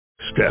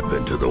Step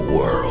into the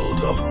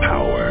world of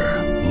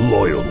power,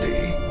 loyalty,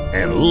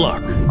 and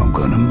luck. I'm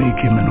gonna make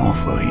him an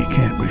offer he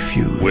can't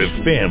refuse.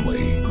 With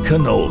family,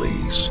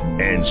 cannolis,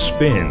 and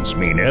spins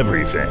mean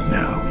everything.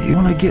 Now, you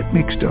wanna get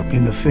mixed up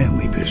in the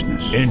family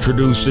business.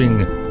 Introducing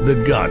The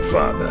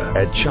Godfather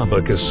at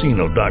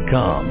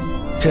ChumbaCasino.com.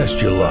 Test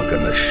your luck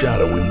in the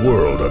shadowy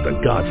world of The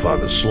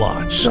Godfather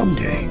slot.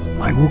 Someday,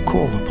 I will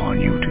call upon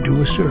you to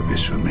do a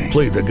service for me.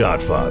 Play The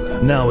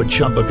Godfather now at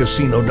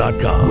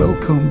ChumbaCasino.com.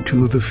 Welcome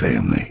to the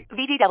family.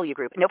 VGW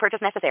Group. No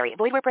purchase necessary.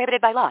 Void where prohibited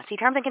by law. See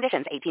terms and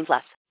conditions.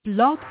 18+.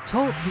 Blog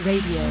Talk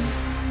Radio.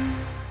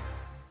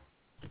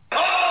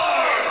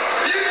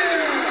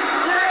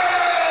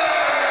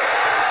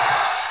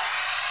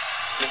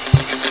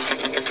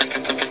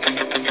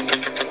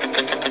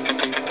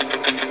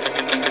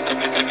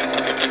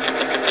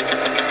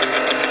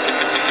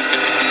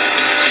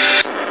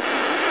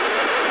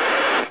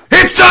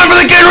 It's time for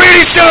the Get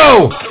Ready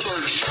Show!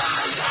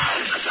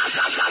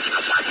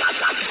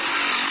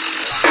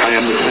 I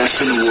am the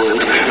best in the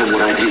world at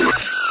what I do.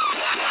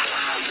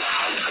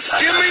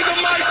 Give me the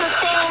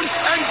microphone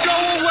and go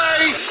away!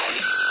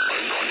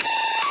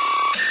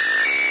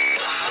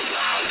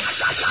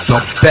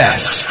 The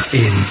best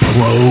in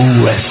pro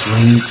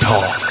wrestling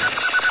talk.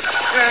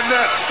 And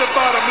that's the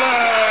bottom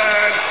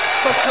line,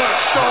 because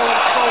Stone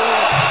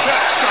Cold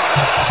Texas.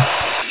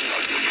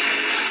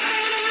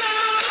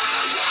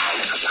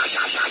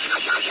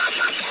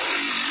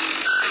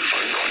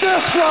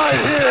 This right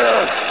here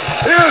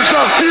is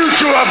the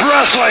future of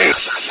wrestling.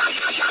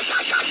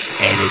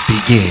 And it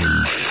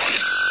begins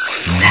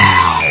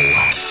now.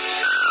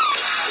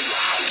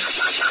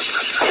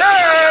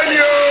 Can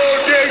you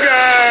dig it?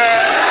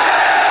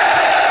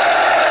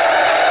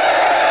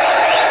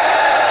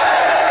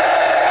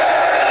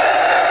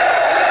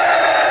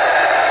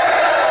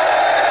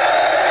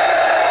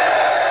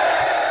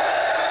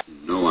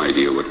 No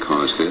idea what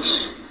caused this.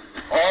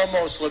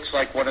 Almost looks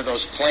like one of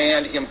those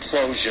planned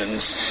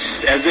implosions,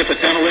 as if a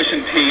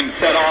demolition team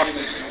set off.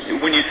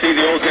 When you see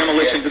the old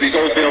demolitions of these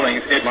old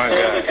buildings, it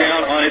falls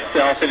down on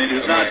itself, and it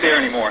is not there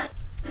anymore.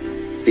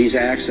 These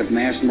acts of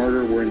mass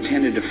murder were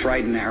intended to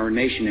frighten our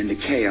nation into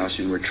chaos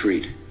and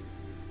retreat.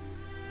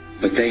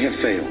 But they have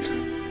failed.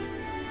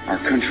 Our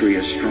country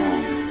is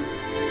strong.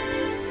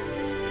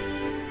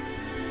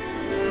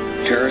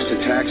 Terrorist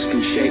attacks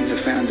can shake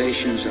the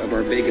foundations of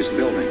our biggest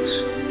buildings,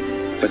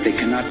 but they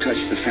cannot touch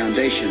the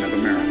foundation of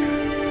America.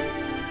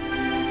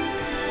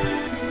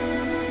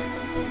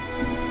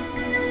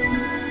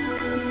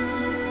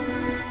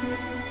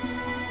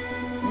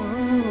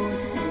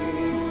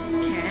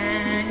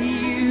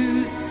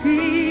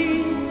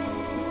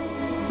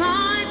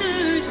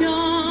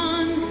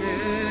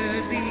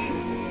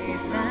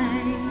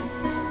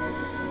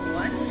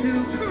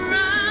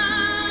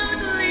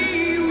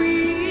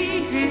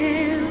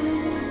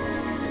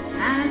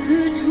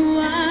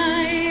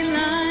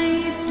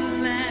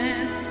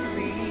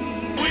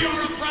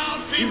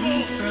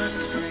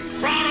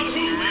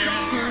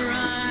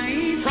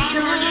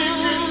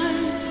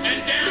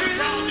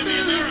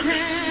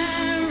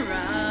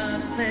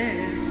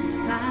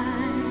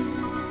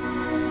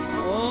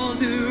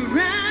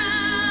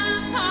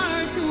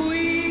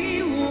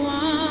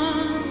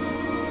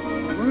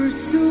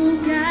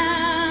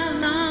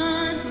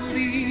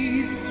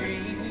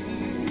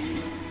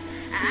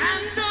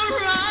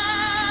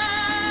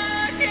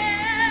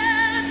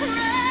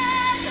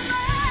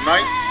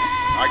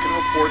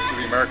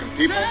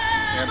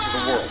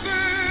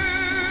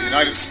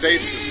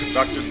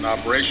 An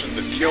operation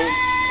that killed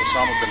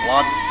Osama bin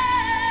Laden,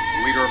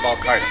 the leader of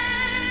Al-Qaeda.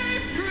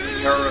 The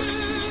terrorist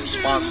is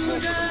responsible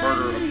for the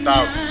murder of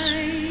thousands of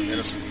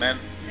innocent men,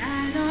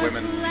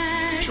 women,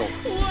 and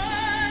children.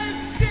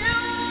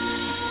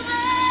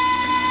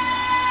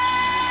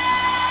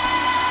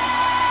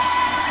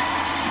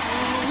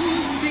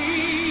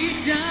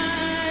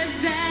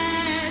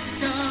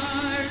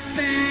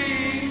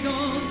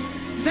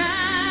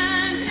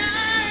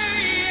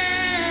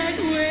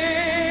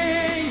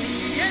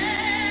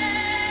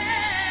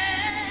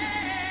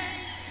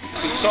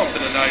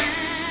 Something tonight,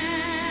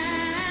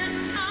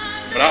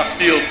 but I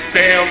feel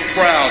damn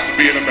proud to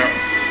be an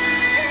American.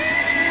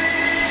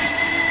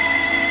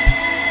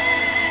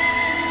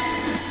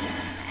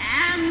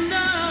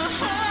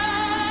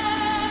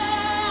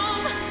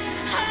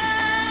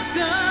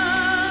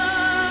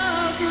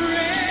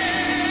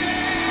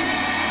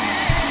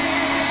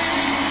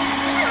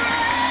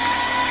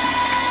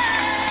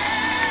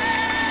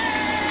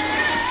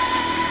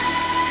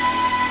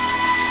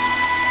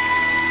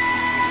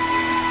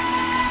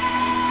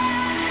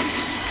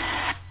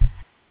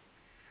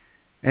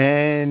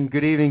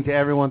 Good evening to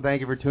everyone.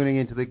 Thank you for tuning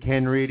into the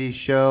Ken Reedy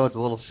Show. It's a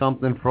little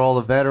something for all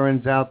the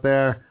veterans out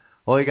there.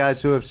 All you guys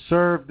who have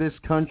served this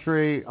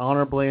country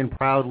honorably and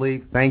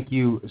proudly, thank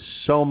you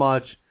so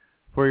much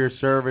for your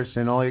service,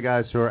 and all you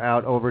guys who are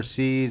out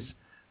overseas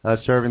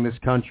serving this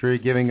country,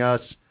 giving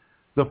us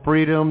the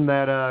freedom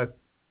that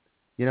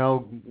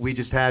we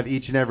just have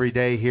each and every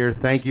day here.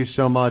 Thank you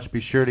so much.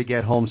 Be sure to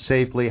get home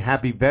safely.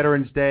 Happy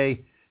Veterans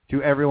Day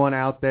to everyone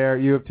out there.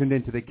 You have tuned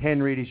into the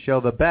Ken Reedy Show,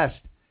 the best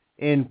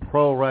in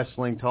pro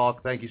wrestling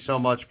talk. Thank you so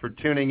much for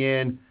tuning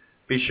in.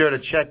 Be sure to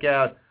check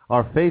out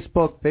our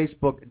Facebook,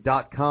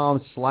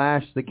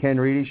 facebook.com/The Ken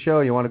Reedy Show.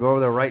 You want to go over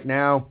there right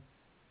now?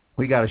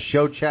 We got a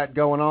show chat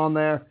going on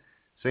there.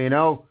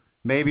 So,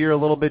 maybe you're a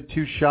little bit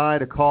too shy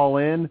to call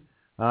in.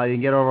 You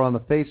can get over on the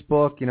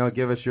Facebook,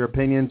 give us your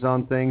opinions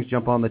on things,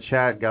 jump on the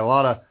chat. Got a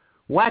lot of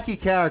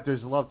wacky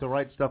characters who love to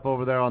write stuff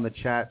over there on the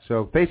chat.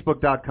 So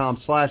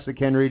facebook.com/The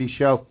Ken Reedy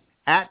Show.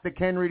 @The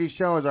Ken Reedy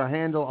Show is our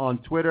handle on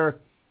Twitter.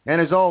 And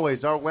as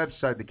always, our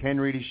website,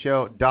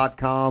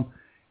 thekenreedyshow.com.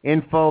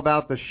 Info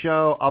about the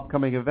show,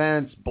 upcoming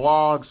events,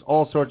 blogs,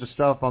 all sorts of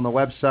stuff on the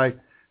website.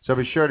 So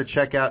be sure to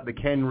check out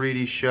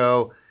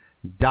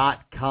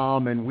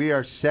thekenreedyshow.com. And we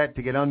are set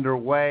to get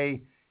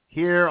underway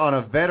here on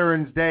a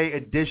Veterans Day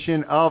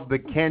edition of the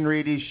Ken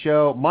Reedy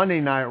Show.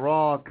 Monday Night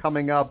Raw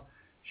coming up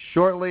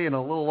shortly in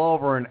a little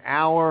over an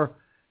hour.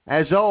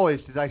 As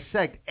always, to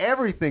dissect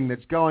everything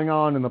that's going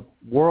on in the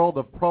world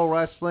of pro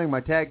wrestling,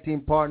 my tag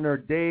team partner,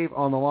 Dave,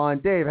 on the line.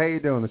 Dave, how you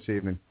doing this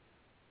evening?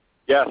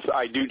 Yes,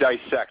 I do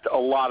dissect a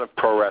lot of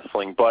pro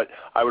wrestling, but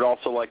I would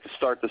also like to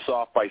start this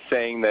off by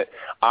saying that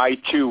I,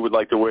 too, would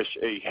like to wish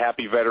a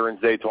happy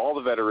Veterans Day to all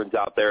the veterans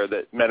out there,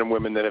 that men and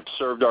women that have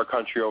served our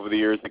country over the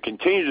years, that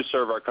continue to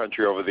serve our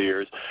country over the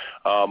years.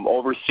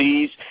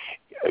 Overseas,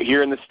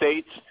 here in the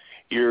States,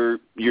 your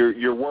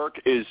work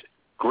is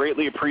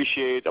greatly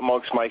appreciated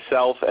amongst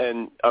myself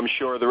and I'm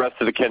sure the rest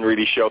of the Ken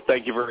Reedy Show.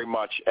 Thank you very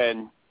much.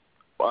 And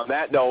on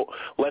that note,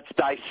 let's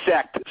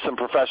dissect some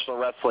professional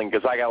wrestling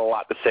because I got a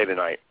lot to say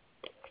tonight.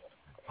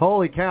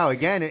 Holy cow.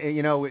 Again,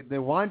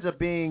 there winds up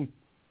being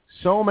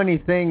so many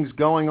things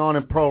going on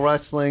in pro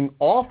wrestling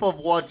off of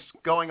what's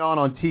going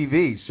on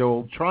TV. So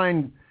we'll try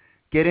and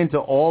get into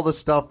all the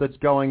stuff that's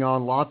going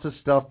on, lots of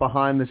stuff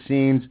behind the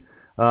scenes.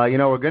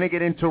 We're going to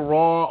get into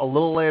Raw a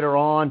little later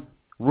on.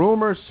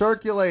 Rumors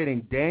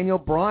circulating, Daniel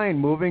Bryan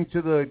moving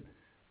to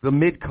the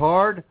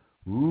mid-card.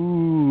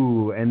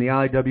 Ooh, and the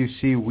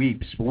IWC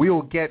weeps. We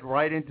will get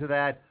right into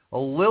that a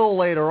little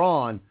later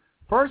on.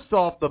 First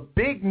off, the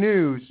big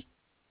news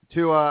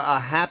to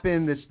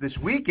happen this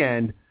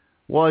weekend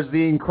was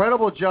the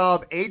incredible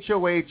job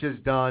HOH has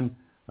done.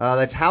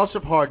 That's House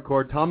of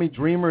Hardcore, Tommy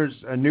Dreamer's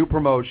new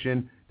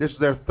promotion. This is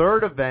their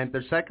third event,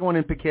 their second one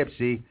in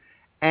Poughkeepsie,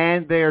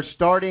 and they are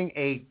starting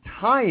a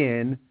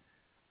tie-in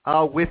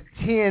with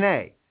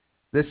TNA.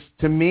 This,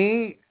 to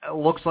me,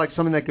 looks like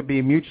something that could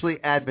be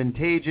mutually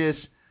advantageous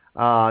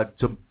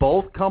to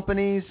both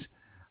companies.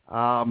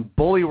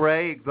 Bully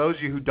Ray, those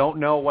of you who don't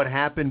know what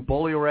happened,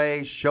 Bully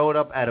Ray showed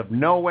up out of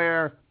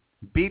nowhere,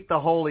 beat the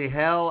holy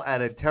hell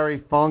out of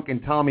Terry Funk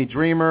and Tommy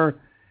Dreamer,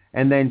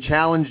 and then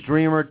challenged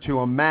Dreamer to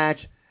a match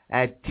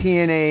at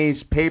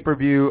TNA's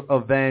pay-per-view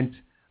event,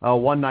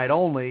 one night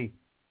only,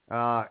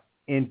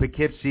 in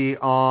Poughkeepsie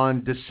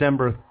on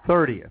December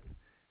 30th.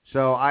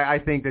 So I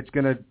think that's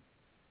going to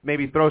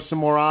maybe throw some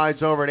more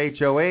eyes over at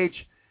HOH.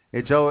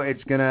 I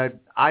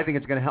think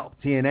it's going to help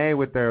TNA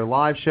with their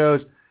live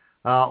shows.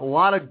 A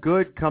lot of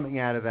good coming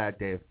out of that,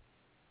 Dave.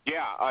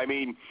 Yeah, I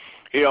mean,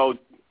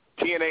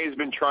 TNA has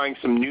been trying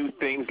some new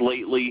things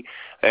lately,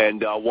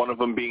 and one of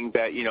them being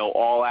that,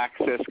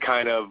 all-access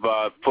kind of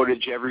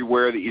footage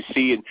everywhere that you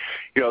see. And,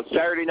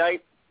 Saturday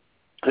night,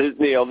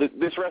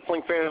 this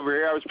wrestling fan over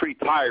here, I was pretty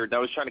tired, and I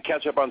was trying to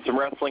catch up on some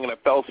wrestling, and I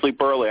fell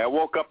asleep early. I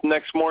woke up the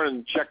next morning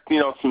and checked,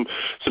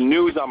 some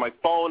news on my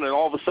phone, and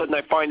all of a sudden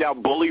I find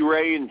out Bully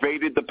Ray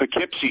invaded the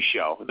Poughkeepsie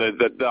show,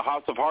 the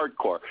House of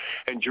Hardcore.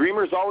 And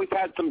Dreamer's always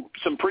had some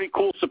pretty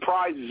cool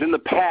surprises in the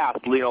past.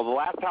 The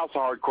last House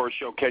of Hardcore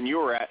show, Ken, you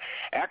were at,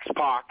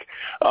 X-Pac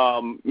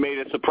made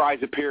a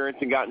surprise appearance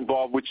and got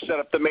involved, which set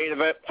up the main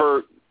event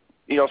for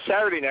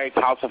Saturday night's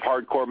House of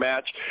Hardcore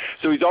match.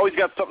 So he's always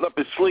got something up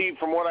his sleeve.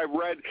 From what I've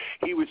read,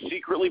 he was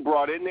secretly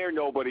brought in there.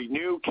 Nobody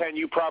knew. Ken,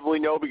 you probably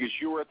know because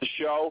you were at the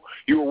show.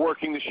 You were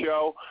working the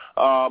show.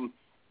 I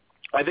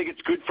think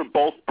it's good for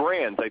both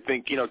brands. I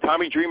think,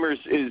 Tommy Dreamer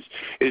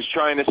is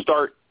trying to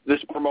start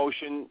this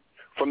promotion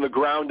from the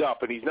ground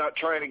up, and he's not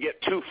trying to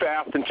get too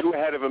fast and too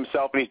ahead of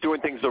himself, and he's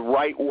doing things the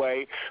right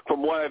way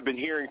from what I've been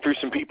hearing through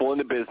some people in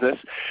the business.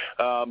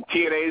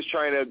 TNA is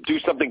trying to do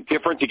something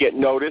different to get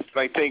noticed,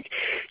 and I think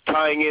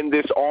tying in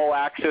this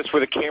all-access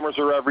where the cameras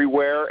are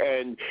everywhere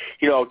and,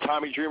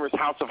 Tommy Dreamer's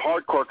House of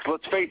Hardcore, because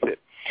let's face it,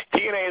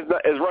 TNA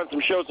has run some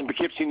shows in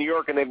Poughkeepsie, New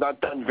York, and they've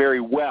not done very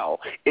well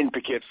in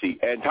Poughkeepsie.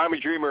 And Tommy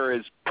Dreamer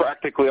has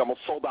practically almost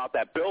sold out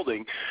that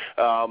building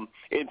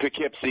in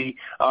Poughkeepsie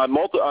on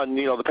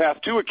the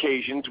past two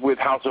occasions with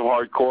House of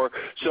Hardcore.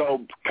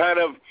 So kind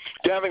of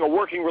having a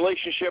working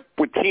relationship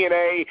with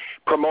TNA,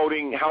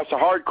 promoting House of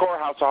Hardcore,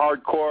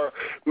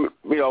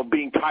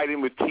 being tied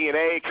in with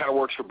TNA kind of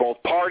works for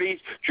both parties.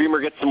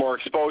 Dreamer gets some more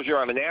exposure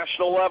on a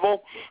national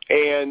level,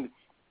 and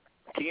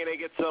TNA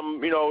gets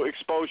some,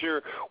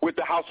 exposure with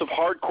the House of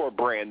Hardcore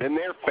brand and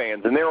their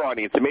fans and their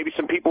audience. And maybe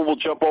some people will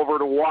jump over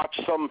to watch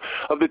some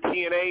of the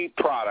TNA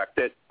product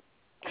that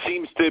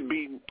seems to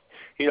be,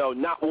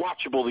 not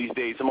watchable these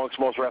days amongst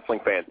most wrestling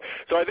fans.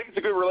 So I think it's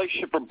a good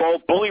relationship for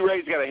both. Bully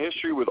Ray's got a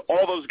history with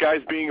all those guys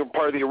being a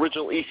part of the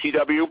original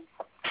ECW.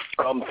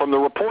 From the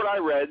report I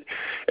read,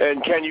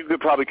 and Ken, you could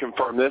probably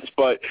confirm this,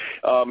 but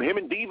him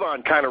and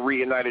Devon kind of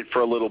reunited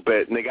for a little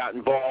bit, and they got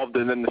involved,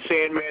 and then the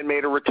Sandman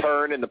made a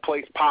return, and the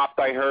place popped,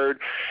 I heard,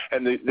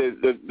 and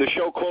the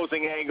show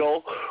closing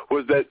angle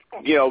was that,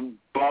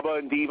 Bubba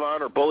and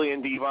Devon, or Bully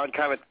and Devon,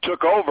 kind of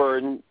took over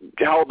and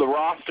held the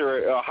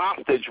roster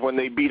hostage when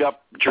they beat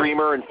up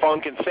Dreamer and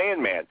Funk and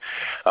Sandman.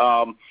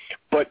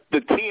 But the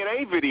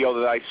TNA video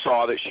that I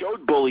saw that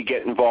showed Bully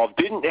get involved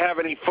didn't have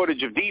any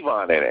footage of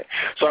Devon in it.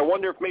 So I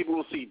wonder if maybe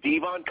we'll see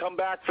Devon come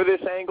back for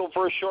this angle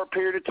for a short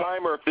period of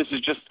time, or if this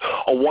is just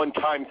a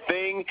one-time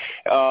thing.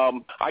 I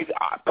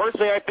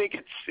personally, I think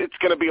it's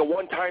going to be a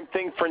one-time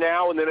thing for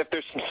now, and then if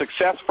there's some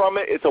success from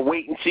it, it's a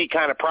wait-and-see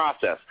kind of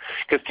process.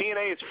 Because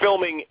TNA is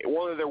filming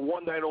one of their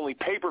one-night-only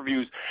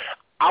pay-per-views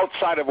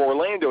outside of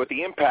Orlando at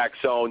the Impact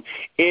Zone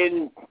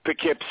in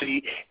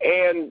Poughkeepsie,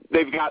 and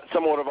they've got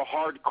somewhat of a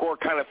hardcore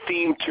kind of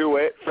theme to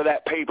it for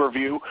that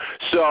pay-per-view.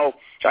 So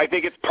I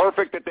think it's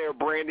perfect that they're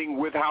branding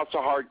with House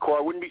of Hardcore.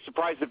 I wouldn't be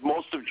surprised if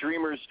most of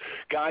Dreamer's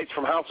guys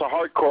from House of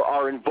Hardcore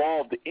are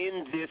involved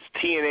in this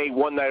TNA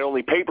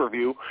one-night-only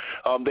pay-per-view.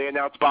 They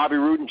announced Bobby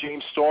Roode and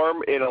James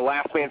Storm in a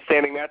last man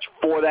standing match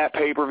for that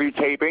pay-per-view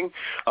taping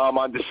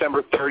on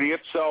December 30th.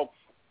 So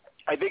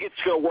I think it's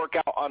going to work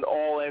out on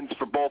all ends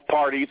for both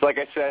parties. Like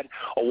I said,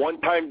 a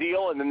one-time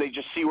deal, and then they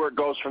just see where it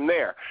goes from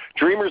there.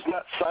 Dreamer's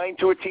not signed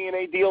to a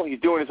TNA deal. He's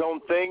doing his own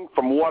thing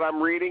from what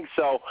I'm reading.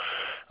 So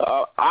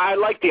I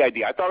like the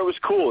idea. I thought it was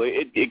cool.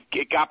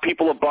 It got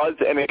people a buzz,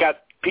 and it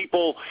got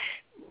people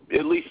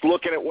at least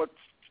looking at what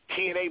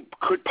TNA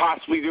could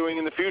possibly be doing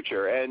in the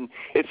future. And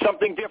it's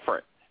something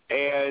different.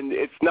 And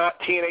it's not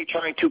TNA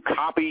trying to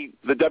copy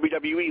the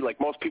WWE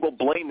like most people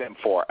blame them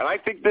for. And I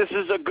think this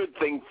is a good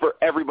thing for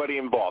everybody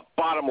involved,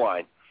 bottom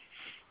line.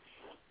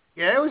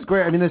 Yeah, it was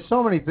great. I mean, there's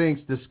so many things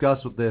to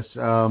discuss with this.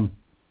 The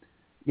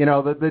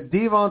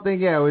Devon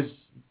thing, it was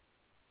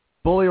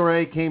Bully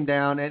Ray came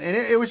down, and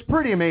it was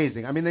pretty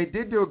amazing. I mean, they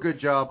did do a good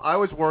job. I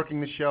was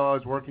working the show. I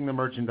was working the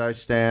merchandise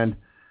stand.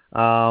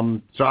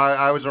 So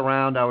I was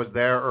around. I was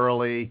there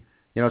early,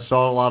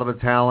 saw a lot of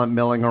the talent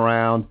milling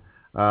around,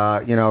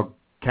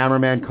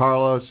 Cameraman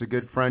Carlos, a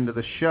good friend of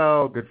the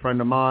show, good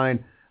friend of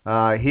mine.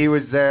 He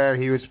was there.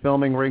 He was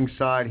filming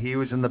ringside. He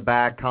was in the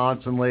back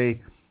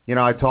constantly.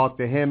 I talked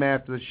to him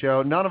after the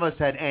show. None of us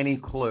had any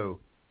clue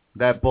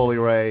that Bully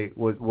Ray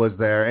was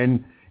there.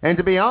 And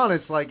to be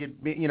honest,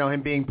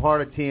 him being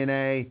part of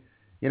TNA,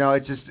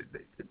 it's just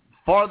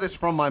farthest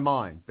from my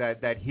mind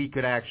that he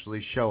could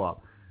actually show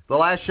up. The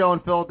last show in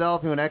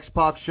Philadelphia when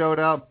X-Pac showed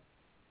up,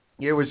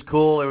 it was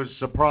cool. It was a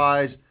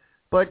surprise.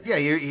 But, yeah,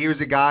 he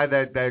was a guy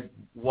that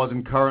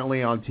wasn't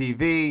currently on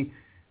TV.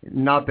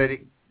 Not that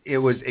it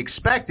was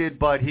expected,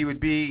 but he would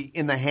be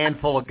in the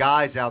handful of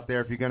guys out there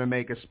if you're going to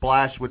make a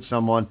splash with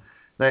someone.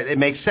 That it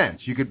makes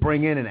sense. You could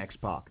bring in an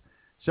X-Pac.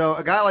 So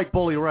a guy like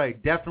Bully Ray,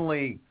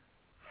 definitely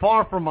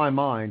far from my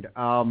mind.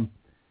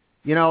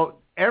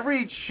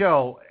 Every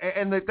show,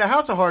 and the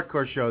House of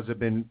Hardcore shows have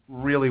been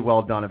really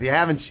well done. If you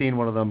haven't seen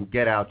one of them,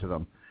 get out to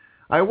them.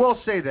 I will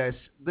say this.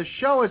 The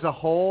show as a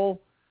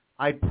whole,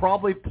 I'd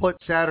probably put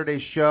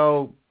Saturday's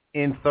show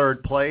in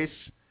third place.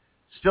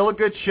 Still a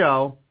good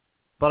show,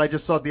 but I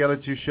just thought the other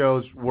two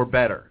shows were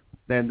better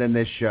than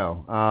this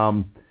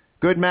show.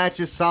 Good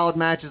matches, solid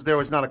matches. There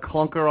was not a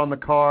clunker on the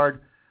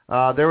card.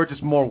 There were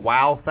just more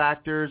wow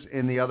factors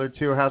in the other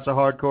two House of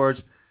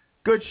Hardcores.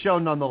 Good show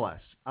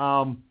nonetheless.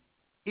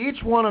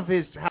 Each one of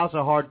his House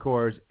of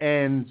Hardcores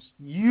ends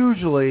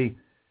usually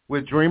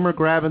with Dreamer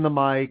grabbing the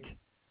mic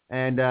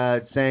and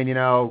saying,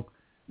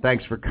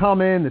 thanks for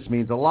coming. This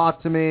means a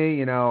lot to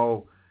me.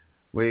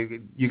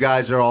 You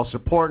guys are all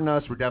supporting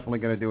us. We're definitely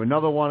going to do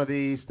another one of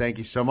these. Thank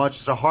you so much.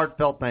 It's a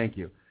heartfelt thank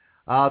you.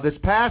 This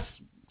past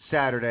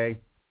Saturday,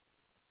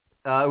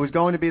 it was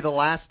going to be the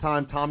last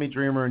time Tommy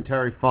Dreamer and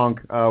Terry Funk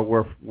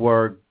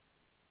were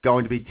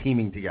going to be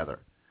teaming together.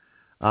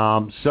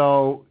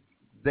 So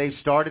they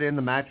started in.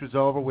 The match was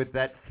over with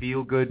that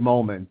feel-good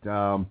moment.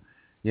 Them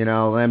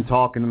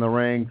talking in the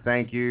ring.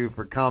 Thank you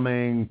for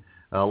coming.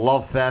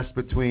 Love fest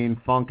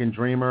between Funk and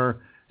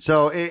Dreamer.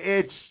 So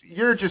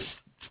you're just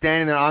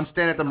standing there. I'm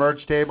standing at the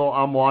merch table.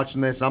 I'm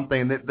watching this. I'm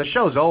thinking the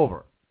show's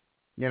over.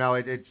 And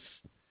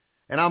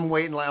I'm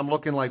waiting. I'm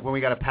looking like when we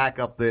got to pack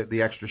up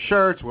the extra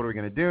shirts. What are we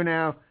going to do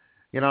now?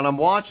 And I'm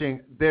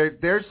watching.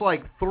 There's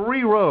like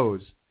 3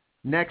 rows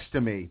next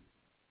to me.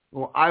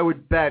 Well, I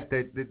would bet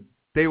that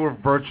they were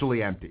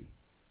virtually empty.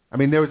 I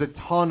mean, there was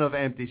a ton of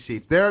empty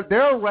seats. There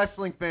are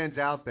wrestling fans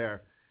out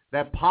there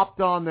that popped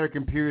on their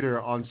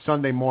computer on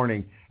Sunday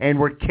morning and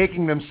were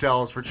kicking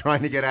themselves for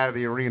trying to get out of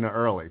the arena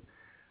early.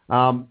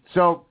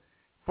 So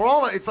for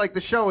all, it's like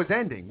the show is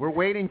ending. We're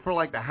waiting for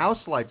like the house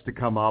lights to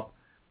come up.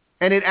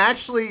 And it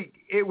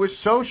was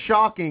so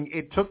shocking,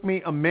 it took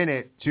me a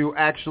minute to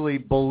actually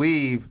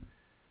believe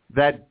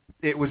that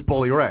it was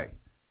Bully Ray.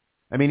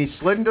 I mean, he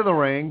slid into the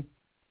ring.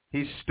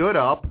 He stood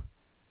up.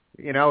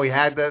 You know, he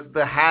had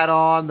the hat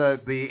on, the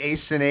Ace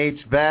and H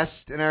vest,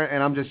 and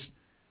I'm just,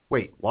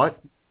 wait,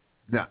 what?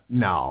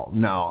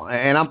 No.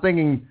 And I'm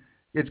thinking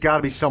it's got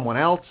to be someone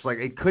else. Like,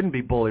 it couldn't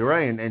be Bully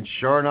Ray. And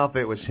sure enough,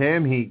 it was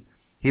him.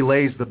 He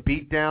lays the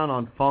beat down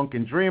on Funk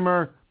and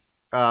Dreamer.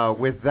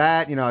 With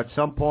that, you know, at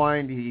some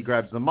point, he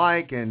grabs the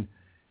mic and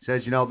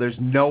says, you know, there's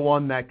no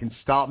one that can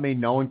stop me.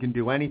 No one can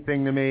do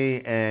anything to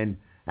me. And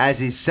as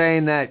he's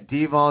saying that,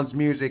 Devon's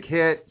music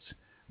hits.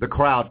 The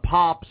crowd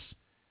pops.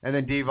 And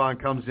then Devon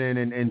comes in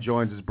and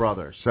joins his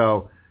brother.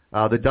 So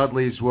the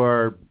Dudleys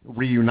were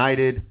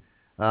reunited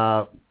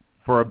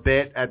for a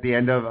bit at the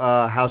end of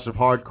House of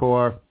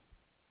Hardcore.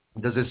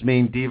 Does this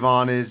mean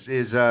Devon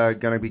is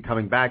going to be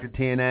coming back to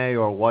TNA,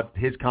 or what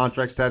his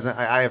contract says?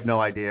 I have no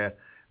idea.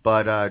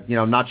 But, you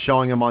know, not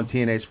showing him on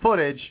TNA's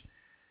footage,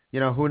 you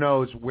know, who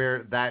knows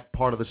where that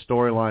part of the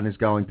storyline is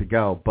going to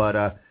go.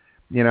 But,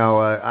 you know,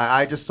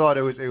 I just thought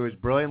it was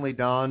brilliantly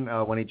done.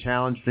 When he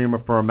challenged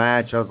Dreamer for a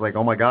match, I was like,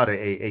 oh, my God,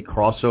 a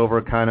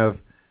crossover kind of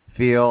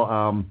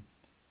feel.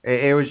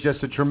 It was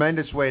just a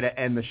tremendous way to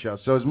end the show.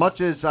 So as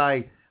much as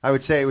I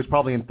would say it was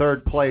probably in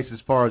third place as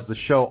far as the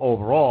show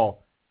overall,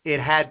 it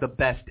had the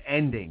best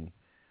ending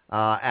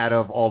out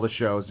of all the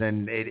shows.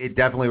 And it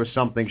definitely was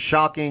something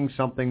shocking,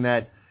 something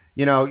that,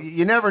 you know,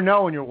 you never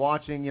know when you're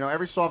watching. You know,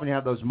 every so often you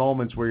have those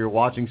moments where you're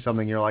watching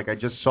something, you're like, I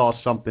just saw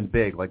something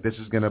big, like this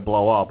is going to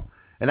blow up.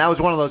 And that was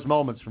one of those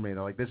moments for me.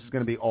 They're like, this is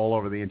going to be all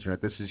over the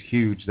internet. This is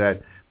huge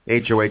that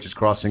HOH is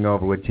crossing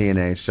over with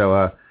TNA.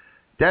 So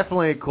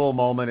definitely a cool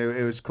moment.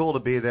 It was cool to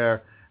be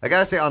there. I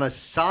got to say, on a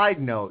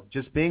side note,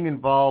 just being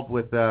involved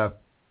with HOH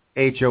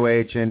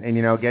and,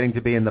 you know, getting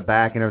to be in the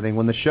back and everything.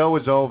 When the show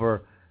was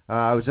over,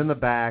 I was in the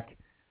back.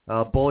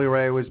 Bully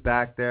Ray was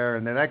back there,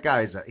 and then that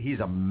guy he's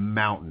a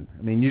mountain.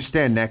 I mean, you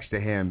stand next to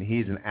him,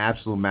 he's an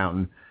absolute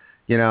mountain.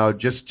 You know,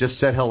 just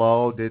said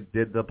hello,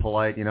 did the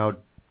polite, you know,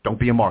 don't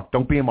be a mark,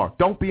 don't be a mark,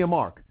 don't be a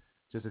mark.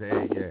 Just said,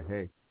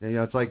 hey. You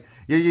know, it's like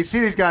you see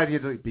these guys, you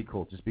like, be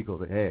cool, just be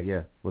cool. Hey,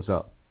 yeah, what's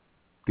up?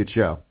 Good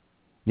show.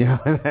 You know,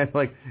 and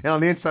like, and on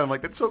the inside, I'm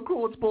like, that's so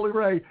cool, it's Bully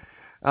Ray.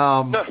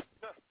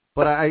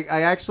 But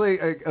I actually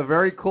a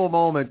very cool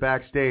moment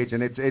backstage,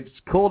 and it's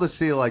cool to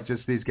see like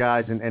just these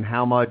guys and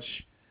how much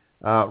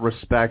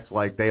respect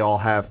like they all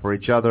have for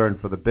each other and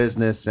for the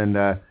business.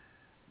 And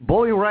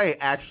Bully Ray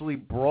actually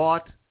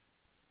brought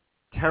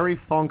Terry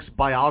Funk's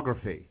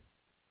biography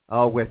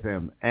with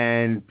him,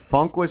 and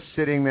Funk was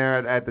sitting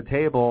there at the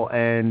table,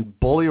 and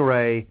Bully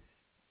Ray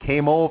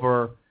came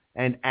over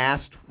and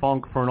asked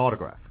Funk for an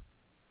autograph,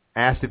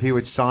 asked if he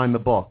would sign the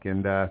book,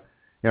 and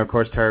you know, of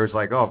course, Terry was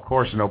like, oh, of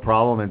course, no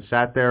problem, and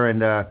sat there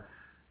and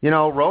you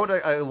know, wrote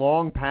a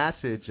long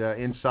passage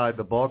inside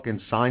the book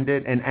and signed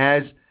it. And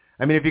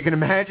I mean, if you can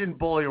imagine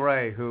Bully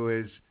Ray, who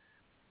is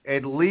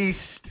at least,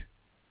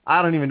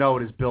 I don't even know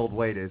what his build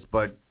weight is,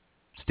 but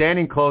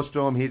standing close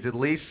to him, he's at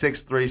least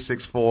 6'3",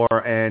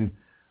 6'4", and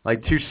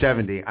like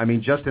 270. I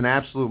mean, just an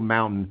absolute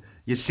mountain.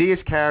 You see his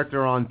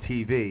character on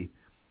TV.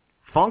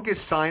 Funk is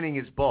signing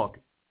his book,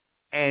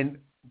 and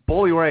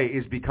Bully Ray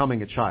is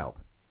becoming a child.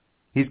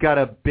 He's got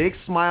a big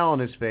smile on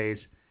his face.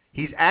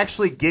 He's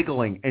actually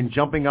giggling and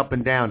jumping up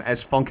and down as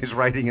Funk is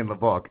writing in the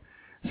book.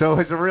 So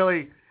it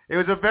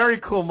was a very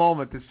cool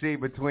moment to see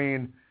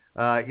between,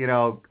 you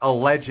know, a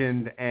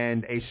legend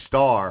and a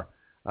star,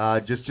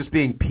 just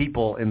being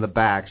people in the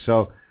back.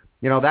 So,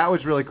 you know, that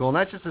was really cool. And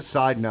that's just a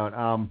side note.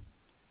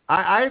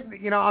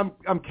 You know,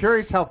 I'm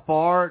curious how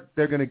far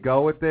they're going to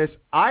go with this.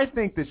 I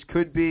think this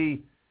could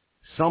be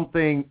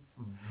something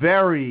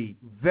very,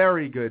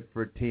 very good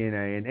for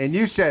TNA. And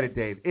you said it,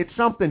 Dave. It's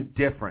something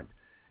different.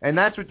 And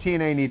that's what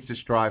TNA needs to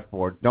strive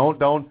for.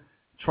 Don't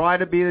try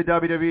to be the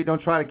WWE.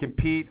 Don't try to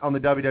compete on the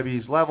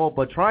WWE's level,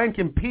 but try and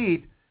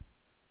compete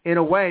in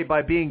a way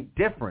by being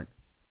different.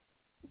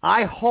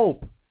 I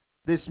hope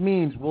this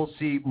means we'll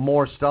see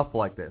more stuff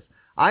like this.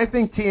 I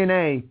think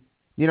TNA,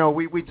 you know,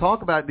 we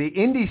talk about the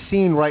indie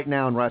scene right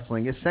now in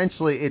wrestling.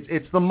 Essentially,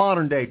 it's the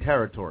modern-day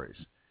territories.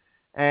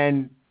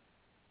 And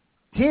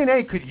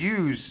TNA could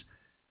use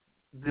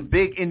the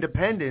big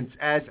independents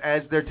as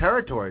their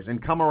territories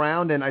and come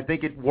around, and I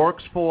think it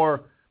works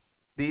for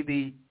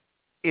the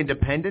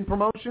independent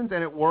promotions,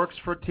 and it works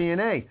for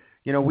TNA.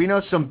 You know, we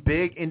know some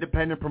big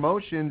independent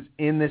promotions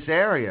in this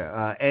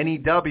area,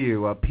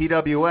 NEW,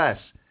 PWS.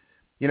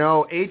 You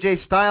know,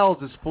 AJ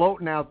Styles is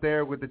floating out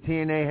there with the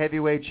TNA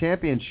Heavyweight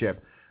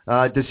Championship.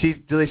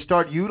 Do they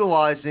start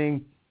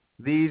utilizing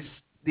these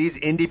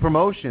indie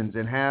promotions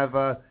and have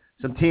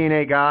some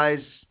TNA guys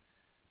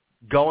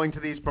going to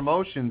these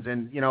promotions?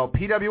 And, you know,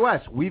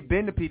 PWS, we've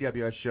been to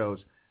PWS shows.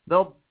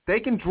 They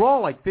can draw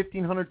like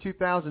 1,500,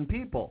 2,000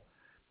 people.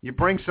 You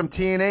bring some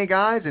TNA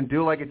guys and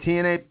do like a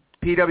TNA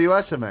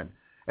PWS event.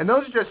 And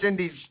those are just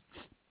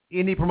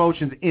indie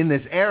promotions in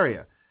this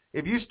area.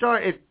 If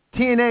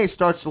TNA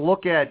starts to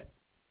look at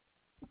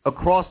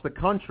across the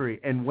country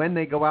and when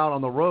they go out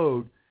on the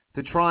road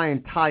to try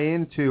and tie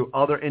into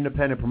other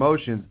independent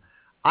promotions,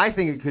 I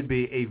think it could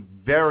be a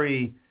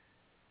very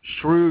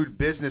shrewd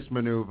business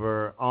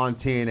maneuver on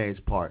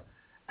TNA's part.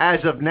 As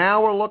of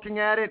now, we're looking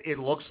at it. It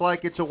looks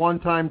like it's a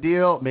one-time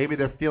deal. Maybe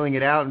they're feeling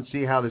it out and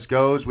see how this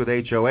goes with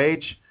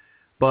HOH.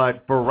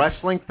 But for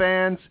wrestling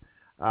fans,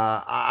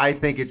 I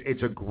think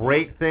it's a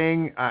great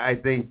thing. I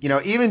think,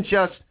 even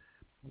just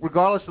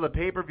regardless of the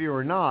pay-per-view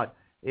or not,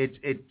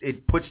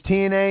 it puts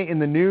TNA in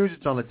the news.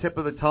 It's on the tip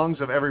of the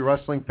tongues of every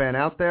wrestling fan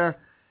out there.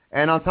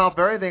 And on top of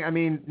everything, I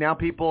mean, now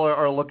people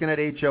are looking at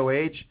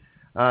HOH.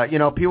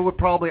 People would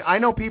probably – I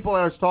know people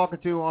that I was talking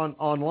to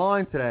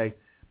online today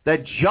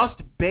that just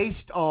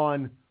based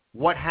on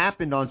what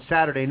happened on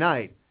Saturday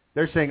night,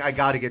 they're saying, I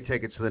got to get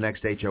tickets for the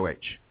next HOH.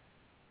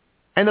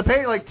 And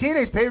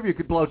TNA's pay-per-view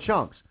could blow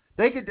chunks.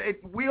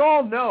 We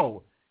all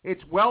know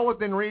it's well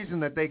within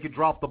reason that they could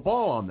drop the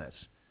ball on this.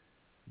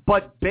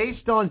 But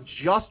based on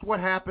just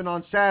what happened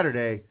on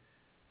Saturday,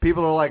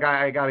 people are like,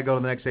 I got to go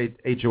to the next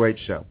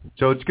HOH show.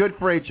 So it's good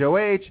for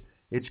HOH.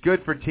 It's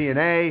good for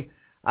TNA.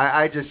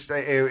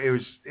 It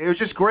was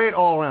just great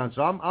all around.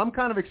 So I'm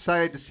kind of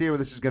excited to see where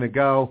this is going to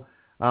go.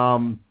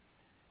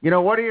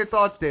 What are your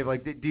thoughts, Dave?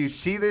 Do you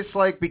see this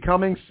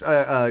becoming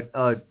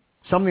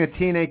something that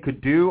TNA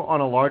could do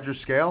on a larger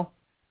scale?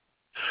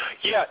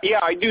 Yeah,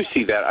 I do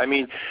see that. I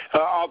mean,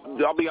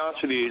 I'll be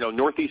honest with you.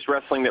 Northeast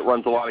Wrestling that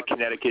runs a lot of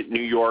Connecticut,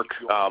 New York,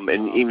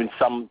 and even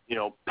some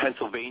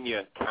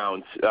Pennsylvania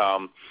towns.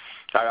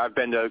 I've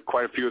been to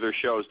quite a few of their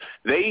shows.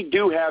 They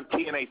do have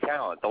TNA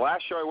talent. The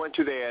last show I went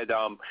to, they had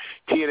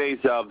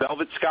TNA's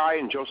Velvet Sky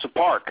and Joseph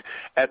Park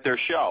at their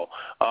show.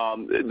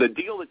 The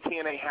deal that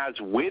TNA has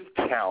with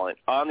talent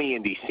on the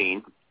indie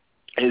scene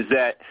is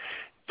that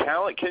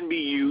talent can be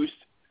used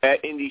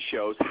at indie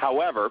shows.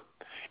 However,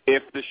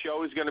 if the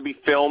show is going to be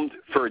filmed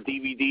for a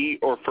DVD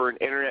or for an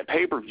internet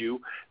pay-per-view,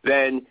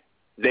 then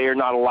they are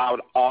not allowed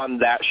on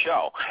that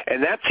show.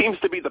 And that seems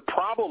to be the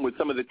problem with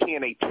some of the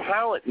TNA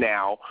talent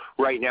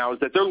right now, is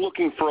that they're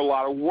looking for a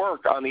lot of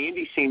work on the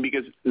indie scene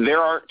because there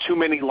aren't too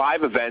many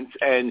live events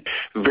and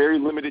very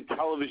limited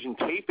television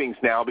tapings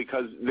now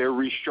because they're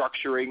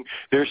restructuring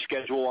their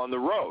schedule on the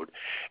road.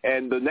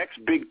 And the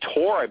next big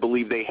tour I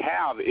believe they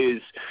have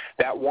is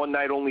that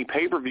one-night-only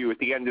pay-per-view at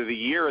the end of the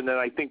year, and then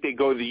I think they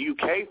go to the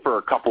UK for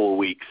a couple of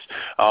weeks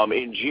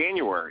in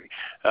January.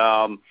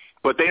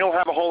 But they don't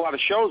have a whole lot of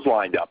shows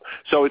lined up.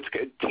 So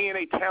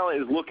TNA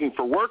talent is looking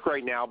for work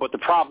right now, but the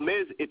problem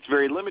is it's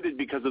very limited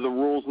because of the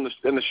rules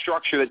and the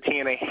structure that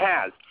TNA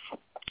has.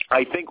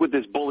 I think with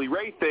this Bully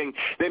Ray thing,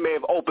 they may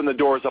have opened the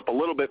doors up a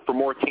little bit for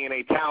more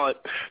TNA talent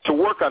to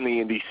work on the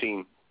indie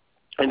scene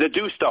and to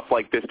do stuff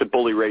like this that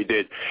Bully Ray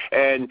did.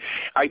 And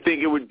I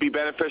think it would be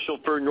beneficial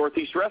for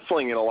Northeast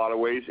Wrestling in a lot of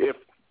ways if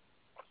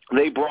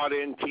they brought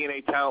in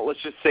TNA talent.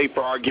 Let's just say,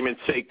 for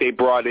argument's sake, they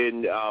brought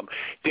in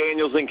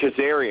Daniels and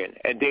Kazarian.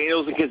 And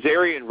Daniels and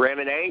Kazarian ran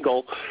an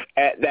angle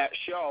at that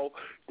show.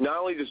 Not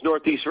only does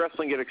Northeast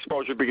Wrestling get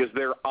exposure because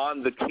they're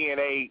on the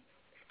TNA,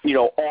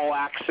 all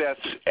access,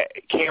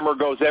 camera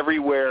goes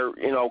everywhere,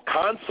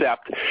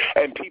 concept,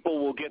 and people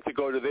will get to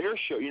go to their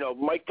show.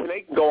 Mike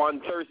Tenay can go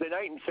on Thursday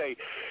night and say,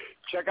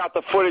 check out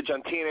the footage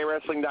on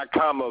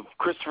TNAWrestling.com of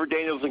Christopher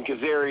Daniels and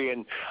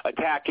Kazarian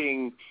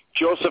attacking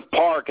Joseph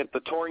Park at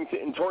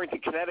in Torrington,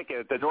 Connecticut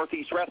at the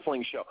Northeast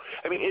Wrestling show.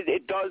 I mean,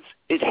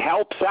 it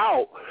helps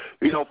out,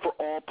 for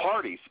all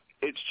parties.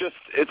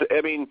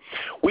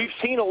 We've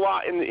seen a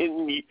lot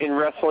in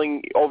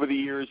wrestling over the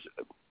years.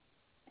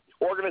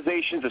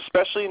 Organizations,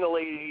 especially in the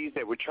late 80s,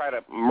 that would try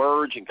to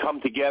merge and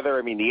come together.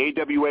 I mean,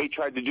 the AWA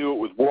tried to do it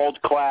with World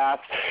Class.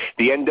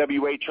 The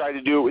NWA tried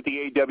to do it with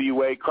the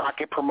AWA,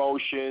 Crockett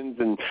Promotions,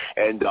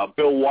 and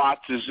Bill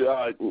Watts'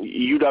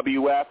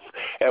 UWF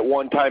at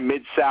one time,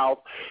 Mid-South.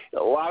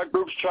 A lot of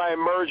groups try and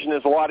merge, and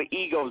there's a lot of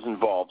egos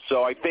involved.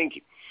 So I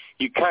think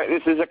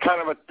this is a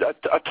kind of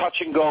a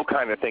touch-and-go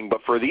kind of thing.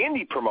 But for the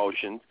indie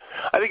promotions,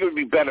 I think it would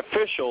be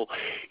beneficial,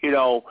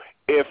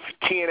 if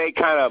TNA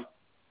kind of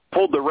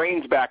pulled the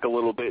reins back a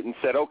little bit and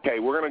said, okay,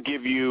 we're going to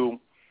give you,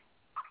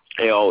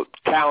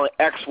 talent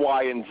X,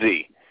 Y, and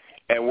Z,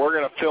 and we're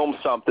going to film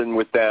something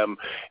with them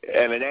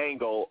and an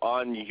angle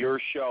on your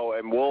show,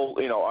 and we'll,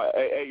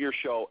 at your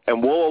show,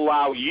 and we'll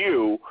allow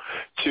you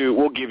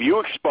we'll give you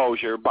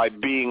exposure by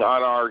being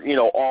on our,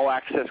 all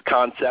access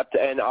concept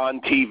and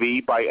on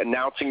TV by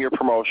announcing your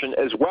promotion,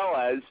 as well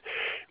as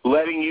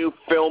letting you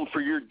film for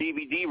your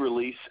DVD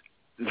release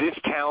this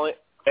talent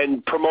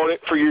and promote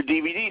it for your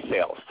DVD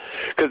sales.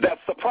 Because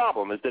that's the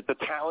problem, is that the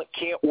talent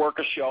can't work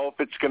a show if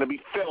it's going to be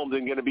filmed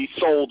and going to be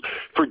sold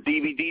for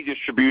DVD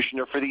distribution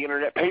or for the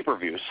internet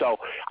pay-per-view. So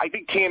I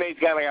think TNA's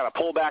got to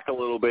pull back a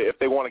little bit if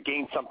they want to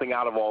gain something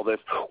out of all this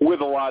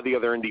with a lot of the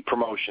other indie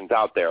promotions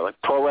out there, like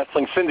Pro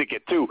Wrestling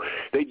Syndicate, too.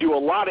 They do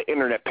a lot of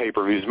internet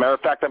pay-per-views. As a matter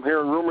of fact, I'm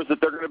hearing rumors that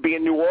they're going to be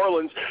in New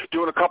Orleans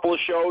doing a couple of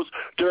shows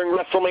during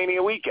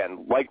WrestleMania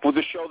weekend, like with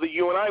the show that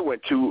you and I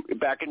went to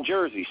back in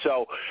Jersey.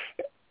 So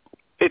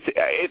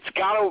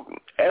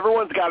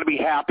everyone's got to be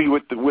happy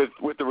with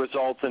the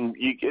results, and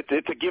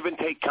it's a give and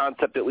take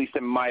concept, at least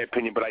in my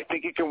opinion. But I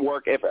think it can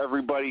work if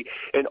everybody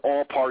and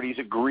all parties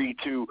agree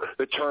to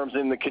the terms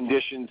and the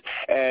conditions,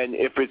 and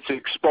if it's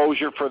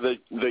exposure for the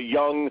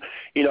young,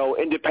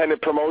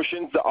 independent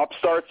promotions, the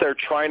upstarts that are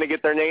trying to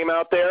get their name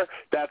out there,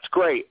 that's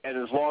great. And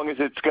as long as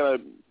it's going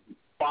to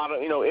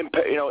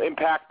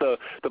impact the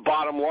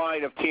bottom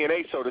line of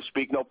TNA, so to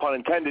speak, no pun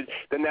intended,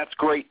 then that's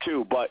great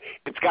too. But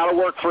it's got to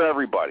work for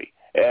everybody.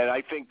 And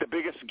I think the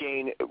biggest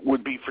gain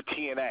would be for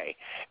TNA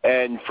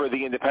and for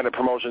the independent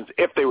promotions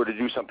if they were to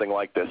do something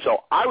like this.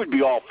 So I would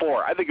be all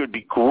for it. I think it would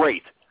be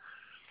great.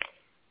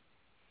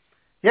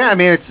 Yeah, I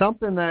mean, it's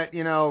something that,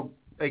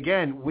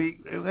 again,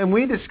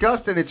 we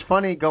discussed it. It's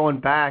funny going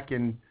back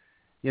and,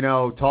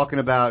 talking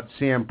about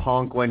CM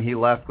Punk when he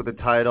left with the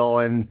title.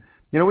 And,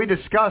 we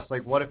discussed,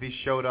 what if he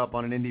showed up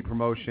on an indie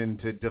promotion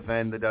to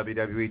defend the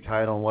WWE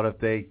title, and what if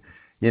they...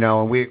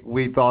 and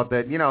we thought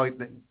that,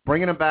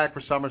 bringing him back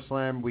for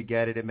SummerSlam, we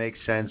get it. It makes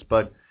sense.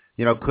 But,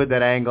 could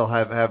that angle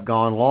have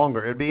gone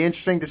longer? It'd be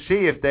interesting to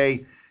see if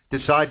they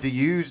decide to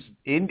use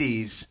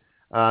indies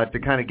to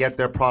kind of get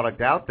their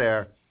product out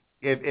there.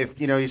 If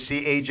you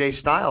see AJ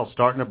Styles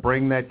starting to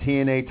bring that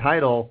TNA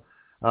title,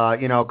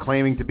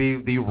 claiming to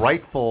be the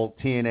rightful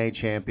TNA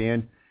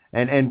champion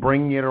and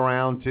bringing it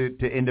around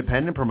to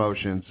independent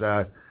promotions.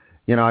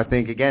 I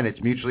think, again,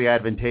 it's mutually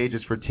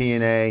advantageous for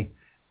TNA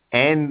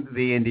and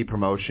the indie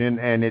promotion,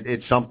 and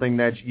it's something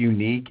that's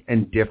unique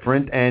and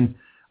different. And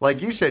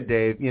like you said,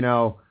 Dave,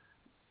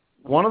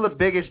 one of the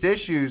biggest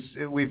issues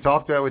we've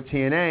talked about with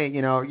TNA,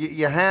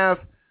 you have,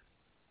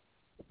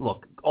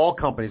 look, all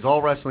companies,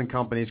 all wrestling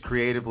companies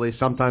creatively,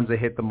 sometimes they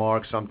hit the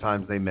mark,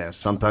 sometimes they miss.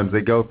 Sometimes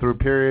they go through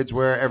periods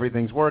where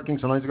everything's working,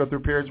 sometimes they go through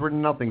periods where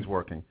nothing's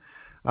working.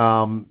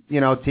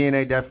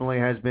 TNA definitely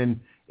has been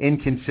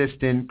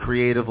inconsistent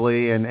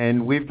creatively,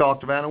 and we've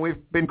talked about it, and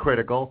we've been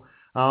critical.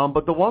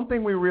 But the one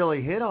thing we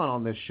really hit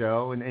on this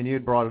show, and you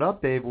had brought it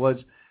up, Dave, was,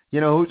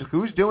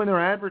 who's doing their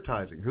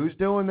advertising? Who's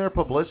doing their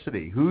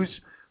publicity? Who's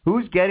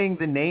getting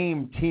the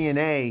name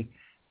TNA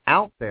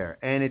out there?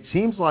 And it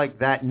seems like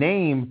that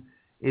name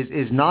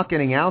is not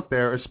getting out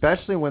there,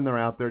 especially when they're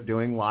out there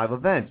doing live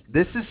events.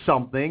 This is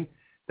something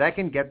that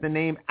can get the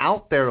name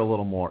out there a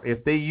little more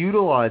if they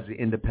utilize the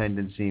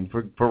independent scene.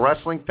 For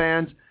wrestling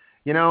fans,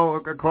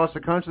 across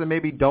the country that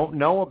maybe don't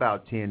know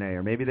about TNA,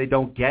 or maybe they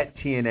don't get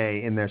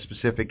TNA in their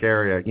specific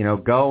area,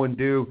 go and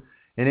do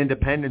an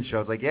independent show.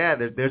 It's like, yeah,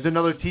 there's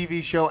another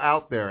TV show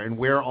out there, and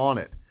we're on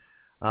it.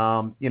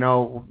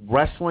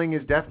 Wrestling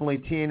is definitely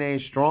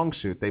TNA's strong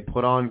suit. They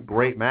put on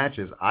great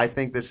matches. I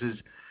think this is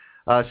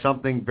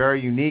something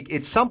very unique.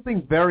 It's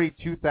something very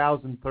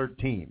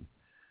 2013.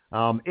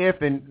 And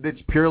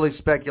it's purely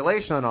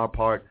speculation on our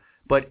part,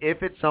 but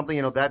if it's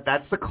something,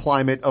 that's the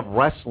climate of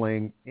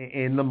wrestling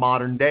in the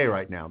modern day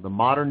right now. The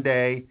modern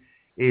day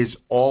is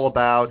all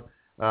about,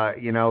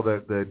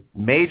 the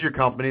major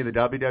company, the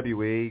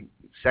WWE,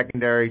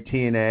 secondary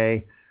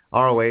TNA,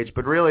 ROH,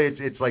 but really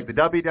it's like the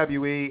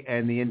WWE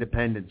and the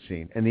independent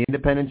scene. And the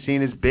independent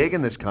scene is big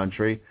in this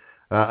country.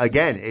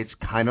 Again, it's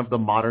kind of the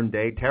modern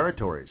day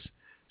territories.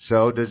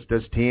 So does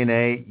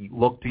TNA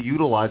look to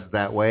utilize it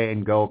that way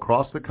and go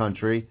across the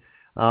country?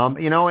 And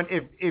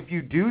if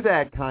you do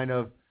that kind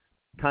of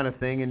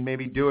thing and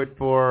maybe do it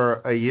for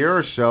a year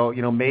or so,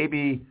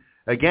 maybe,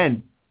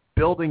 again,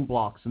 building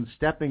blocks and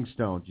stepping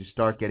stones. You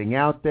start getting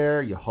out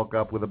there, you hook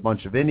up with a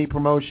bunch of indie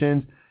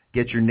promotions,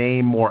 get your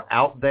name more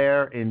out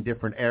there in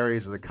different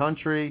areas of the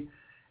country,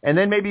 and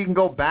then maybe you can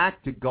go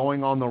back to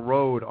going on the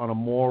road on a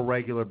more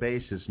regular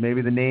basis.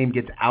 Maybe the name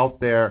gets out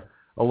there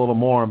a little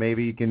more.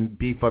 Maybe you can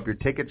beef up your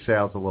ticket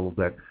sales a little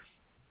bit.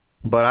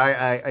 But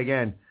I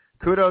again,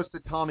 kudos to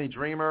Tommy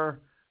Dreamer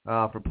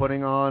for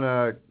putting on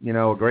a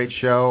great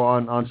show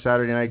on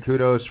Saturday night.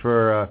 Kudos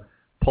for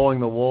pulling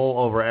the wool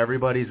over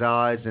everybody's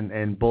eyes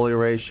and Bully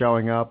Ray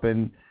showing up,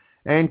 and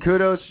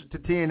kudos to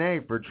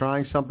TNA for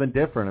trying something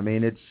different. I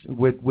mean, it's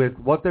with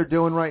what they're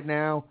doing right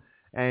now,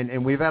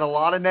 and we've had a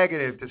lot of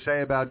negative to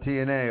say about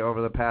TNA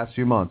over the past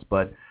few months,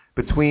 but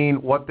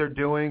between what they're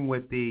doing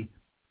with the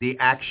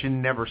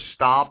Action Never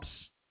Stops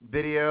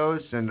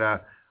videos, and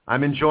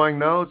I'm enjoying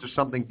those. There's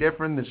something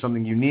different. There's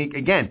something unique.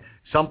 Again,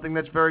 something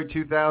that's very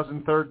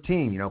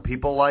 2013.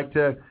 People like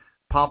to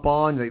pop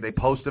on. They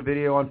post a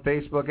video on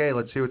Facebook. Hey,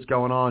 let's see what's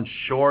going on.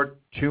 Short,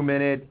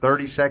 2-minute,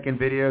 30-second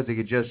videos. They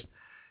could just,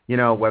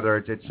 whether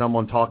it's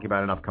someone talking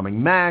about an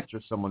upcoming match or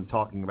someone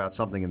talking about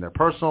something in their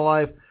personal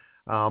life.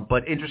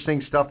 But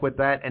interesting stuff with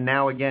that. And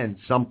now, again,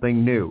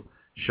 something new.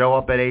 Show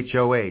up at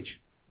HOH.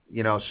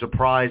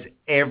 Surprise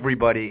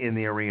everybody in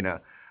the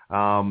arena.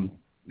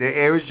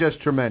 It was just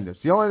tremendous.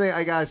 The only thing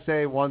I got to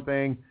say, one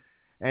thing,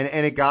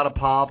 and it got a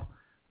pop,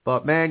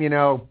 but man,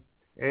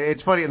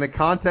 it's funny in the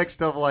context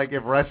of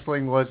if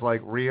wrestling was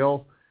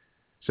real.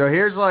 So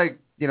here's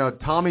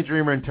Tommy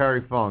Dreamer and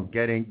Terry Funk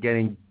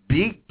getting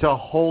beat to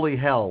holy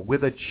hell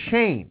with a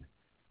chain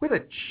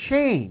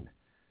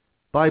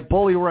by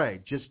Bully Ray.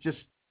 Just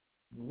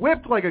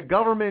whipped like a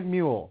government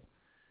mule.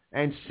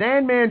 And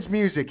Sandman's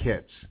music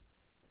hits.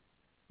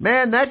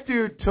 Man, that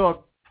dude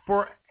took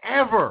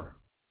forever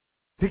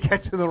to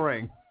get to the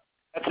ring.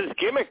 That's his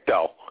gimmick,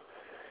 though.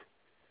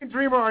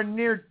 Dreamer are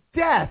near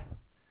death.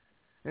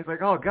 It's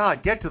like, oh,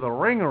 God, get to the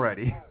ring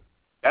already.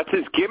 That's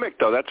his gimmick,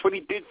 though. That's what he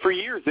did for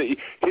years.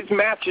 His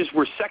matches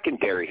were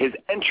secondary. His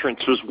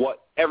entrance was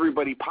what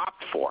everybody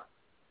popped for.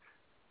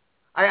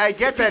 I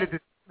get that it's a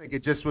gimmick.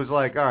 It just was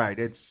like, all right,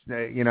 it's,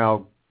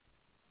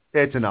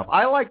 it's enough.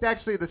 I liked,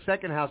 actually, the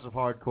second House of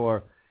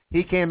Hardcore.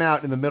 He came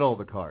out in the middle of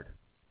the card.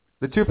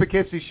 The two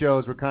Poughkeepsie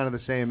shows were kind of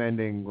the same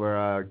ending,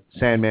 where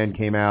Sandman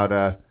came out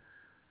at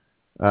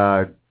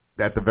the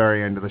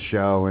very end of the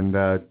show and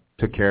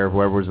took care of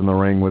whoever was in the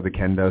ring with the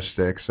kendo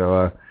stick.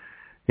 So,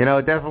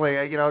 definitely,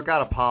 it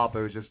got a pop.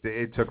 It was just,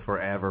 it took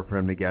forever for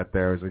him to get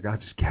there. It was like, oh,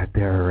 just get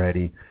there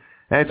already.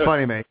 And it's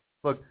funny, man.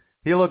 Look,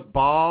 he looked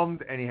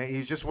bombed, and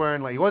he's just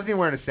wearing, he wasn't even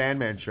wearing a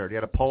Sandman shirt. He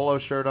had a polo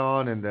shirt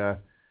on, and, they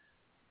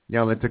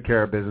took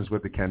care of business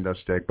with the kendo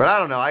stick. But I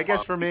don't know. I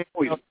guess for me,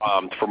 he's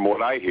bombed from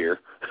what I hear.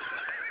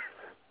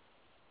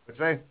 What's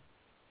that?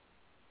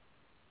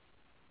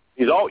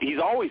 He's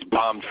always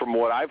bombed from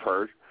what I've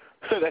heard.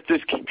 That's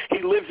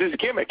he lives his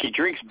gimmick. He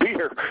drinks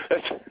beer.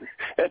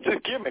 That's his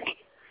gimmick.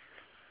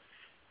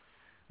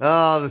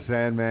 Oh, the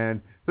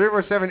Sandman.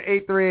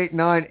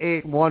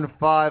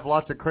 347-838-9815.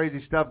 Lots of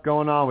crazy stuff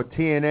going on with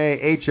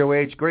TNA,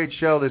 HOH. Great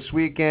show this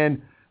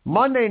weekend.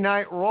 Monday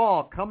Night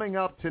Raw coming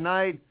up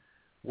tonight.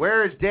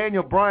 Where is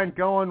Daniel Bryan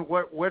going?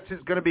 What's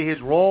going to be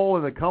his role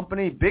in the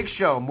company? Big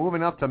Show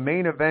moving up to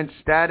main event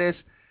status.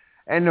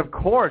 And, of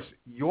course,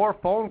 your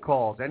phone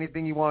calls.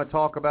 Anything you want to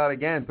talk about,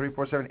 again,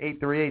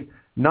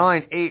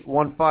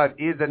 347-838-9815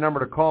 is the number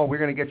to call. We're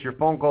going to get your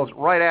phone calls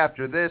right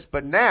after this.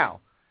 But now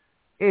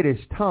it is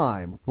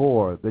time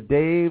for the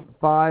Dave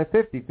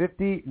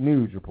 550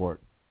 News Report.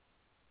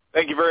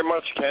 Thank you very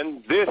much,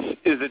 Ken. This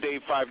is the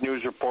Dave 5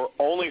 News Report,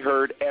 only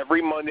heard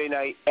every Monday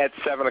night at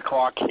 7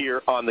 o'clock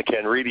here on The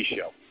Ken Reedy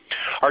Show.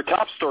 Our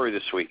top story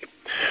this week,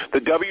 the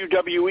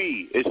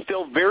WWE is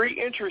still very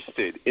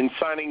interested in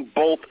signing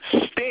both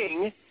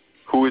Sting,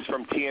 who is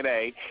from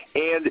TNA,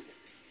 and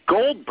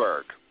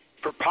Goldberg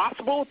for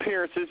possible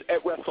appearances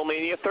at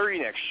WrestleMania 30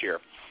 next year.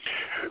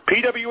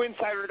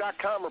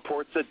 PWInsider.com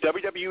reports that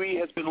WWE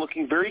has been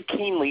looking very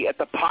keenly at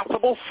the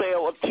possible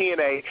sale of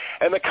TNA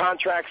and the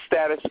contract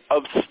status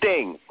of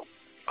Sting,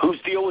 whose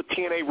deal with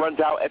TNA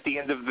runs out at the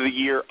end of the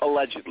year,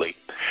 allegedly.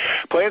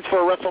 Plans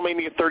for a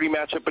WrestleMania 30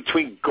 matchup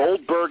between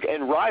Goldberg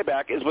and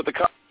Ryback is what the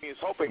company is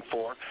hoping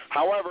for.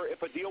 However,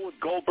 if a deal with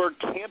Goldberg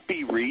can't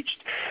be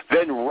reached,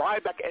 then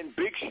Ryback and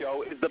Big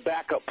Show is the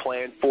backup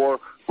plan for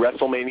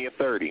WrestleMania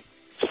 30.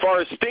 As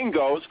far as Sting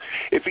goes,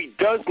 if he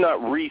does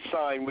not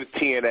re-sign with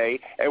TNA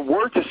and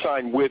were to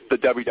sign with the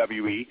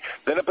WWE,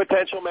 then a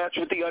potential match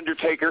with The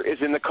Undertaker is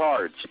in the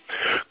cards.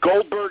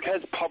 Goldberg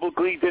has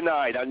publicly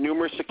denied on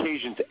numerous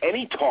occasions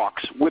any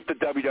talks with the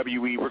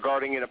WWE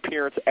regarding an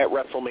appearance at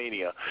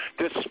WrestleMania,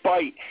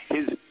 despite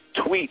his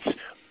tweets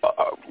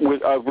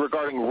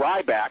regarding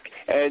Ryback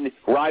and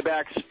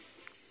Ryback's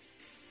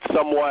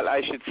somewhat,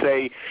 I should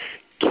say,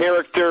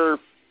 character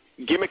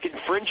gimmick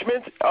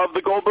infringement of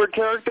the Goldberg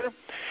character.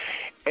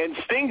 And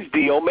Sting's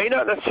deal may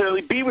not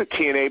necessarily be with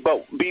TNA,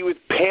 but be with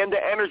Panda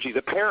Energy,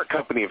 the parent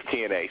company of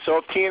TNA. So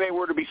if TNA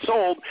were to be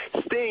sold,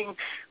 Sting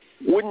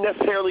wouldn't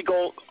necessarily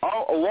go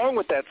along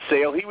with that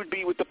sale. He would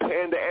be with the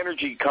Panda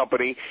Energy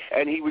company,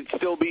 and he would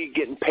still be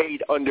getting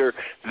paid under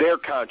their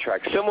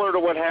contract, similar to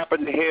what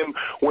happened to him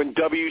when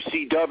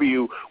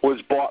WCW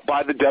was bought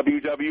by the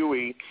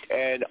WWE,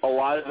 and a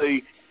lot of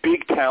the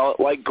big talent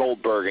like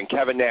Goldberg and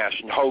Kevin Nash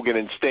and Hogan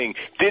and Sting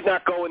did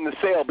not go in the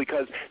sale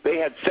because they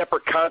had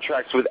separate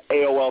contracts with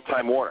AOL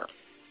Time Warner.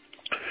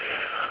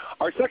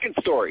 Our second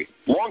story,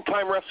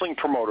 longtime wrestling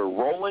promoter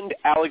Roland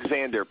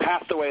Alexander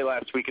passed away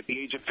last week at the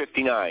age of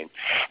 59.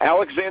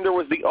 Alexander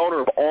was the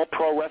owner of All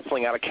Pro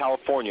Wrestling out of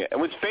California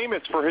and was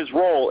famous for his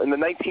role in the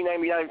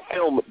 1999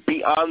 film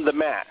Beyond the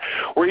Mat,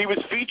 where he was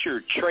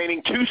featured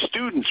training two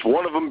students,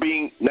 one of them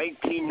being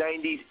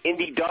 1990s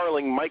indie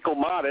darling Michael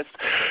Modest,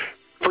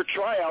 for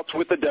tryouts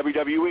with the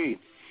WWE.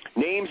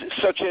 Names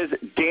such as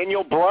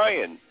Daniel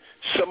Bryan,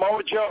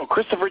 Samoa Joe,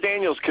 Christopher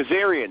Daniels,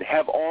 Kazarian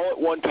have all at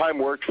one time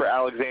worked for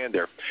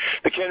Alexander.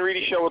 The Ken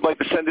Reedy Show would like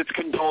to send its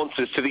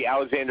condolences to the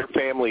Alexander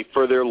family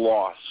for their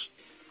loss.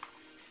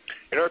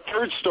 In our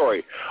third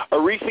story, a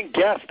recent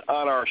guest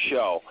on our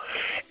show,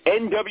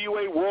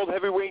 NWA World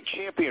Heavyweight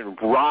Champion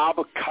Rob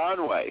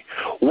Conway,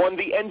 won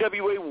the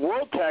NWA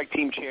World Tag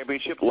Team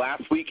Championship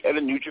last week at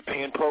a New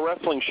Japan Pro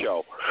Wrestling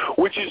show,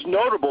 which is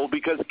notable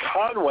because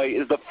Conway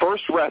is the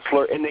first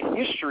wrestler in the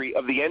history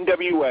of the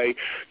NWA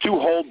to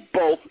hold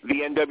both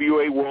the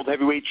NWA World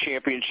Heavyweight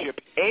Championship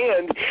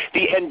and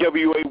the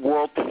NWA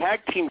World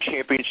Tag Team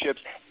Championships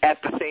at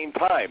the same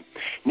time.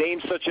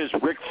 Names such as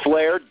Ric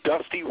Flair,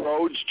 Dusty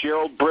Rhodes,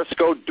 Gerald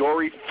Briscoe,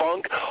 Dory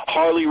Funk,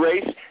 Harley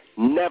Race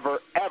never,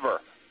 ever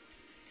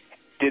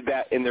did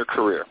that in their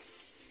career.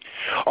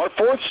 Our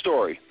fourth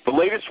story, the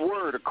latest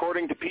word,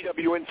 according to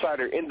PW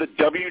Insider, in the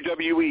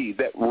WWE,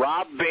 that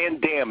Rob Van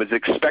Dam is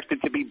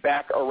expected to be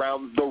back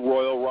around the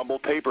Royal Rumble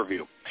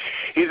pay-per-view.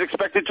 He's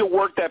expected to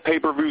work that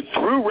pay-per-view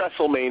through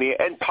WrestleMania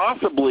and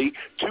possibly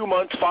 2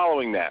 months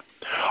following that.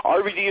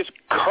 RVD is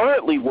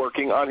currently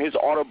working on his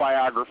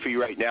autobiography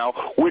right now,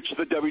 which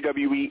the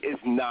WWE is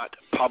not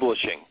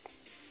publishing.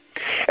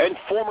 And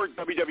former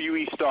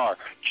WWE star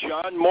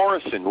John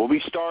Morrison will be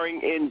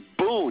starring in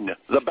Boone,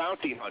 the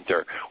Bounty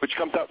Hunter, which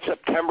comes out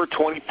September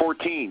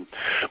 2014.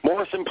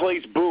 Morrison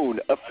plays Boone,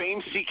 a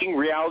fame-seeking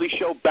reality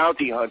show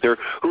bounty hunter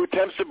who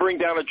attempts to bring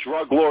down a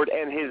drug lord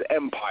and his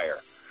empire.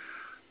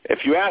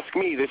 If you ask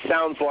me, this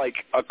sounds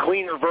like a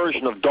cleaner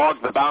version of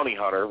Dog the Bounty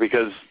Hunter,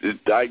 because as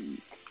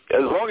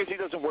long as he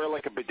doesn't wear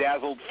like a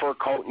bedazzled fur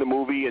coat in the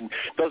movie and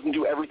doesn't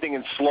do everything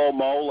in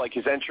slow-mo like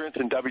his entrance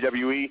in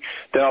WWE,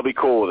 then I'll be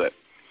cool with it.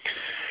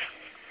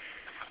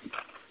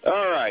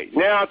 All right,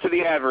 now to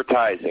the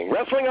advertising.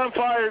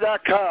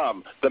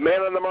 WrestlingOnFire.com. The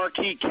man on the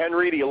marquee, Ken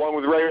Reedy, along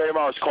with Ray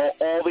Mars, call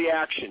all the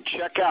action.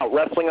 Check out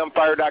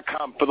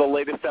WrestlingOnFire.com for the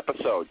latest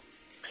episode.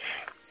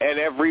 And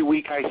every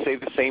week I say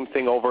the same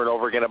thing over and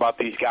over again about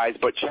these guys,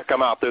 but check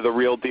them out. They're the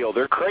real deal.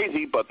 They're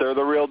crazy, but they're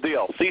the real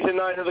deal. Season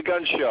 9 of The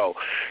Gun Show,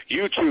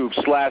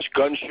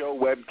 YouTube/Gun Show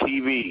Web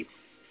TV.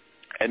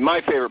 And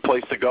my favorite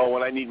place to go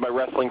when I need my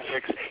wrestling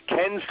fix,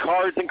 Ken's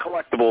Cards and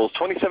Collectibles,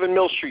 27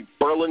 Mill Street,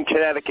 Berlin,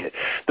 Connecticut.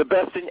 The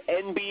best in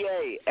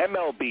NBA,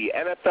 MLB,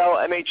 NFL,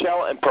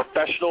 NHL, and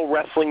professional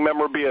wrestling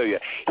memorabilia.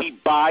 He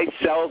buys,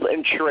 sells,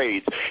 and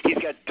trades. He's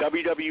got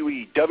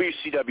WWE,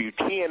 WCW,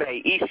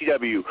 TNA,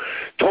 ECW,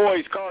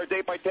 toys, cards,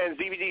 8x10s,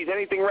 DVDs,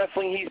 anything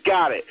wrestling, he's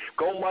got it.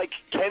 Go like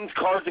Ken's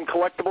Cards and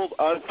Collectibles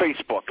on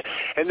Facebook.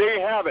 And there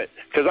you have it,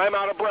 because I'm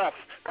out of breath.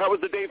 That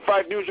was the Dave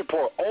 5 News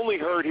Report, only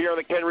heard here on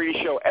the Ken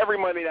Reedy Show every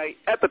Monday night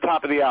at the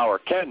top of the hour.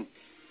 Ken,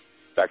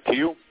 back to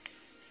you.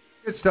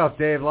 Good stuff,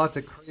 Dave. Lots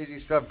of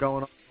crazy stuff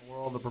going on in the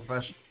world of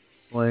professional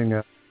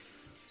wrestling.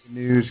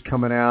 News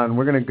coming out, and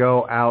we're going to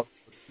go out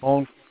with the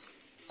phone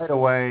right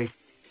away.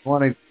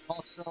 Want to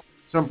talk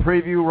some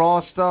preview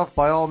Raw stuff?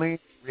 By all means,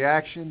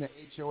 reaction to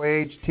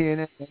HOH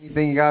TNA,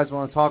 anything you guys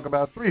want to talk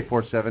about,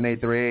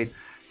 347-838-9815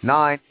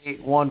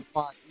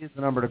 is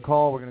the number to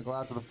call. We're going to go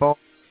out to the phone.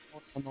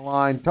 On the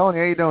line. Tony,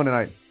 how you doing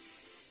tonight?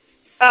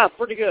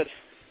 Pretty good.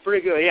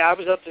 Yeah, I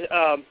was up to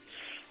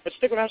let's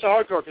stick with House of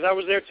Hardcore because I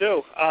was there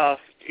too. That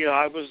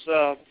was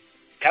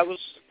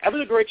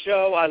a great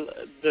show.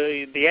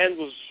 The end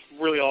was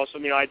really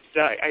awesome. I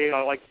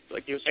like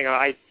you were saying,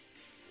 I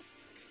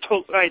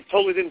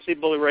totally didn't see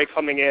Bully Ray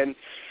coming in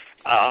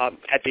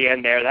at the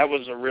end there. That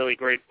was a really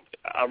great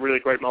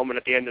moment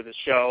at the end of the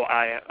show.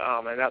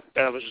 And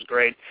that was just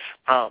great.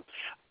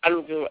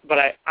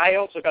 I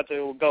also got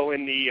to go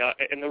in the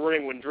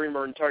ring when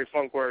Dreamer and Terry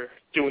Funk were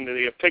doing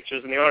the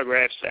pictures and the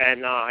autographs,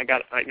 and I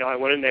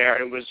went in there,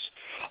 and it was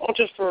all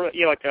just for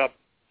like a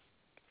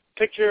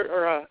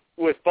picture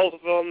with both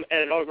of them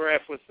and an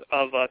autograph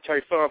of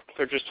Terry Funk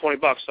for just $20.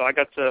 So I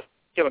got to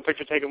get my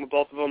picture taken with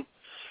both of them.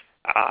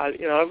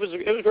 It was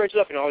great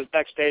stuff. I was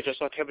backstage. I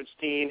saw Kevin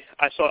Steen.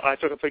 I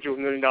took a picture with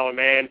 $1 Million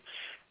Man.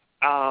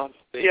 And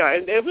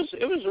it was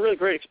a really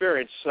great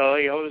experience. So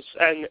it was,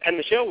 and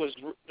the show was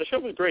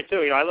great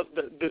too. I loved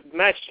the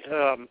match.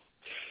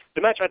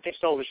 The match I think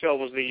stole the show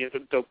was the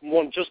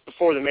one just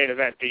before the main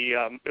event.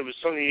 It was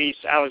Sonny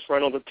East, Alex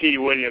Reynolds, and Petey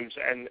Williams,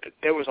 and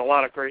there was a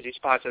lot of crazy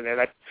spots in there.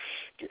 That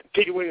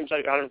Petey Williams,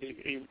 I don't know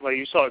if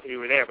you saw it because you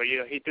were there, but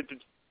he did the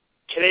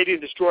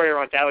Canadian Destroyer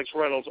onto Alex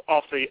Reynolds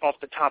off the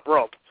top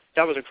rope.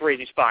 That was a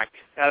crazy spot.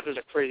 And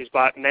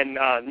then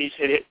Nice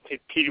hit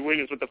Petey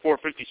Williams with the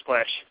 450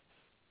 splash.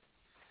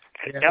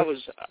 Yeah. That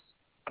was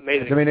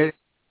amazing. I mean, it's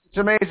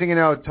amazing,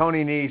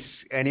 Tony Nese,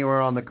 anywhere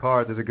on the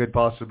card, there's a good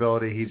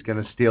possibility he's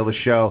going to steal the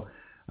show.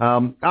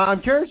 I'm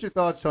curious your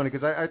thoughts, Tony,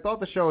 because I thought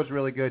the show was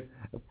really good.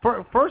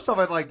 First off,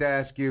 I'd like to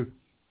ask you,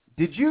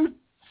 did you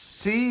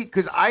see,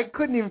 because I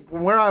couldn't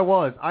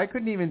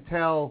even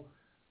tell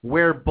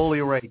where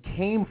Bully Ray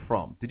came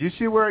from. Did you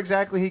see where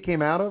exactly he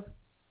came out of?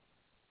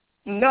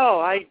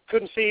 No, I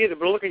couldn't see either.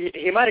 But look,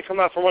 he might have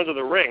come out from under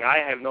the ring. I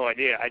have no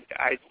idea.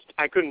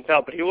 I couldn't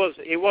tell, but he was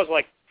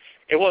like.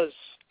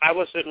 I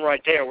was sitting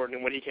right there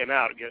when he came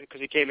out, because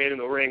he came in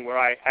the ring where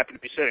I happened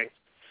to be sitting.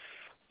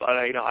 But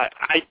I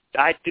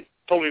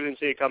totally didn't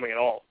see it coming at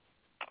all.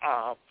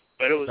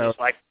 But it was just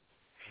like,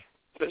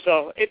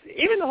 so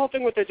even the whole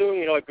thing what they're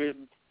doing, like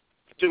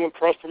doing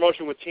cross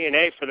promotion with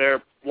TNA for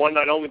their one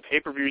night only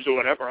pay-per-views or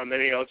whatever. I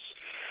mean, it's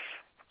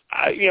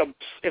I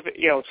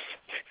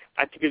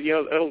think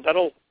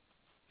that'll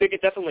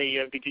definitely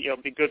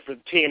be good for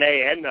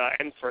TNA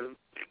and for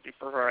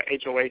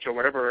HOH or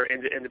whatever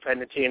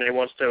independent TNA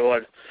wants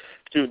to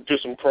do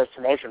some cross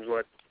promotions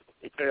with,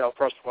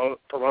 cross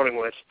promoting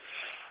with.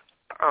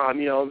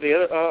 The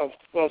other oh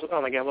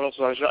my God, what else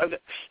was I?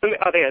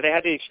 They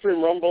had the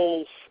Extreme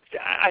Rumble.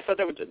 I thought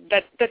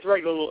that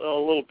dragged a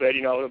little bit.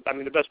 I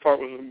mean, the best part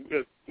was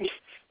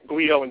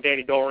Guido and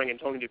Danny Doring and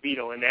Tony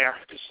DeVito in there,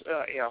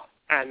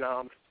 and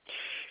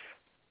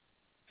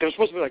there was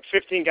supposed to be like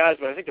 15 guys,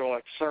 but I think there were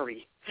like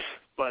 30.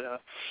 But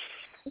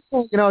It's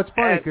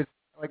funny because,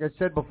 like I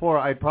said before,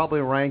 I'd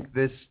probably rank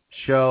this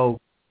show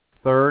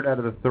third out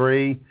of the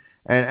three,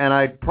 and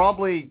I'd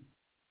probably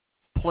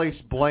place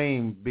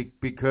blame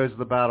because of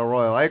the Battle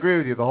Royal. I agree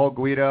with you. The whole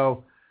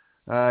Guido,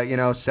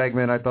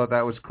 segment, I thought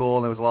that was cool,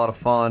 and it was a lot of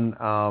fun.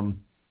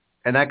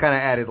 And that kind of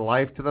added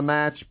life to the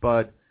match,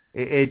 but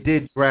it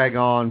did drag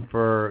on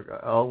for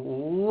a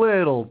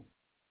little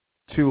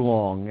too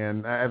long.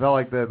 And I felt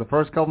like the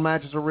first couple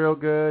matches were real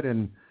good,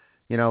 and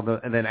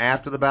and then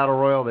after the Battle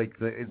Royal,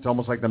 it's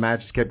almost like the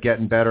matches kept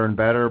getting better and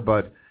better.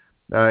 But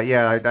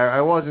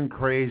I wasn't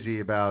crazy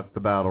about the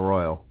Battle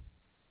Royal.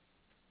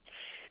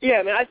 Yeah,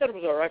 I mean, I thought it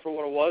was all right for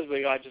what it was,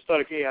 but I just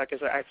thought,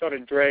 because I thought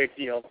it dragged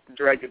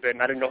a bit,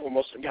 and I didn't know who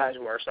most of the guys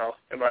were. So,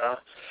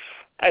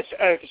 as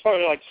far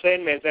as like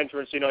Sandman's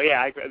entrance,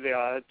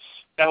 that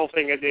whole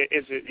thing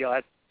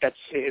that's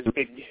his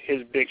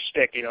big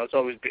shtick. It's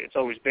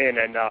always been,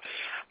 and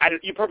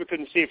you probably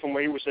couldn't see it from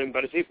where he was sitting,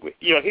 but he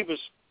was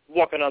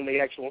walking on the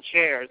actual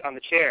chairs,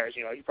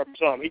 you probably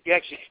saw him. He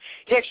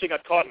actually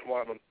got caught in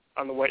one of them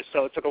on the way,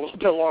 so it took a little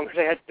bit longer.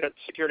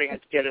 Security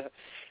had to get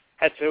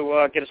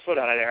his foot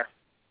out of there.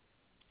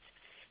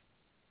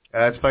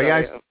 That's funny.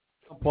 At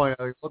some point,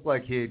 it looked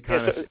like he had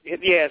kind of.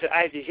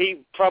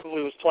 He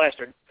probably was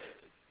plastered.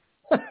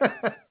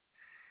 Yeah,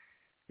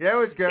 it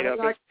was good.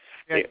 A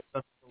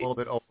little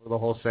bit over the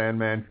whole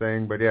Sandman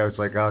thing, but it's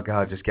like, oh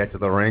god, just get to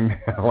the ring.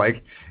 Like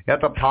you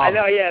have to pop. I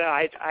know.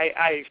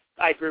 I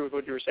agree with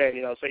what you were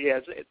saying. So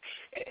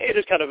it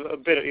is kind of a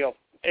bit of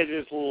it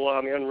is a little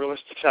on the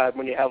unrealistic side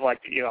when you have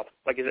like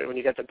when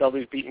you get the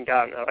W's beaten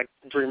down like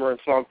Dreamer and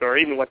Funk, or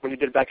even like when you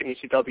did it back in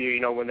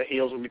ECW, when the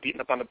heels would be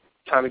beating up on the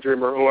Tommy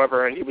Dreamer or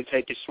whoever, and he would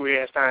take his sweet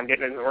ass time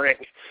getting in the ring.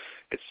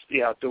 It's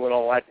doing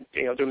all that,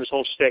 doing this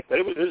whole shtick, but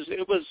it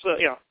was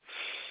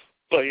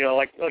but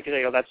like I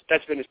say,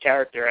 that's been his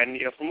character, and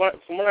from what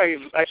I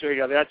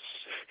actually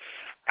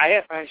I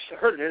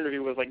heard an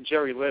interview with like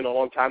Jerry Lynn a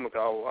long time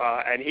ago,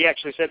 and he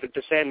actually said that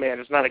the Sandman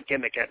is not a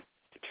gimmick.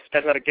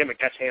 That's not a gimmick.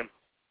 That's him.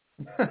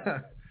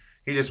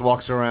 He just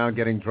walks around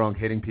getting drunk,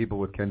 hitting people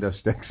with kendo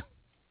sticks.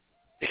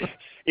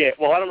 Yeah,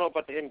 well, I don't know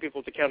about the hitting people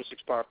with the kendo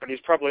sticks part, but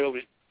he's probably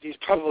always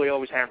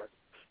hammered.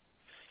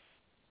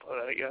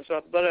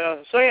 So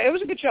it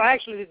was a good show. I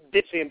actually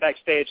did see him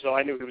backstage, so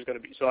I knew he was going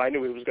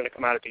to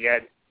come out at the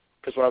end.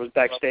 Because when I was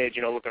backstage,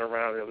 looking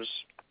around, it was,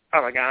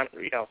 oh my god,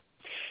 it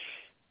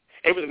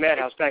was a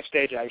madhouse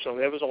backstage. Actually,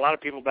 there was a lot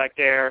of people back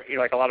there,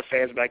 like a lot of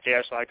fans back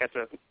there. So I got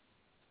to.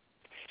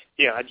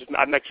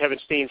 I met Kevin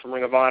Steen from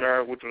Ring of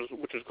Honor, which was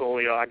cool.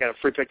 I got a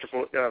free picture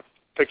with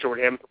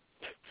him,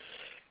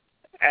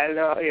 and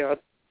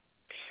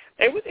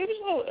it was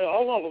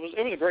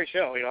a great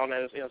show. And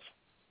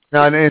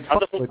I'll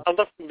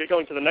definitely be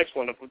going to the next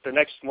one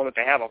that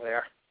they have up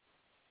there.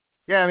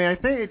 Yeah, I mean, I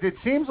think it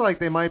seems like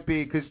they might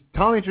be, because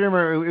Tommy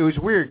Dreamer, it was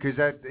weird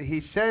because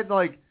he said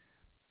like,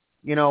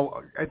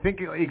 I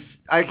think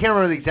I can't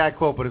remember the exact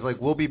quote, but it's like,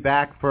 we'll be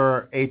back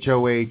for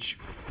HOH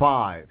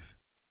 5.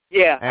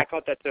 Yeah, I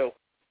caught that too.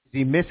 Is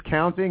he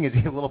miscounting? Is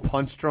he a little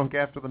punch drunk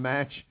after the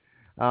match?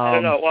 I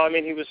don't know. Well, I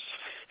mean, he was.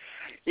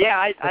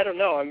 Yeah, I don't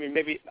know. I mean,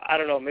 maybe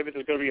there's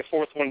going to be a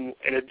fourth one,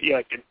 and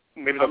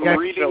maybe they'll go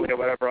Philly or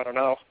whatever. I don't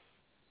know.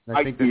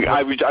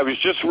 I was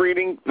just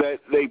reading that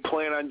they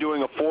plan on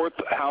doing a fourth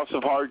House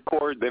of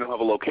Hardcore. They don't have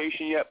a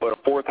location yet, but a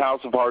fourth House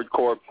of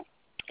Hardcore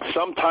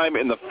sometime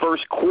in the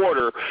first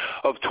quarter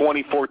of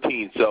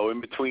 2014. So in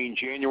between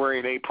January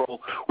and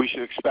April, we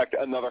should expect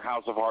another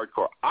House of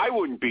Hardcore. I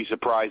wouldn't be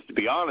surprised, to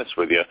be honest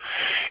with you,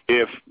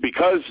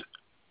 because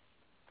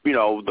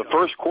the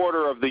first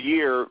quarter of the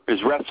year is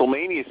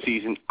WrestleMania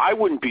season, I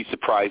wouldn't be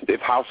surprised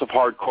if House of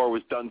Hardcore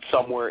was done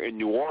somewhere in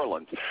New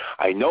Orleans.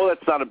 I know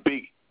that's not a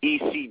big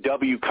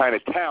ECW kind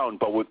of town,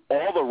 but with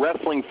all the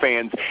wrestling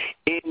fans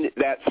in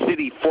that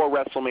city for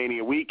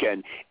WrestleMania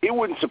weekend, it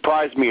wouldn't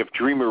surprise me if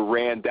Dreamer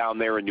ran down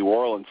there in New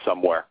Orleans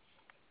somewhere.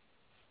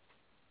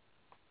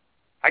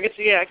 I could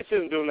see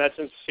them doing that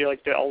since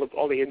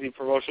all the indie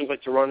promotions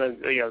like to run,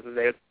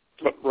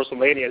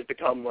 WrestleMania has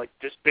become like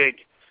this big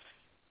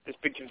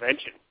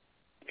convention.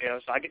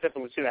 So I could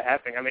definitely see that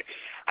happening. I mean,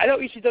 I know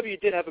ECW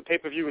did have a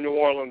pay-per-view in New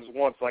Orleans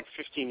once, like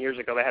 15 years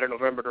ago. They had a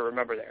November to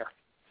Remember there.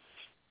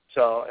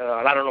 So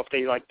and I don't know if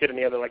they did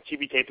any other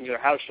TV tapings or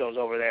house shows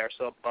over there.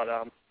 So, but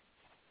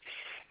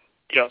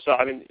so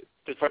I mean,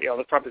 there's probably a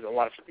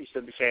lot of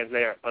ECW fans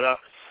there. But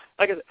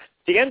like I said,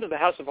 the end of the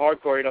House of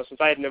Hardcore,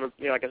 since I had never,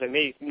 like I said,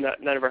 me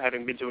never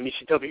having been to an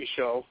ECW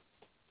show,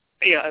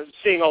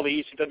 seeing all the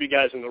ECW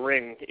guys in the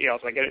ring,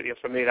 it's like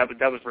for me that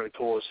was really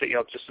cool. To see,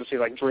 just to see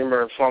like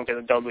Dreamer and Funk and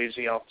the Dudleys.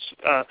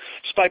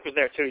 Spike was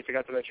there too. You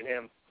forgot to mention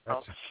him.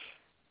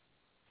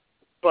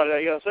 But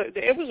so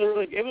it was a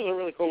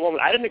really cool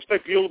moment. I didn't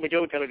expect Beulah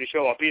McGillicuddy to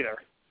show up either,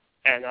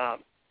 and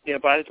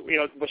but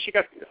she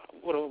got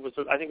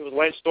I think it was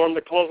Lance Storm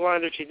that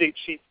clotheslined her.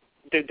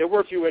 There were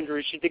a few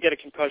injuries. She did get a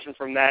concussion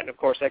from that, and of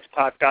course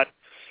X-Pac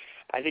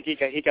I think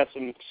he got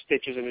some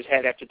stitches in his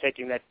head after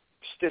taking that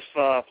stiff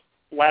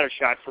ladder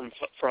shot from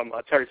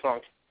Terry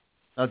Funk.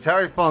 Now,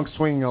 Terry Funk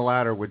swinging a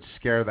ladder would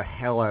scare the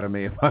hell out of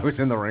me if I was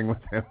in the ring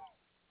with him.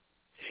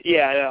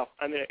 Yeah, I know.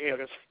 I mean, you know,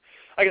 'cause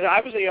like I said,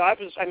 I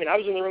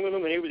was in the room with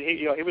him, and he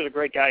was a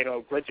great guy. You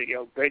know,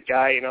 great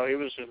guy. You know, he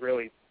was just a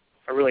really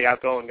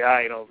outgoing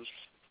guy. You know,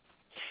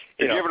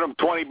 You're giving him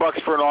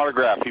 $20 for an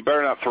autograph. You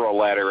better not throw a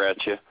ladder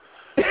at you.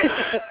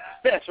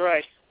 That's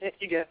right.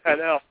 I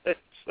know.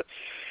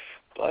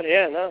 But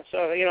yeah, no.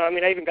 So you know, I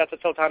mean, I even got to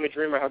tell Tommy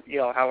Dreamer how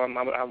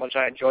much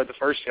I enjoyed the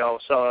first show.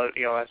 So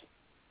you know, I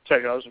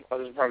said it was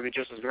probably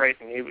just as great,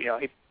 and he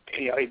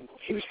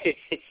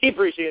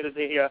appreciated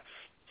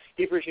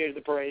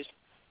the praise.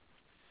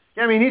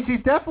 Yeah, I mean,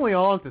 he's definitely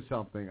on to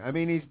something. I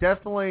mean, he's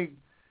definitely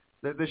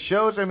the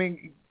shows. I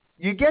mean,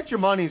 you get your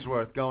money's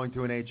worth going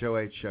to an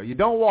HOH show. You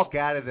don't walk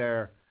out of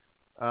there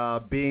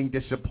being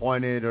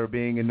disappointed or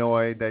being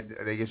annoyed that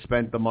you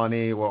spent the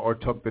money or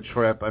took the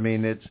trip. I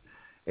mean,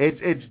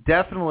 it's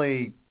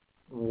definitely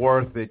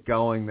worth it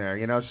going there.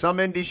 You know, some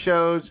indie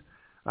shows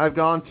I've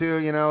gone to,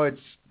 you know,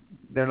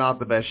 they're not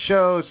the best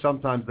shows.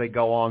 Sometimes they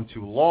go on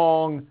too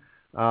long.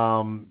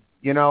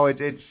 You know,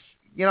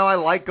 I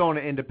like going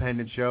to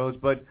independent shows,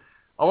 but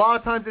a lot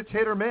of times it's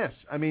hit or miss.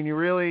 I mean, you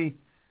really,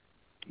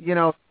 you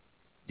know,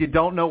 you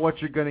don't know what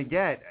you're going to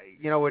get.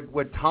 You know,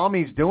 what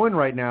Tommy's doing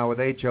right now with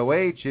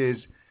HOH is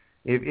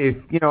if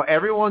you know,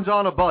 everyone's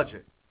on a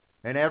budget,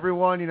 and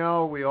everyone, you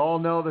know, we all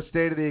know the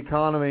state of the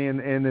economy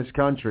in this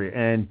country,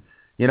 and,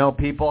 you know,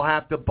 people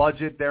have to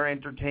budget their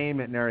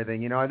entertainment and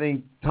everything. You know, I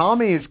think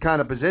Tommy is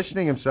kind of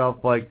positioning himself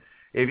like,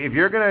 if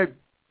you're going to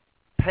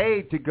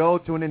pay to go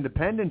to an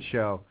independent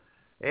show,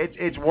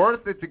 it's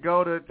worth it to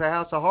go to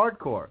House of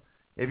Hardcore.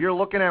 If you're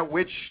looking at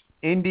which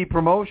indie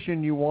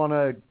promotion you want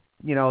to,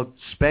 you know,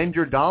 spend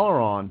your dollar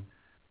on,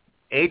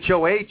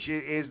 HOH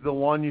is the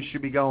one you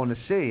should be going to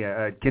see.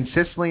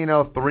 Consistently, you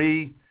know,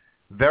 3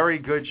 very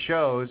good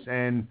shows,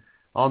 and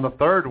on the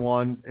third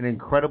one, an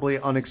incredibly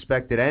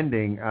unexpected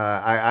ending.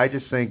 I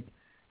just think,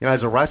 you know,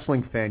 as a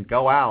wrestling fan,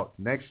 go out.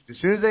 As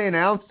soon as they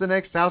announce the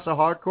next House of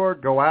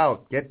Hardcore, go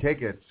out, get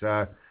tickets.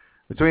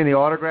 Between the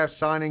autograph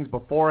signings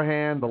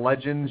beforehand, the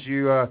legends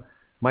you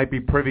might be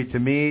privy to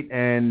meet,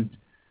 and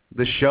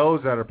the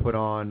shows that are put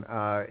on,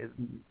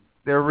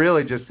 they're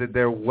really just,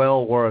 they're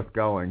well worth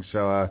going.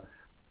 So,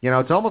 you know,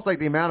 it's almost like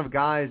the amount of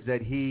guys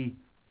that he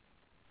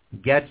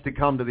gets to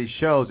come to these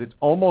shows. It's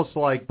almost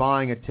like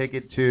buying a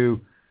ticket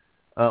to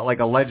like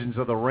a Legends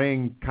of the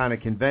Ring kind of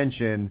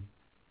convention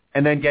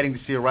and then getting to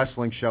see a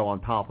wrestling show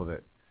on top of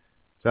it.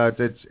 So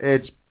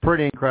it's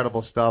pretty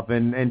incredible stuff.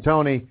 And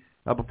Tony,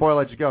 before I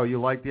let you go, you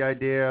like the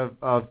idea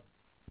of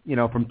you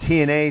know, from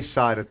TNA's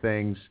side of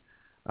things,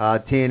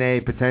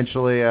 TNA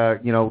potentially,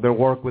 you know, their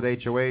work with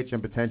HOH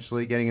and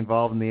potentially getting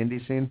involved in the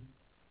indie scene?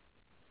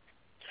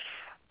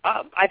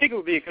 I think it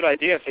would be a good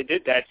idea if they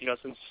did that. You know,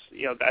 since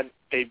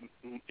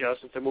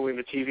since they're moving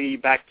the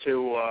TV back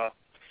to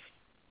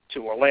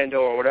Orlando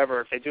or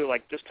whatever. If they do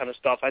like this kind of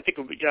stuff, I think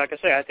it would be, like I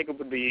say, I think it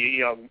would be,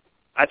 you know,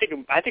 I think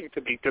it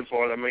could be good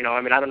for them. You know,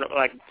 I mean, I don't know,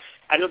 like,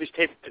 I know these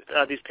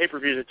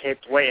pay-per-views are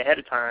taped way ahead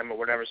of time or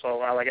whatever. So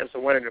like, as to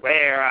when and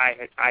where,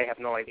 I have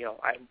no idea.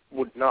 I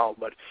wouldn't know,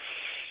 but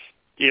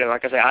you know,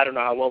 like I say, I don't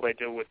know how well they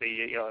do with the,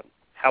 you know,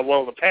 how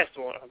well the past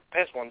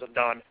ones have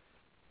done,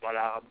 but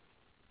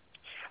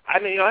I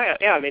mean,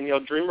 I mean, you know,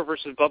 Dreamer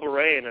versus Bubba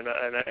Ray and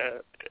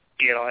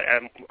you know,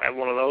 and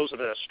one of those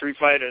and a street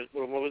fight,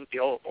 what was it, the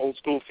old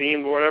school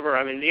theme or whatever.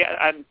 I mean, yeah,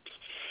 I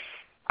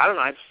don't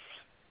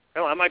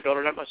know. I might go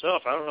to that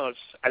myself. I don't know.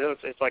 I know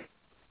it's like,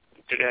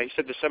 you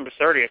said December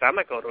 30th. I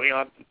might go to, you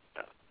know.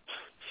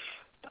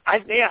 I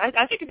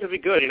think it could be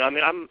good. You know, I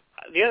mean,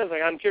 the other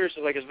thing I'm curious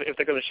is like if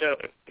they're going to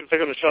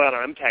show that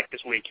on Impact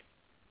this week.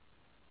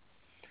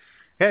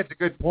 Yeah, it's a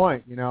good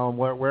point. You know,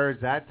 where is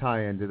that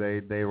tie-in? Do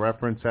they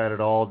reference that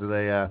at all? Do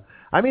they?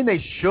 I mean,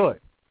 they should,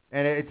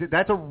 and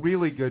that's a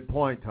really good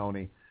point,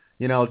 Tony.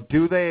 You know,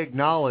 do they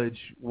acknowledge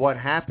what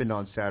happened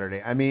on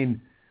Saturday? I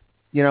mean,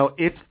 you know,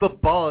 it's the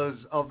buzz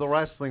of the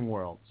wrestling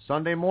world.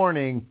 Sunday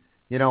morning,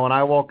 you know, when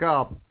I woke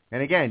up,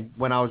 and again,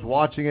 when I was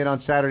watching it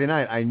on Saturday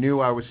night, I knew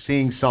I was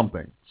seeing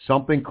something.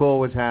 Something cool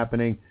was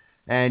happening,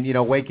 and you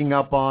know, waking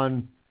up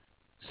on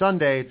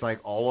Sunday, it's like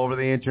all over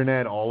the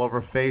internet, all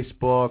over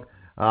Facebook.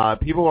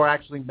 People were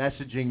actually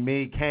messaging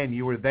me, Ken,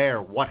 you were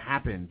there. What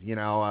happened? You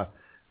know,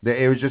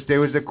 it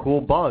was a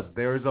cool buzz.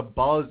 There is a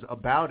buzz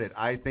about it.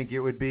 I think it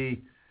would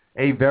be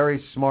a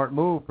very smart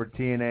move for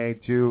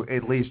TNA to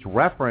at least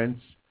reference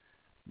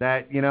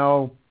that, you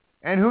know,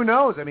 and who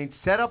knows? I mean,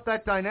 set up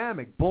that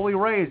dynamic. Bully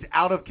Ray is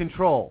out of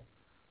control.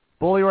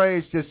 Bully Ray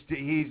is just,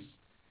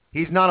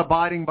 he's not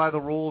abiding by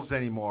the rules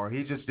anymore.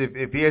 He's just,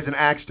 if he has an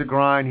axe to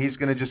grind, he's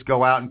going to just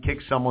go out and kick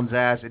someone's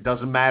ass. It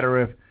doesn't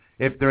matter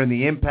if they're in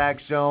the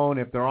Impact Zone,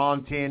 if they're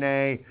on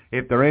TNA,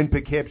 if they're in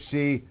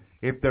Poughkeepsie,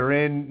 if they're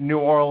in New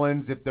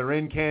Orleans, if they're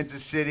in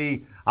Kansas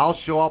City, I'll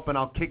show up and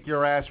I'll kick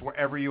your ass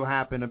wherever you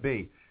happen to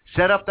be.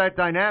 Set up that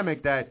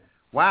dynamic that,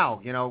 wow,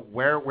 you know,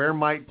 where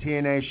might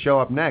TNA show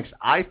up next?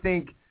 I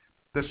think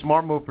the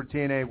smart move for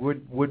TNA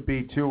would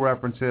be to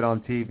reference it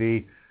on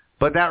TV,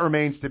 but that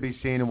remains to be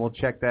seen, and we'll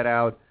check that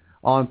out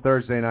on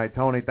Thursday night.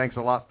 Tony, thanks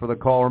a lot for the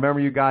call.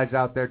 Remember, you guys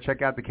out there,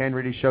 check out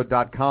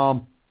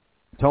thekenreedyshow.com.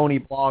 Tony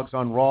blogs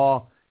on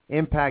Raw,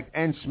 Impact,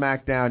 and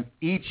SmackDown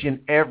each and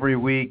every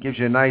week. Gives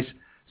you a nice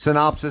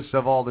synopsis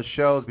of all the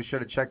shows. Be sure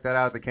to check that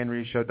out at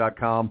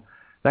thekenrydyshow.com.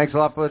 Thanks a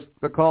lot for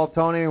the call,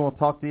 Tony, and we'll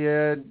talk to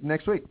you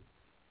next week.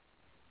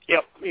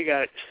 Yep, you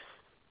got it.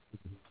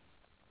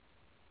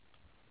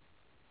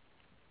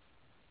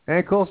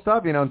 And cool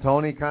stuff,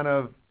 Tony kind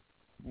of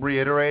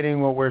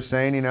reiterating what we're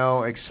saying,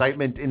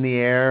 excitement in the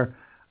air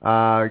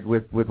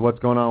with what's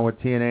going on with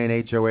TNA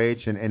and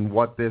HOH and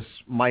what this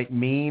might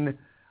mean,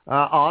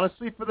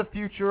 honestly, for the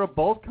future of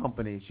both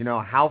companies.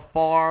 How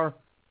far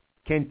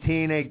can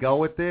TNA go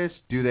with this?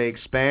 Do they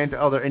expand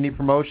to other indie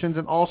promotions?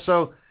 And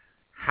also,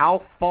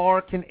 how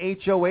far can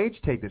HOH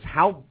take this?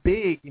 How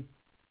big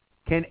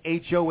can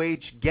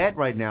HOH get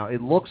right now?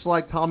 It looks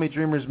like Tommy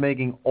Dreamer's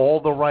making all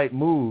the right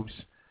moves.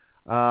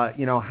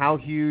 How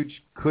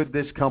huge could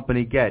this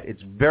company get?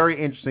 It's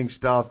very interesting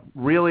stuff.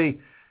 Really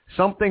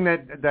something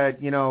that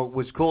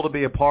was cool to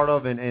be a part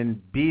of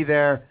and be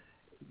there.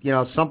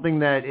 Something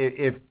that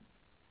if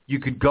you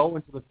could go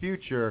into the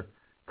future,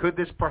 could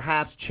this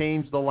perhaps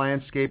change the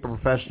landscape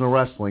of professional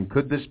wrestling?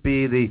 Could this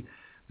be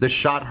the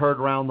shot heard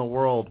around the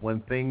world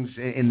when things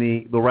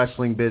in the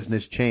wrestling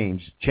business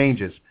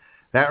changes?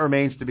 That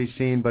remains to be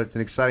seen, but it's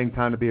an exciting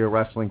time to be a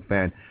wrestling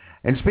fan.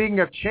 And speaking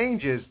of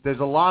changes,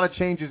 there's a lot of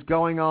changes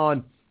going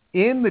on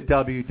in the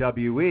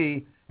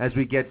WWE as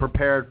we get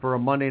prepared for a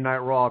Monday Night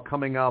Raw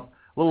coming up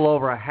a little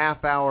over a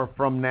half hour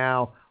from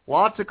now.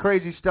 Lots of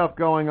crazy stuff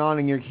going on,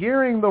 and you're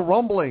hearing the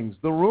rumblings,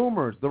 the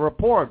rumors, the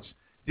reports.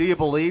 Do you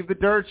believe the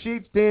dirt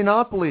sheets? Do you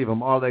not believe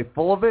them? Are they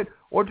full of it,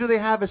 or do they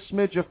have a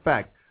smidge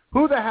effect?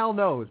 Who the hell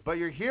knows? But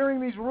you're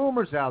hearing these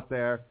rumors out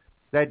there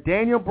that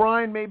Daniel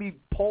Bryan may be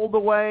pulled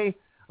away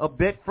a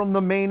bit from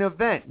the main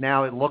event.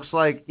 Now, it looks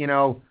like,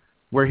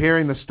 we're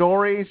hearing the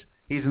stories.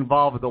 He's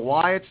involved with the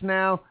Wyatts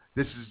now.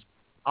 This is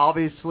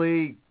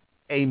obviously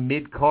a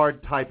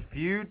mid-card type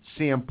feud.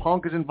 CM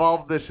Punk is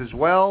involved with this as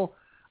well.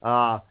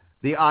 The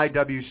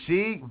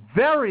IWC,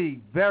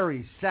 very,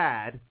 very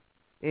sad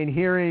in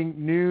hearing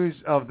news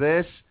of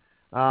this.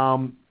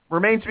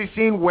 Remains to be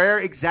seen where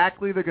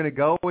exactly they're going to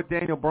go with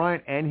Daniel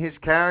Bryan and his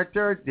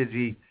character. Is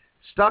he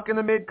stuck in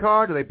the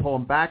mid-card? Do they pull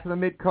him back to the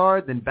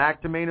mid-card, then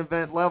back to main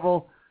event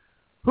level?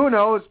 Who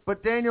knows?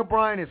 But Daniel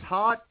Bryan is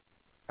hot.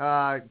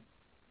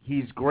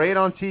 He's great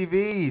on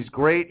TV. He's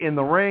great in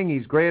the ring.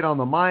 He's great on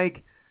the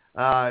mic.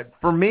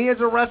 For me as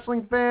a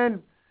wrestling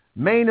fan,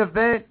 main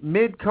event,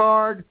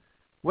 mid-card,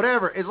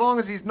 whatever, as long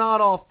as he's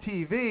not off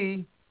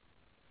TV,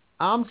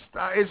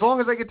 as long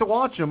as I get to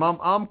watch him,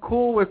 I'm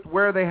cool with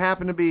where they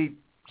happen to be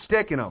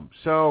sticking him.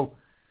 So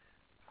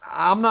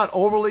I'm not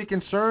overly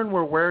concerned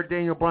where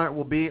Daniel Bryan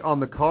will be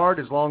on the card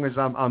as long as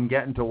I'm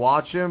getting to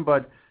watch him.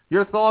 But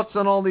your thoughts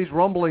on all these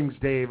rumblings,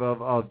 Dave,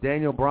 of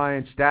Daniel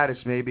Bryan's status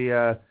maybe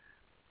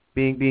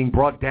being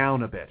brought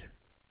down a bit?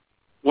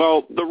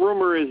 Well, the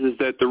rumor is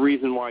that the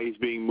reason why he's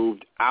being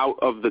moved out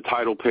of the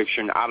title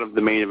picture and out of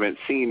the main event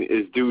scene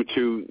is due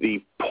to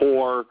the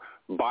poor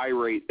buy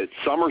rate that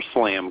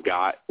SummerSlam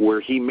got,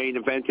 where he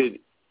main evented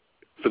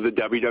for the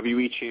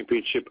WWE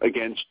Championship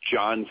against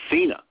John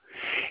Cena.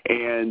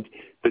 And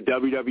the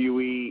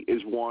WWE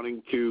is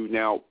wanting to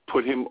now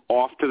put him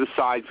off to the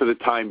side for the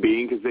time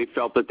being because they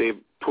felt that they've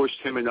pushed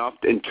him enough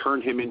and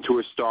turned him into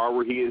a star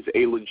where he is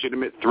a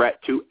legitimate threat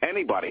to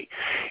anybody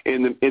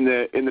in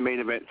the main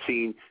event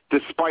scene,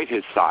 despite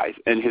his size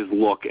and his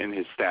look and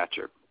his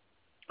stature.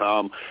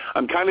 I'm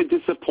kind of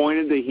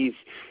disappointed that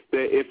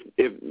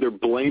if they're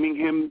blaming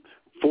him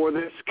for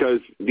this, because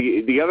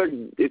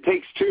it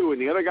takes two,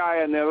 and the other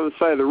guy on the other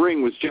side of the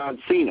ring was John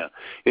Cena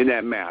in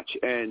that match,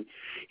 and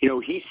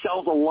he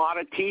sells a lot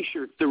of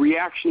T-shirts. The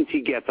reactions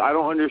he gets, I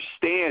don't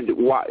understand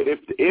why.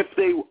 If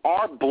they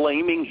are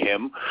blaming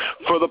him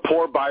for the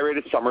poor buy rate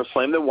at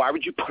SummerSlam, then why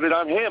would you put it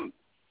on him?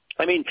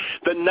 I mean,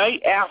 the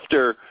night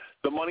after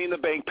the Money in the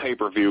Bank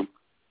pay-per-view,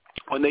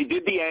 when they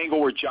did the angle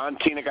where John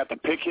Cena got to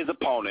pick his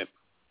opponent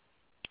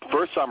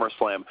for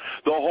SummerSlam,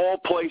 the whole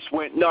place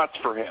went nuts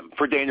for him,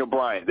 for Daniel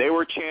Bryan. They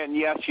were chanting,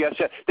 yes, yes,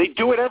 yes. They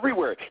do it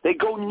everywhere. They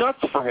go nuts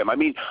for him. I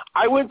mean,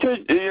 I went to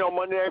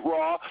Monday Night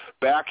Raw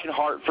back in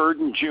Hartford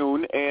in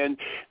June, and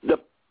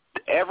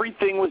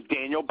everything was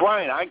Daniel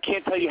Bryan. I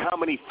can't tell you how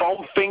many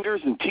foam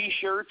fingers and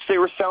T-shirts they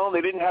were selling.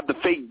 They didn't have the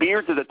fake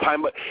beards at the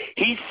time, but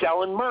he's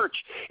selling merch.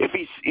 If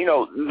he's,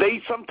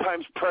 they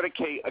sometimes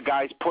predicate a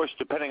guy's push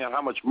depending on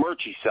how much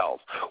merch he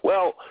sells.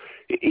 Well,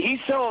 he's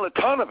selling a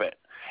ton of it.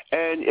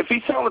 And if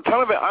he's selling a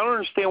ton of it, I don't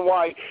understand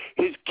why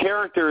his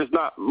character is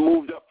not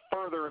moved up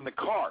further in the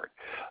card.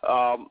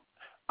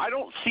 I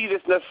don't see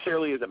this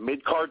necessarily as a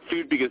mid-card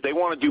feud because they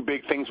want to do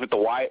big things with the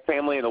Wyatt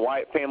family, and the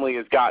Wyatt family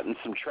has gotten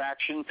some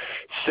traction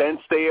since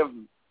they have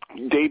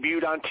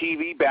debuted on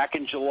TV back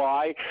in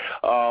July.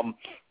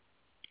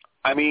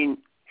 I mean,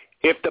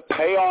 if the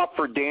payoff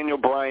for Daniel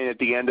Bryan at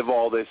the end of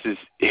all this is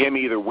him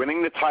either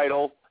winning the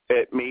title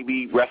at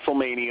maybe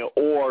WrestleMania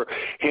or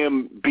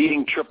him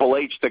beating Triple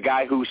H, the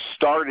guy who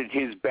started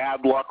his bad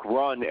luck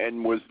run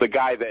and was the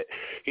guy that,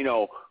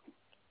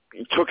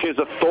 took his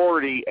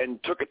authority and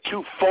took it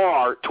too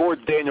far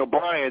towards Daniel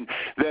Bryan,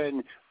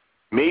 then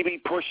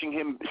maybe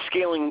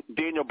scaling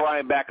Daniel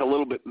Bryan back a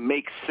little bit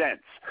makes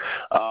sense.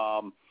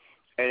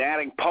 And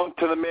adding Punk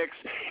to the mix,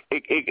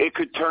 it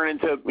could turn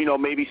into,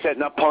 maybe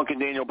setting up Punk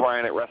and Daniel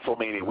Bryan at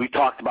WrestleMania. We've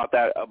talked about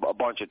that a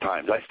bunch of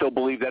times. I still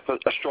believe that's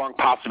a strong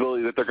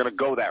possibility that they're going to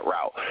go that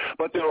route.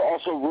 But there are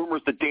also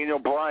rumors that Daniel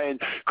Bryan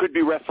could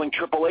be wrestling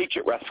Triple H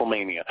at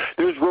WrestleMania.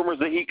 There's rumors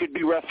that he could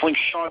be wrestling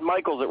Shawn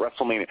Michaels at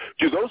WrestleMania.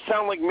 Do those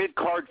sound like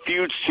mid-card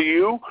feuds to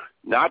you?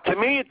 Not to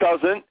me, it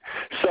doesn't.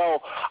 So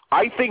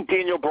I think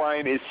Daniel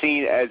Bryan is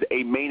seen as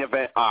a main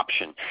event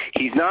option.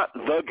 He's not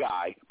the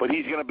guy, but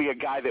he's going to be a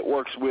guy that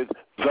works with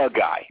the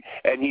guy,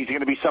 and he's going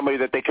to be somebody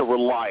that they can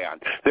rely on.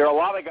 There are a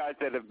lot of guys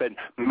that have been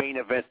main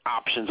event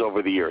options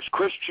over the years.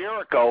 Chris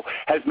Jericho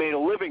has made a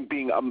living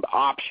being an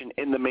option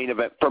in the main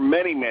event for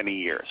many, many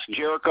years.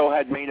 Jericho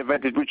had main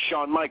evented with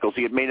Shawn Michaels.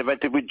 He had main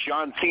evented with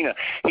John Cena.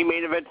 He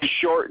main evented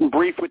short and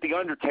brief with The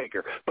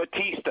Undertaker,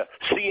 Batista,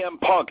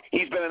 CM Punk.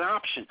 He's been an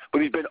option,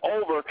 but he's been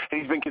over, and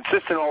he's been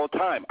consistent all the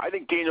time. I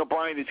think Daniel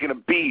Bryan is going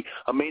to be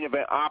a main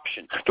event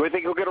option. Do I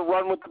think he'll get a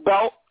run with the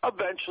belt?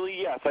 Eventually,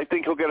 yes. I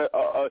think he'll get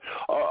a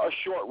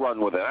short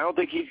run with it. I don't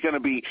think he's going to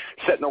be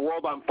setting the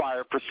world on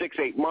fire for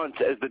 6-8 months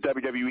as the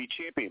WWE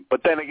champion.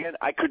 But then again,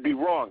 I could be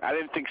wrong. I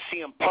didn't think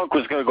CM Punk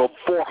was going to go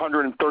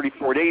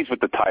 434 days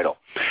with the title.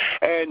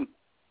 And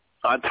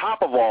on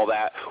top of all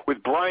that,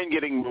 with Bryan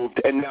getting moved,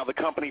 and now the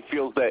company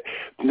feels that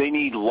they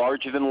need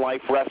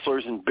larger-than-life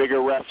wrestlers and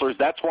bigger wrestlers.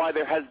 That's why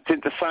they're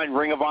hesitant to sign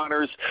Ring of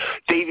Honor's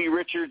Davey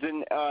Richards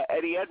and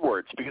Eddie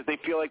Edwards, because they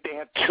feel like they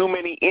have too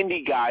many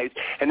indie guys,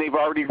 and they've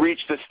already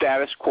reached the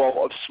status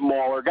quo of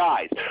smaller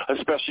guys,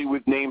 especially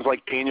with names like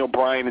Daniel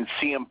Bryan and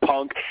CM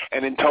Punk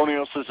and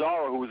Antonio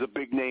Cesaro, who was a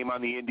big name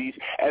on the indies,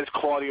 as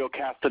Claudio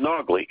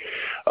Castagnoli.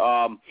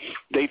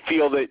 They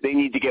feel that they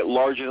need to get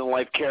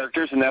larger-than-life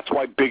characters, and that's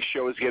why Big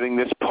Show is getting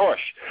this push.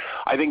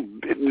 I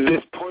think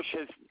this push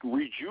has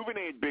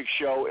rejuvenated Big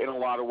Show in a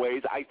lot of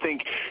ways. I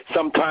think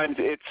sometimes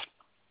it's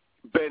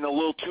been a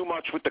little too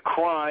much with the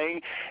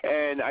crying,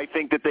 and I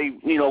think that they,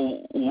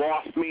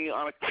 lost me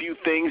on a few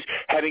things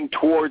heading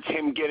towards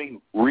him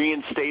getting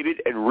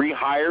reinstated and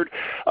rehired.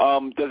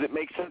 Does it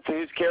make sense that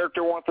his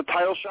character wants a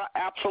title shot?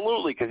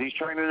 Absolutely, because he's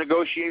trying to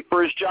negotiate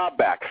for his job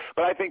back.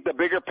 But I think the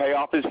bigger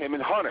payoff is him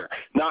and Hunter,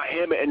 not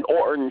him and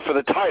Orton for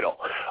the title.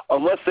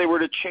 Unless they were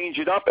to change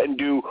it up and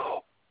do,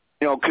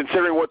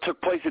 considering what took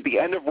place at the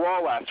end of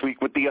Raw last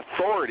week with the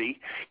Authority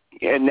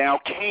and now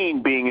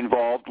Kane being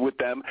involved with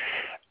them,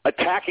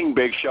 attacking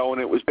Big Show,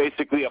 and it was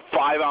basically a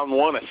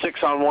 5-on-1, a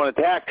 6-on-1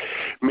 attack.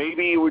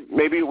 Maybe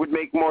it would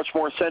make much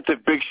more sense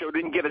if Big Show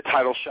didn't get a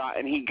title shot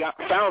and he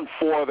found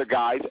 4 other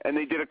guys, and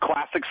they did a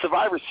classic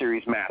Survivor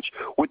Series match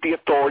with the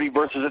Authority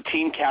versus a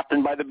team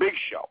captained by the Big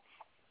Show.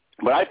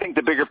 But I think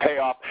the bigger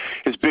payoff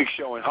is Big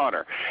Show and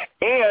Hunter.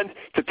 And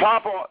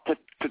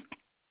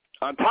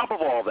on top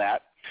of all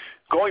that,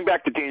 going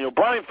back to Daniel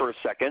Bryan for a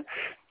second,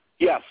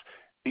 yes,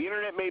 the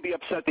internet may be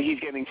upset that he's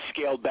getting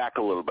scaled back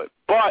a little bit.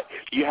 But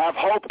you have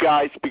hope,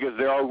 guys, because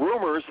there are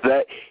rumors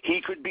that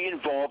he could be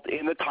involved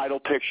in the title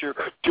picture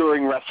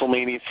during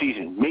WrestleMania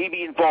season,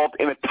 maybe involved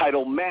in a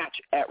title match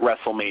at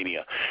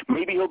WrestleMania.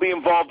 Maybe he'll be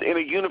involved in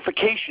a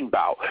unification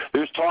bout.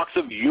 There's talks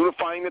of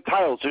unifying the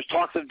titles. There's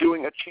talks of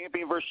doing a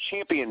champion versus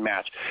champion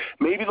match.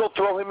 Maybe they'll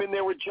throw him in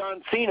there with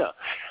John Cena.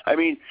 I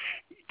mean,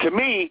 to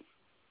me,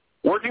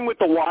 working with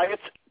the Wyatts,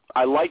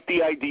 I like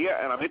the idea,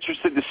 and I'm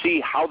interested to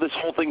see how this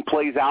whole thing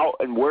plays out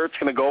and where it's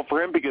going to go for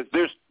him, because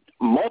there's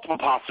multiple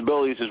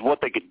possibilities as what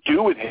they could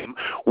do with him,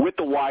 with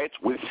the Wyatts,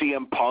 with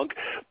CM Punk.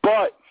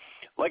 But,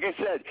 like I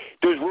said,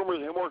 there's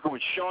rumors of him working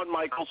with Shawn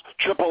Michaels,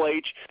 Triple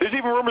H. There's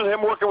even rumors of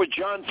him working with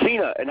John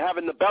Cena and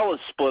having the Bellas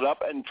split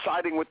up and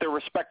siding with their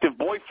respective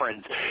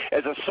boyfriends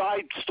as a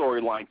side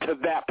storyline to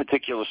that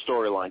particular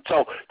storyline.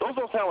 So those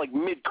don't sound like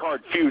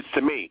mid-card feuds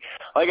to me.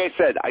 Like I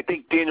said, I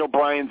think Daniel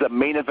Bryan's a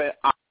main event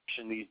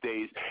these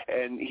days,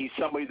 and he's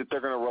somebody that they're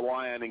going to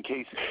rely on in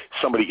case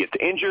somebody gets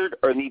injured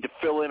or need to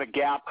fill in a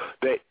gap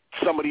that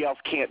somebody else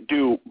can't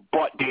do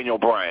but Daniel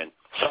Bryan.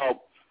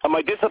 So am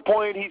I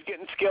disappointed he's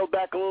getting scaled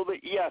back a little bit?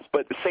 Yes,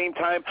 but at the same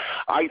time,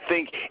 I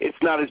think it's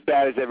not as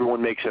bad as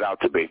everyone makes it out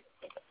to be.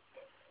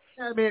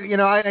 I mean,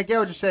 I get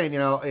what you're saying.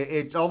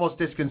 It's almost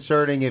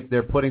disconcerting if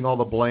they're putting all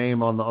the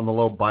blame on the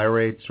low buy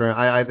rates.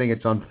 I think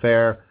it's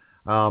unfair.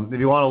 If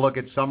you want to look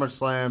at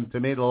SummerSlam, to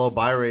me the low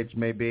buy rates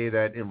may be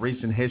that in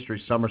recent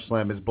history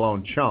SummerSlam has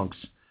blown chunks,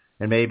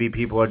 and maybe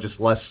people are just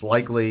less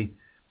likely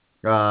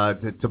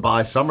to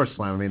buy SummerSlam.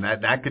 I mean,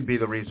 that could be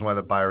the reason why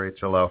the buy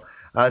rates are low.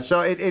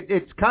 So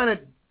it's kind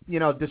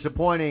of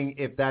disappointing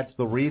if that's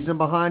the reason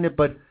behind it.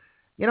 But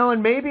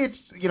and maybe it's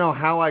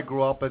how I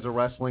grew up as a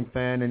wrestling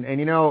fan,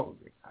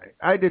 and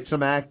I did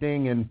some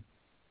acting, and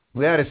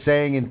we had a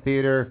saying in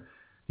theater,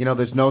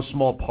 there's no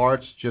small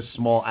parts, just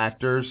small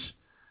actors.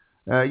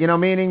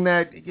 Meaning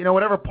that,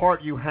 whatever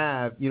part you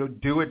have,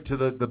 do it to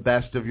the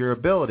best of your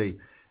ability.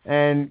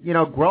 And,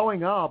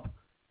 growing up,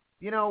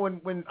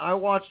 when I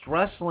watched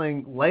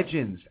wrestling,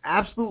 legends,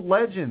 absolute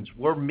legends,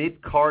 were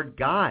mid-card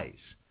guys.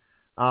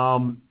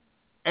 And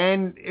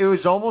it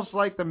was almost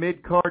like the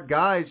mid-card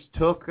guys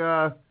took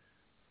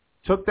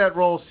took that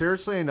role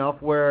seriously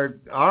enough where,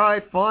 all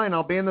right, fine,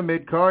 I'll be in the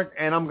mid-card,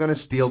 and I'm going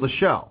to steal the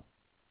show.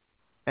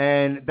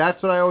 And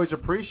that's what I always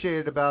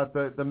appreciated about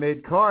the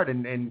mid-card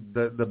and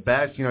the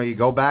best. You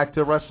go back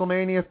to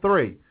WrestleMania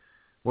 3,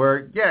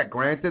 where, yeah,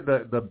 granted,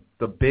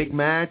 the big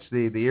match,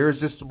 the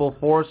irresistible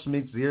force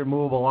meets the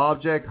immovable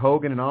object,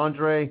 Hogan and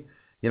Andre,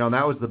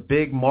 that was the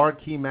big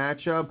marquee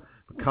matchup.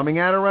 But coming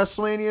out of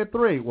WrestleMania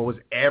 3, what was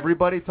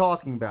everybody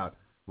talking about?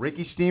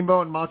 Ricky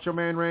Steamboat and Macho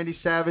Man Randy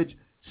Savage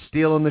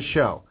stealing the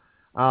show.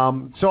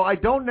 So I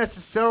don't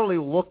necessarily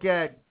look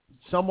at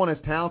someone as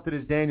talented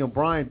as Daniel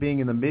Bryan being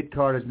in the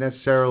mid-card as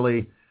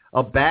necessarily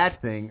a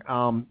bad thing.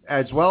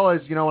 As well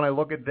as, when I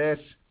look at this,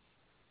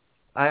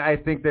 I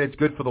think that it's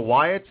good for the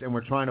Wyatts, and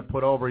we're trying to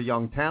put over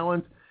young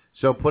talent.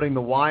 So putting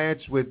the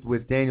Wyatts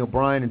with Daniel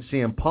Bryan and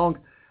CM Punk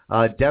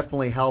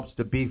definitely helps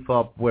to beef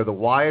up where the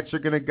Wyatts are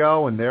going to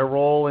go and their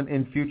role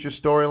in future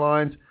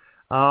storylines.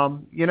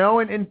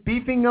 And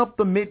beefing up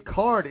the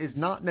mid-card is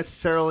not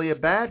necessarily a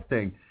bad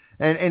thing.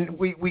 And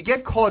we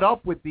get caught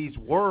up with these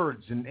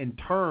words and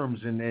terms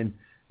and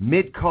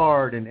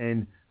mid-card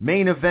and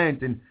main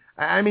event. And,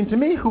 I mean, to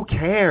me, who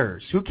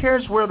cares? Who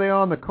cares where they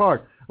are on the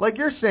card? Like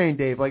you're saying,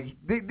 Dave, like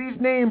these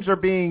names are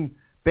being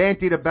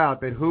bandied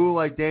about that who,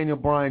 like Daniel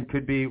Bryan,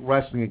 could be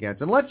wrestling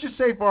against. And let's just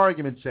say, for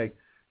argument's sake,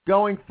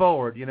 going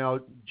forward,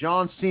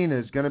 John Cena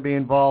is going to be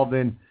involved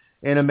in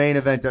a main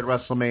event at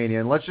WrestleMania.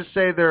 And let's just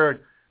say there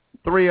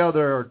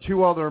are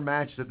two other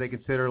matches that they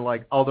consider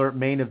like other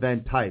main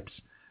event types.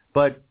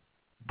 But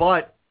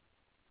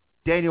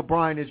Daniel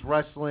Bryan is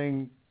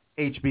wrestling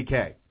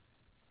HBK.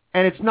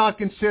 And it's not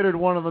considered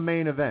one of the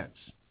main events.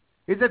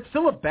 Is that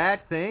still a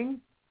bad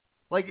thing?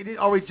 Like,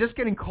 are we just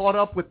getting caught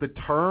up with the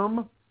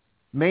term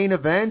main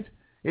event?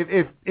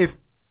 If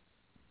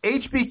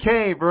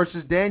HBK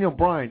versus Daniel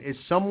Bryan is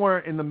somewhere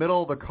in the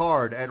middle of the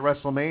card at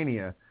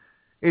WrestleMania,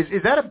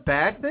 is that a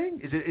bad thing?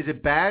 Is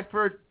it bad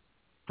for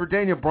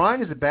Daniel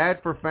Bryan? Is it bad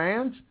for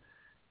fans?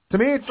 To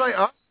me, it's like,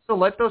 so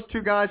let those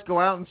two guys go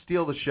out and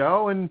steal the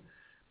show, and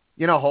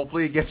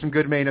hopefully you get some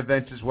good main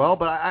events as well.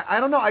 But I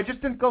don't know. I just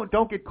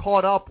don't get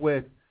caught up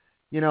with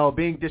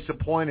being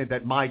disappointed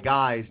that my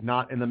guy's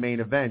not in the main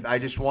event. I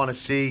just want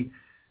to see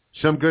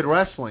some good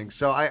wrestling.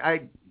 So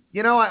I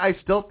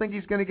still think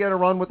he's going to get a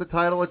run with the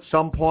title at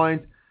some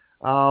point.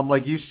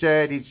 Like you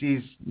said,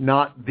 he's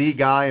not the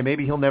guy, and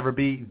maybe he'll never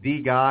be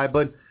the guy.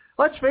 But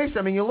let's face it.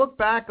 I mean, you look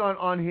back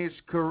on his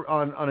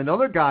on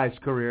another guy's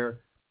career.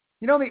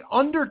 The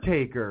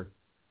Undertaker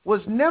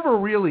was never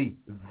really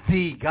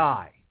the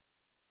guy,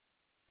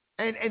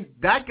 and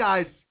that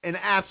guy's an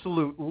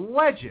absolute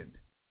legend.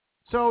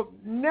 So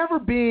never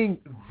being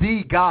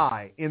the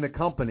guy in the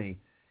company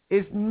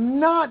is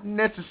not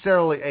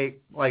necessarily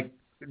a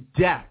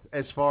death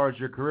as far as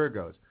your career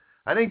goes.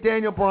 I think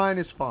Daniel Bryan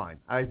is fine.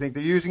 I think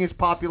they're using his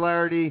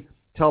popularity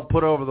to help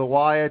put over the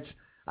Wyatts.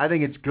 I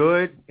think it's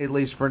good, at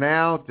least for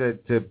now,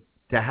 to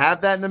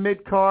have that in the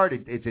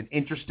mid-card. It's an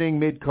interesting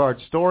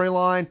mid-card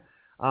storyline.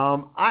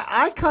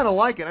 I kind of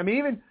like it. I mean,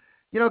 even,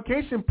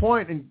 case in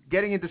point, in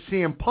getting into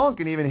CM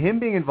Punk and even him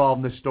being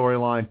involved in this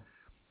storyline,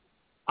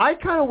 I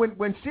kind of,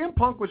 when CM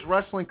Punk was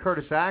wrestling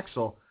Curtis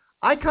Axel,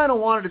 I kind of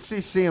wanted to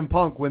see CM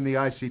Punk win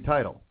the IC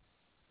title.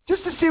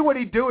 Just to see what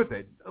he'd do with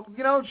it.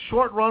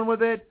 Short run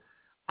with it.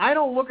 I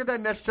don't look at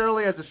that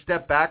necessarily as a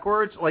step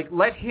backwards. Like,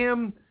 let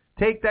him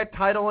take that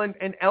title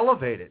and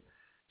elevate it.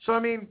 So, I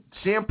mean,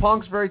 CM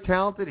Punk's very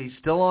talented. He's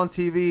still on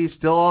TV. He's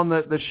still on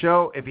the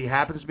show. If he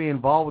happens to be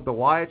involved with the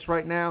Wyatts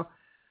right now,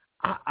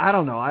 I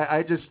don't know.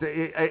 I just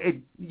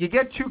you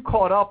get too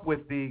caught up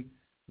with the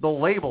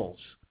labels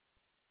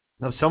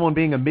of someone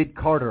being a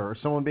mid-carder or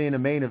someone being a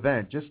main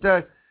event. Just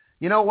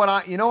you know what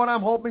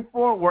I'm hoping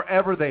for?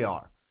 Wherever they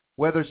are,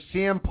 whether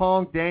CM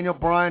Punk, Daniel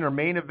Bryan, or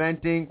main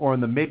eventing or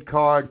in the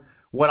mid-card,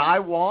 what I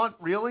want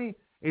really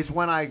is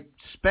when I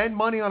spend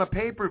money on a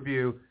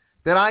pay-per-view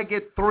that I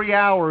get 3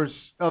 hours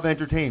of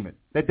entertainment,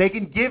 that they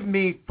can give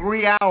me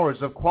 3 hours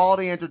of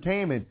quality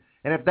entertainment.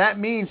 And if that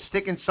means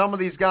sticking some of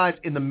these guys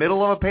in the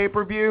middle of a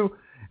pay-per-view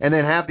and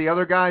then have the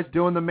other guys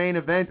doing the main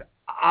event,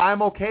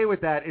 I'm okay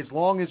with that as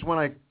long as when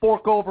I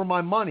fork over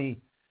my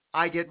money,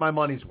 I get my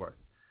money's worth.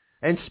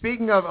 And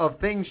speaking of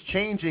things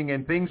changing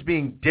and things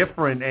being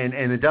different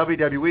and the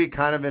WWE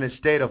kind of in a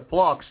state of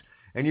flux,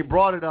 and you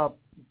brought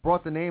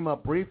the name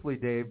up briefly,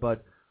 Dave,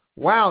 but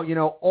wow,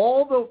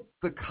 all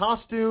the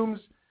costumes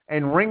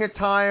and ring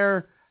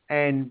attire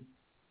and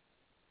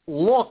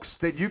looks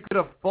that you could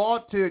have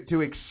thought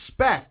to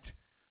expect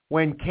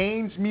when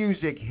Kane's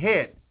music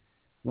hit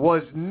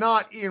was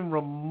not even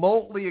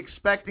remotely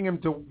expecting him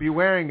to be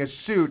wearing a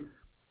suit.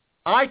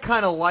 I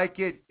kind of like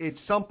it. It's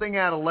something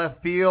out of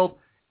left field.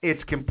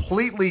 It's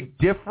completely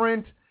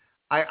different.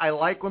 I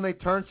like when they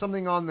turn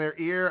something on their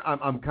ear.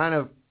 I'm kind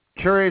of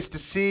curious to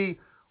see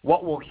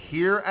what we'll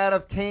hear out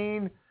of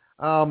Kane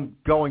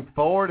going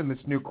forward in this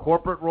new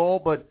corporate role,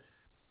 but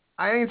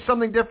I think it's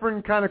something different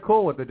and kind of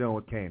cool what they're doing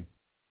with Kane.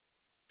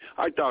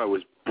 I thought it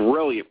was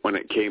brilliant when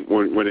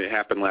it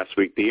happened last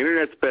week. The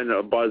internet's been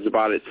a buzz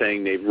about it,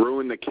 saying they've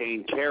ruined the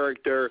Kane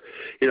character,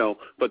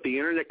 but the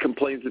internet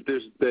complains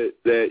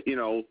that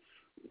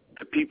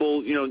that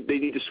people, they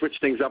need to switch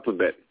things up a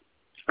bit.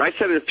 I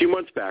said it a few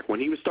months back when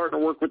he was starting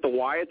to work with the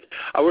Wyatts.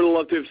 I would have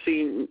loved to have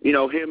seen,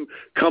 him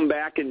come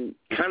back and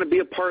kind of be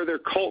a part of their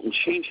cult and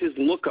change his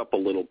look up a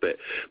little bit.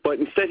 But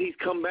instead, he's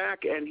come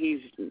back and he's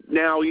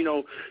now,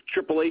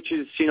 Triple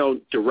H's,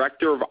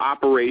 director of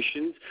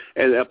operations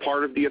and a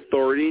part of the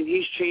Authority, and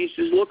he's changed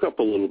his look up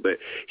a little bit.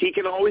 He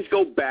can always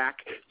go back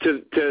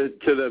to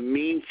the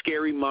mean,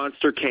 scary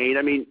monster Kane.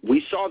 I mean,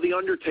 we saw The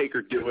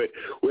Undertaker do it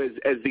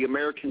as the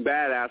American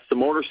Badass, the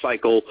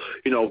motorcycle,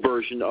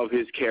 version of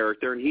his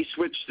character, and he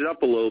switched it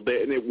up a little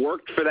bit, and it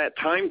worked for that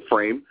time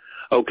frame.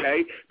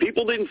 Okay,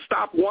 people didn't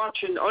stop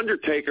watching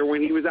Undertaker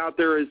when he was out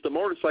there as the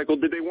motorcycle.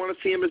 Did they want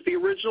to see him as the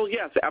original?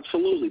 Yes,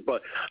 absolutely.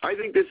 But I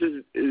think this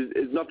is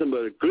nothing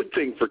but a good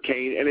thing for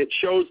Kane, and it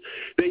shows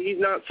that he's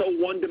not so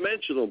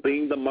one-dimensional,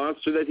 being the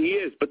monster that he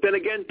is. But then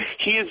again,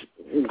 he has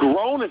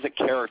grown as a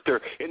character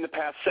in the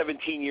past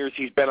 17 years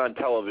he's been on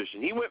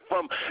television. He went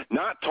from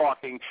not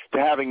talking to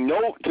having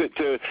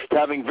to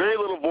having very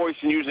little voice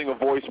and using a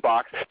voice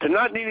box, to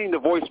not needing the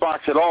voice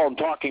box at all and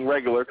talking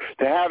regular,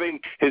 to having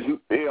his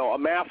a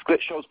mask that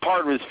shows part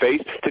of his face,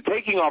 to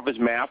taking off his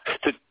mask,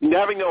 to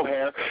having no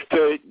hair,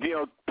 to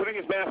putting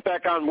his mask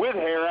back on with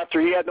hair after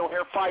he had no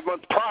hair 5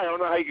 months prior. I don't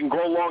know how you can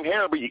grow long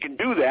hair, but you can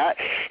do that.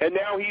 And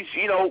now he's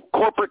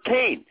corporate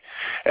Kane.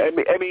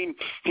 I mean,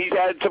 he's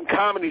added some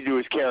comedy to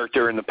his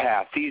character in the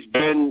past. He's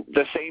been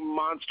the same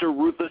monster,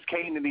 ruthless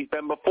Kane that he's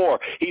been before.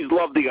 He's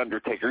loved The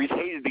Undertaker. He's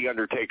hated The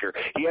Undertaker.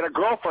 He had a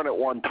girlfriend at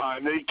one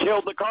time that he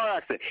killed in a car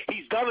accident.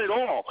 He's done it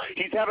all.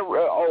 He's had a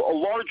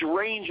large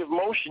range of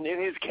motion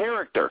in his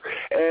character.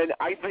 And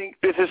I think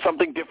this is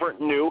something different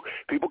and new.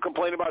 People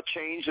complain about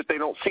change that they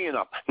don't see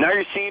enough. Now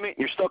you're seeing it, and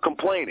you're still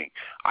complaining.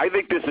 I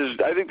think this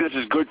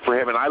is good for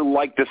him, and I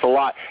like this a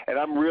lot. And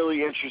I'm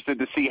really interested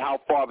to see how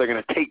far they're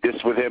going to take this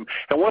with him,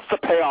 and what's the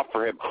payoff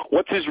for him?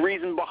 What's his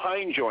reason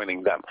behind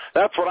joining them?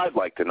 That's what I'd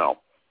like to know.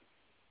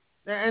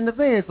 And the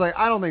thing is,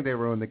 I don't think they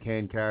ruined the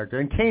Kane character.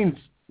 And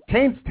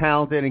Kane's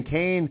talented, and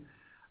Kane,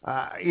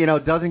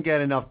 doesn't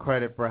get enough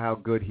credit for how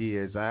good he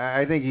is.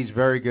 I think he's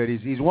very good.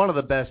 He's one of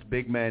the best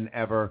big men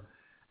ever.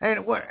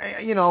 And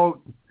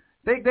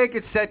they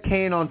could set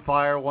Kane on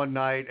fire one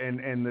night,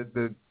 and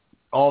the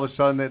all of a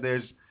sudden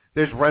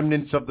there's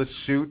remnants of the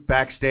suit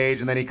backstage,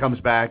 and then he comes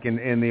back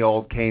in the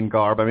old Kane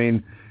garb. I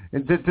mean,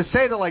 to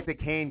say that the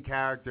Kane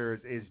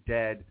character is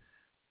dead,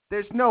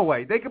 there's no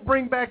way. They could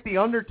bring back the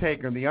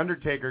Undertaker, and the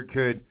Undertaker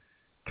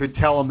could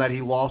tell him that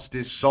he lost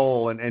his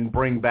soul and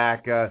bring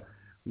back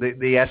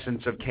the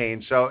essence of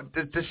Kane. So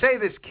to say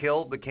this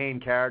killed the Kane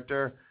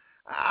character,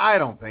 I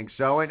don't think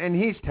so. And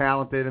he's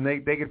talented, and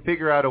they could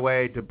figure out a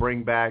way to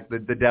bring back the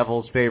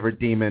devil's favorite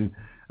demon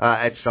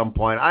at some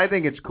point. I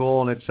think it's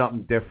cool, and it's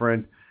something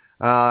different.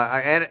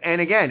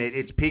 And again,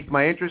 it's piqued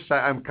my interest.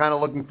 I'm kind of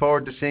looking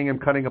forward to seeing him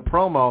cutting a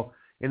promo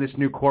in this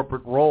new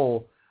corporate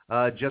role,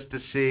 just to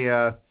see,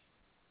 how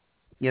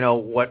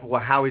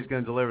he's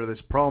going to deliver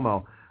this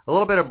promo. A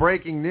little bit of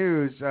breaking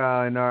news,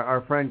 and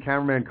our friend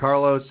cameraman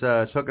Carlos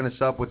is hooking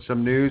us up with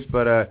some news,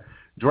 but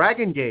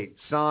Dragon Gate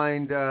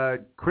signed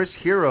Chris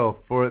Hero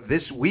for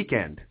this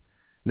weekend.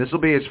 This will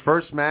be his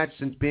first match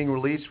since being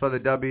released for the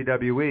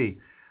WWE.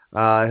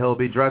 He'll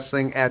be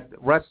wrestling at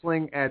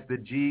the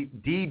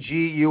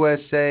DG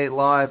USA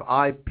Live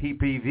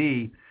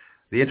IPPV,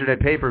 the Internet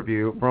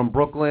pay-per-view, from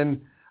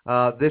Brooklyn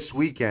this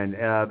weekend.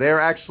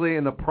 They're actually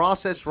in the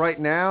process right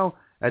now,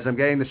 as I'm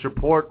getting this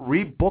report,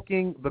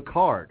 rebooking the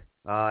card.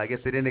 I guess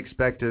they didn't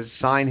expect to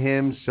sign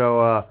him,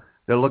 so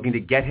they're looking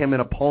to get him an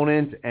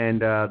opponent, and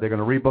they're going to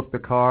rebook the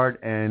card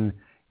and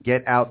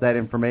get out that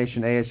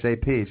information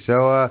ASAP.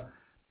 So,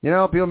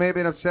 people may have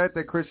been upset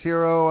that Chris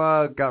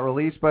Hero got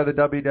released by the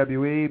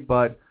WWE,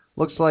 but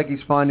looks like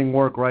he's finding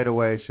work right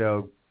away,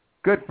 so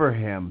good for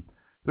him.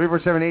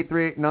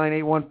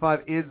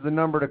 347-838-9815 is the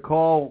number to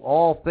call.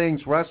 All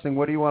things wrestling.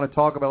 What do you want to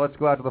talk about? Let's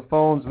go out to the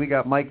phones. We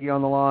got Mikey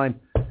on the line.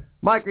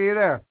 Mike, are you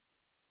there?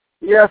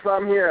 Yes,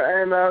 I'm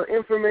here. And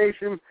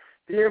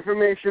the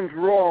information's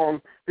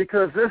wrong,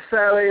 because this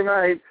Saturday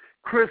night,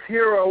 Chris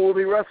Hero will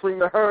be wrestling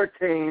the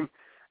Hurricane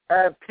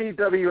at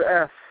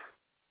PWS,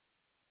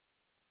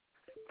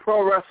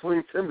 Pro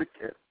Wrestling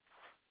Syndicate.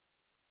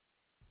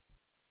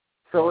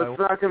 So it's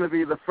not going to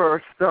be the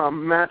first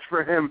match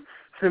for him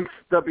since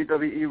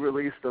WWE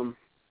released him.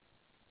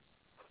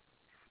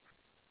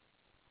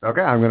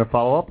 Okay, I'm going to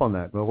follow up on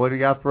that. But what do you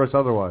got for us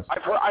otherwise?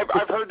 I've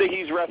heard that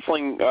he's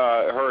wrestling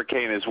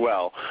Hurricane as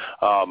well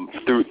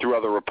through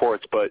other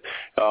reports. But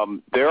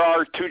there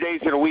are 2 days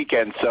in a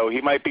weekend, so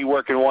he might be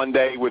working one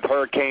day with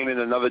Hurricane and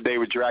another day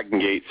with Dragon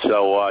Gate.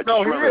 So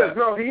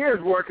he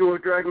is working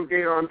with Dragon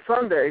Gate on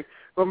Sunday.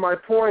 But my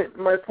point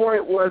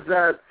was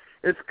that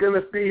it's going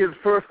to be his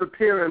first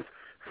appearance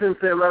since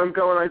they let him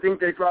go, and I think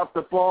they dropped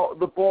the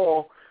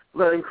ball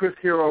letting Chris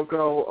Hero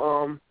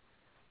go.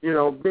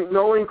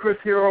 Knowing Chris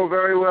Hero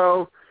very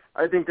well,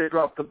 I think they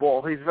dropped the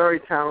ball. He's very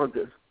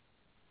talented.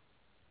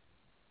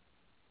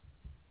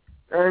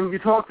 And you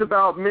talked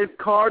about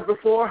mid-card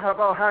before. How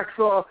about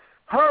Hacksaw?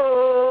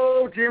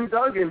 Jim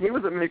Duggan. He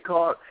was a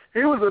mid-card.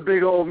 He was a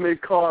big old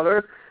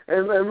mid-carder.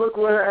 And look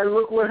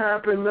what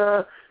happened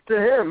to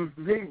him.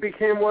 He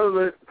became one of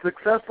the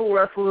successful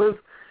wrestlers,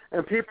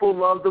 and people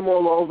loved him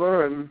all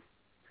over. And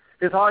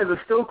his eyes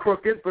are still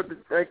crooked, but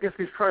I guess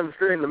he's trying to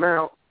straighten them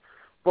out.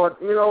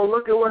 But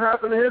look at what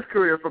happened to his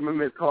career from a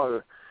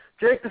mid-carder.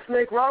 Jake the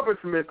Snake Roberts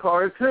a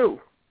mid-carder too.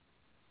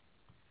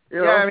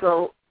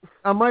 So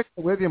I'm right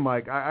with you,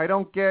 Mike. I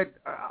don't get,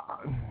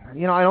 I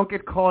don't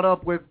get caught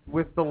up with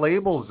the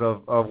labels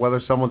of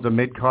whether someone's a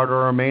mid-carder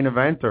or a main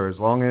eventer, as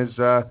long as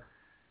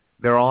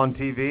they're on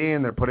TV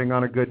and they're putting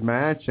on a good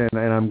match, and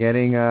I'm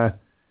getting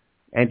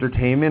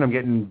entertainment. I'm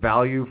getting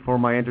value for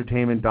my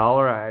entertainment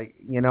dollar.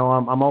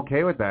 I'm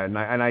okay with that, and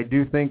I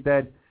do think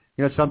that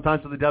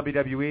sometimes with the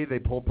WWE they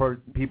pull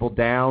people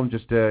down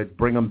just to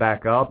bring them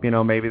back up.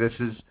 Maybe this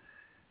is.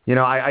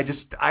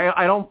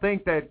 I don't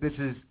think that this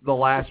is the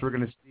last we're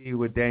going to see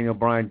with Daniel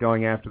Bryan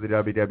going after the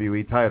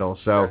WWE title.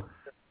 So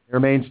it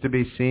remains to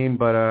be seen,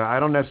 but I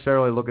don't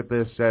necessarily look at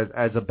this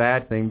as a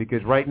bad thing,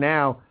 because right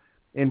now,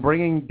 in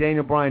bringing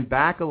Daniel Bryan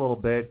back a little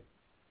bit,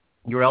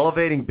 you're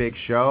elevating Big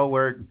Show,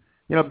 where,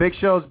 Big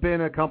Show's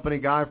been a company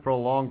guy for a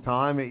long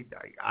time.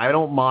 I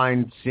don't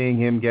mind seeing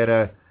him get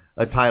a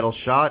title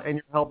shot, and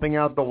you're helping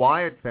out the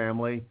Wyatt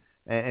family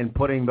and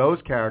putting those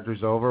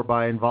characters over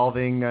by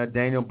involving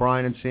Daniel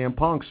Bryan and CM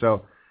Punk.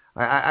 So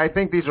I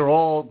think these are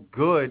all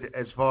good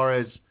as far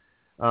as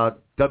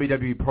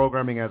WWE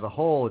programming as a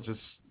whole. It's just,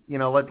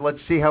 let's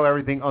see how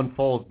everything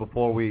unfolds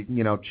before we,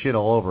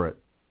 chittle over it.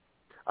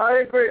 I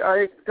agree.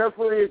 I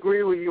definitely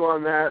agree with you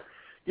on that.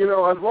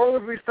 As long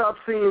as we stop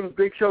seeing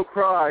Big Show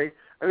cry,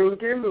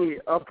 give me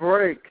a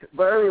break.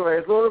 But anyway,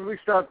 as long as we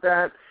stop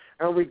that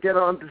and we get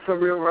on to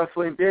some real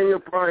wrestling, Daniel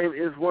Bryan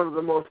is one of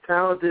the most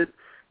talented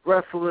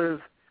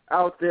wrestlers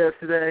out there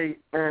today,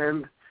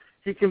 and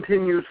he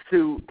continues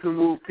to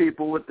move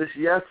people with this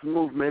yes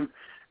movement,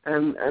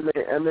 and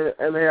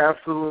they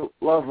absolutely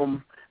love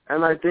him.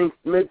 And I think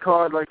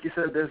mid-card, like you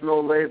said, there's no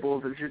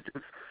labels. It should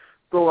just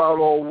go out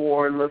all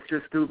war and let's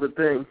just do the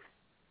thing.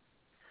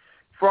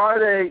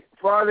 Friday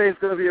is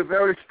going to be a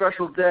very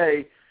special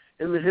day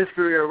in the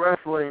history of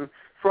wrestling.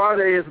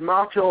 Friday is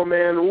Macho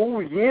Man,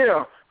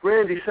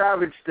 Randy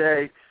Savage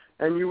Day.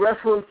 And you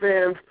wrestling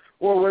fans,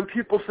 well, when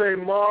people say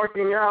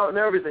marking out and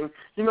everything,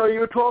 you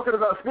were talking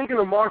about, speaking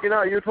of marking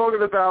out, you were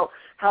talking about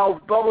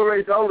how Bubba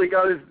Ray Dudley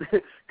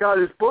got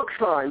his book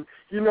signed.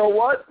 You know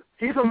what?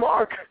 He's a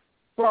mark.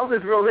 Well,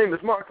 his real name is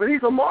Mark, but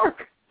he's a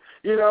mark.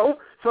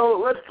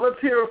 So let's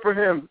hear it for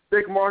him.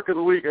 Big mark of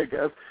the week, I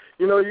guess.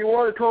 You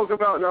want to talk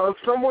about, now, if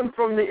someone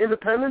from the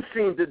independent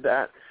scene did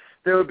that,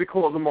 they would be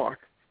called a mark.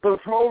 But a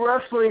pro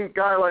wrestling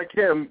guy like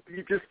him,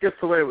 he just gets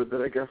away with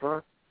it, I guess,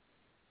 huh?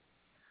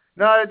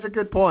 No, it's a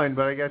good point,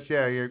 but I guess,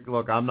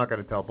 look, I'm not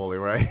going to tell Bully,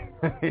 right?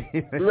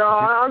 No,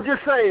 I'm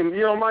just saying,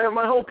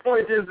 my whole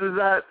point is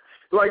that,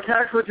 like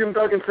Hacksaw Jim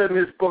Duggan said in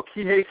his book,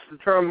 he hates the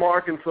term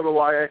mark, and so do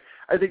I.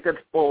 I think that's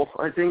bull.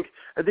 I think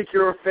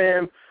you're a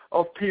fan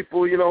of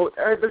people,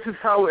 this is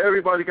how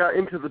everybody got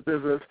into the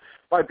business,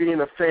 by being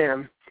a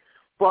fan.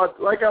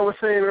 But like I was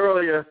saying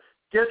earlier,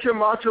 get your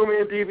Macho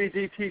Man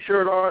DVD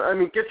T-shirt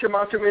on. Get your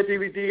Macho Man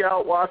DVD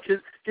out, watch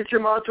it. Get your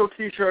Macho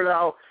T-shirt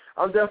out.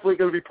 I'm definitely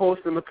going to be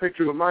posting a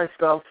picture of my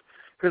stuff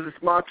because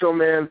it's Macho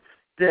Man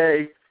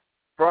Day,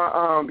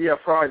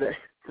 Friday,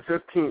 the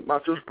 15th,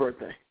 Macho's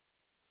birthday.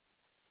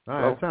 All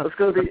right, so it's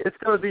going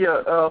to be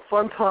a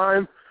fun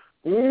time.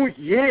 Oh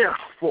yeah,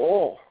 for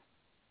all.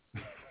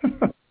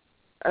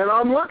 And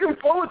I'm looking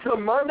forward to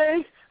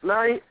Monday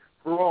Night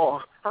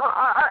Raw.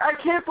 I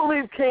can't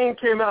believe Kane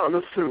came out in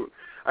a suit.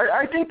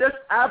 I think that's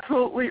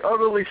absolutely,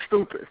 utterly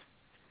stupid.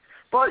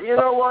 But you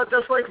know what?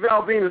 Just like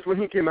Val Venus when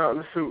he came out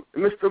in a suit.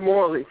 Mr.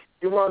 Morley,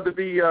 he wanted to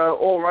be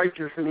all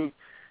righteous and he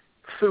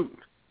suit.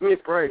 Give me a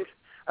break.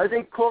 I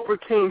think Corporate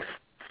Kane's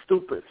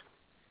stupid.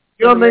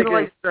 You don't think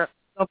like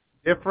something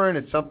different?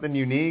 It's something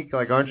unique.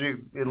 Like, aren't you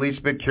at least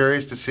a bit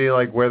curious to see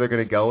like where they're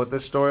going to go with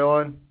this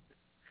storyline?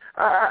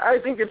 I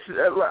think it's,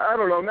 I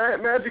don't know,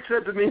 Magic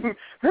said to me,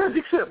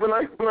 when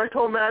I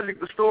told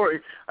Magic the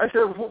story, I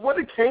said, what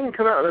did Kane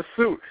come out in a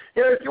suit?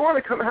 If you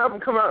want to have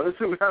him come out in a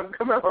suit, have him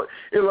come out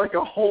in like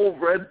a whole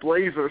red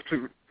blazer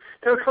suit.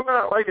 Come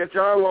out like a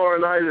John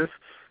Laurinaitis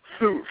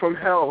suit from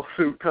hell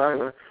suit,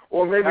 kind of,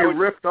 or maybe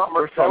ripped up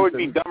or something. That would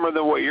be dumber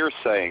than what you're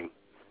saying.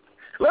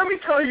 Let me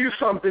tell you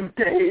something,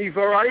 Dave,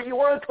 all right? You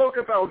want to talk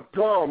about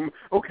dumb,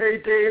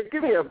 okay, Dave?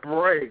 Give me a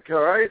break,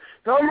 all right?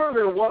 Dumber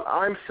than what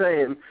I'm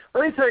saying.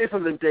 Let me tell you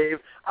something, Dave.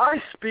 I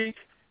speak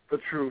the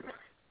truth.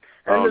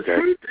 And the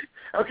truth,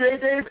 okay,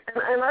 Dave,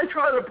 and I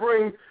try to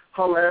bring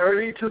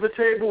hilarity to the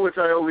table, which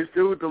I always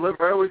do,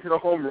 I always hit a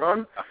home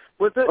run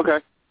with it.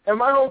 Okay. And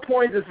my whole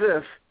point is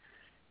this.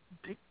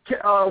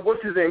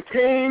 What's his name?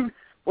 Kane,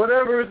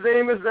 whatever his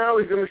name is now,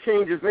 he's going to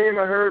change his name,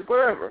 I heard,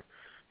 whatever.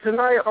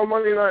 Tonight on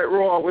Monday Night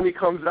Raw, when he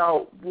comes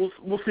out,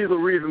 we'll see the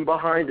reason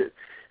behind it.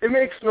 It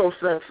makes no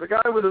sense. The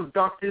guy was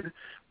abducted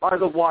by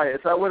the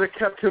Wyatts. I would have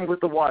kept him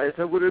with the Wyatts.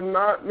 I would have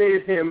not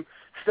made him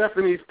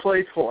Stephanie's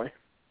play toy.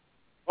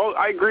 Oh,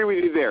 I agree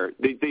with you there.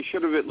 They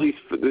should have at least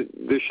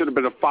there should have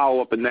been a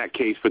follow-up in that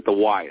case with the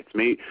Wyatts.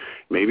 Maybe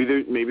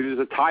there's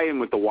a tie-in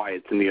with the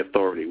Wyatts and the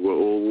Authority.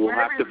 We'll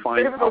have to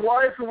find out. Maybe the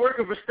Wyatts are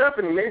working for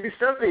Stephanie. Maybe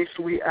Stephanie's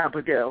sweet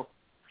Abigail.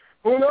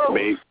 Who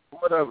knows?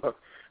 Whatever.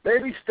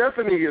 Maybe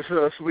Stephanie is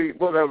her sweet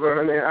whatever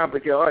and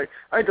Abigail.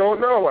 I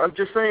don't know. I'm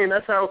just saying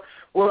that's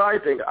what I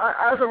think.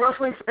 As a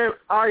wrestling fan,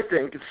 I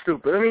think it's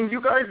stupid. I mean, you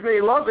guys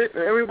may love it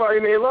and everybody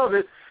may love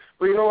it,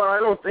 but you know what? I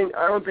don't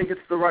think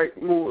it's the right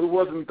move. It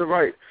wasn't the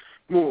right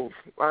move.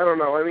 I don't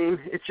know. I mean,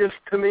 it just,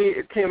 to me,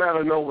 it came out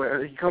of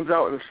nowhere. He comes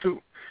out in a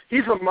suit.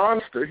 He's a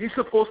monster. He's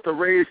supposed to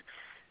raise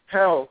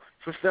hell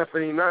for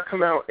Stephanie, not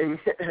come out and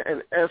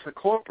as a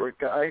corporate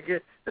guy.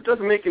 It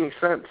doesn't make any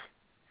sense.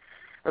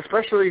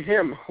 Especially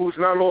him, who's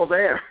not all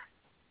there.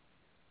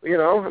 You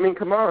know, I mean,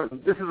 come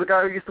on. This is a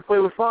guy who used to play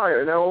with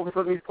fire. Now all of a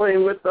sudden he's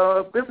playing with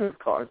business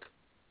cards.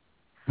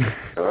 I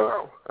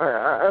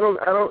don't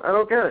know. I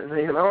don't get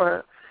it. You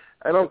know,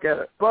 I don't get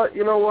it. But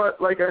you know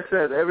what? Like I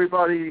said,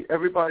 everybody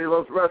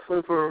loves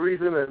wrestling for a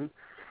reason, and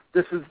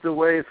this is the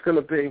way it's going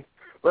to be.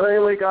 But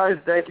anyway, guys,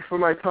 thank you for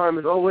my time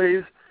as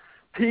always.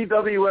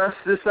 PWS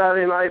this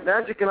Saturday night.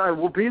 Magic and I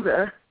will be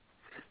there.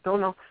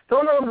 Don't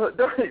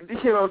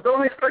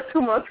expect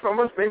too much from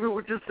us. Maybe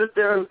we'll just sit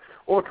there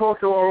or talk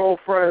to our old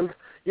friends.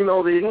 You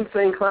know, the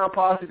Insane Clown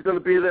Posse is going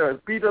to be there,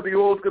 and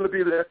BWO is going to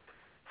be there.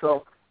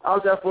 So I'll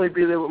definitely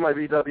be there with my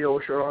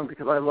BWO shirt on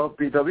because I love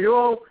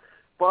BWO.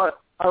 But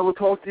I will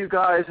talk to you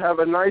guys. Have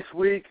a nice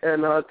week,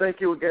 and thank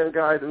you again,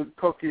 guys, and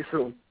talk to you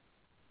soon.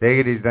 Take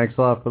it easy. Thanks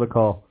a lot for the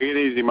call. Take it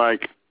easy,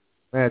 Mike.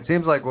 Man, it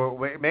seems like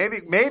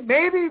maybe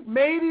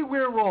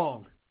we're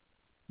wrong.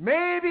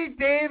 Maybe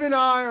Dave and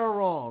I are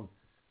wrong.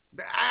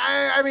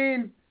 I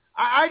mean,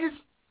 I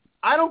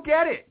don't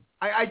get it.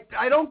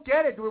 I don't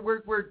get it.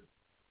 We're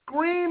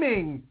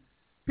screaming.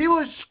 People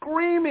are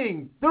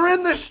screaming. They're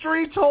in the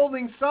streets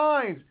holding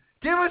signs.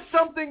 Give us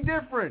something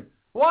different.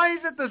 Why is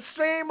it the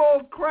same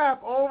old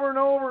crap over and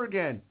over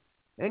again?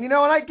 And you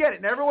know, and I get it.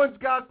 And everyone's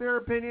got their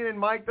opinion, and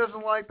Mike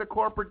doesn't like the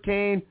corporate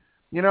cane.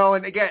 You know,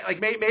 and again, like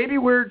maybe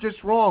we're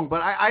just wrong,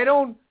 but I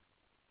don't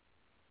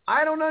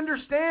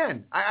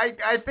understand.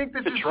 I think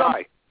this is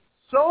something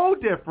so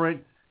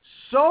different.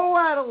 So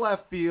out of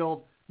left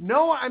field.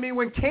 No, I mean,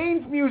 when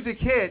Kane's music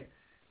hit,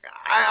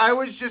 I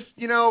was just,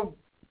 you know,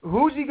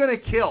 who's he going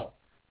to kill?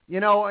 You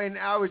know, and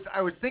I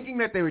was thinking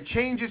that they would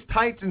change his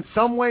tights in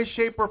some way,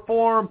 shape, or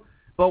form,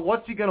 but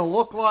what's he going to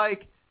look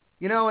like?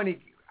 You know, and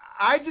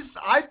I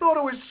thought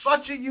it was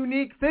such a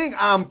unique thing.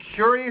 I'm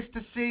curious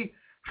to see,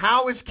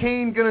 how is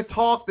Kane going to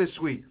talk this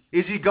week?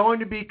 Is he going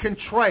to be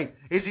contrite?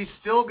 Is he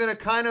still going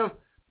to kind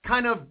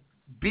of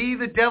be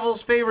the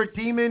devil's favorite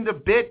demon a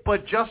bit,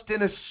 but just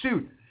in a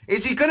suit?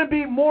 Is he going to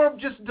be more of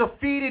just a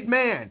defeated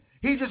man?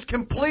 He just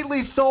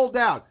completely sold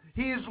out.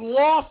 He has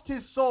lost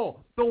his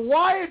soul. The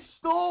Wyatt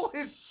stole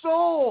his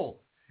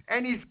soul,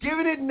 and he's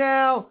given it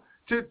now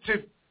to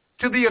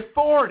the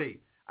Authority.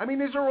 I mean,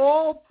 these are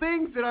all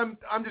things that I'm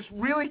just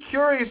really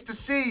curious to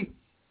see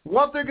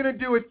what they're going to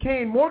do with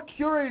Kane. More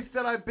curious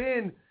than I've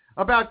been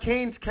about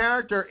Kane's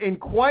character in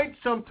quite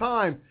some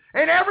time,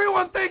 and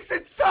everyone thinks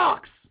it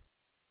sucks.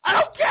 I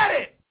don't get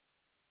it.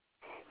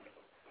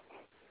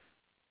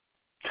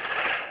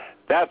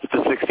 That's the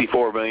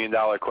 $64 million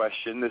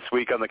question this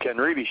week on the Ken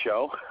Reedy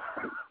Show.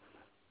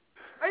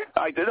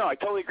 I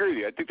totally agree with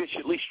you. I think they should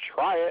at least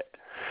try it.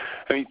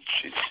 I mean,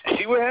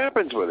 see what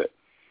happens with it.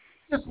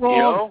 It's wrong.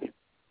 You know?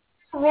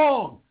 We're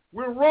wrong.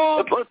 We're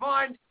wrong.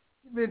 Fine.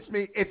 Convince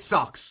me. It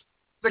sucks.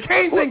 The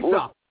Kane thing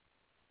sucks.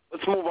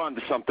 Let's move on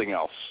to something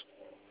else.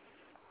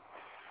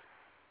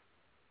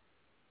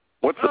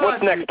 What's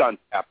next on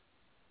tap?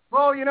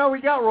 Well, you know,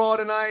 we got Raw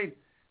tonight.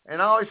 And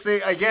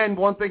obviously, again,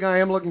 one thing I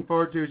am looking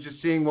forward to is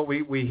just seeing what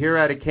we hear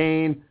out of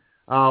Kane.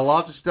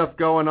 Lots of stuff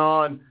going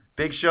on.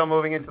 Big Show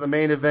moving into the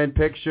main event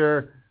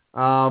picture.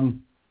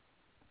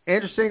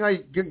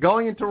 Interesting,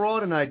 going into Raw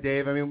tonight,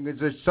 Dave. I mean,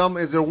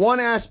 is there one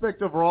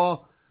aspect of Raw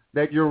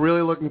that you're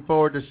really looking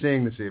forward to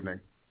seeing this evening?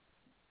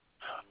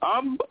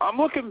 I'm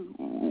looking,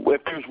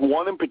 if there's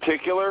one in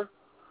particular,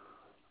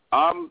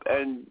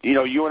 and you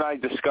know, you and I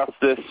discussed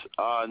this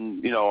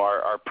on, you know,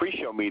 our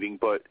pre-show meeting,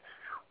 but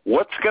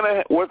what's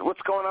going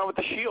on with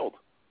the Shield?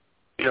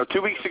 You know,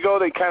 2 weeks ago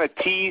they kind of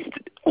teased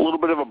a little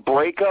bit of a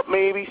breakup,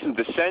 maybe some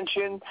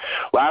dissension.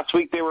 Last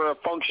week they were a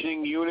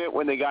functioning unit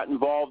when they got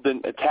involved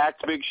and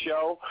attacked Big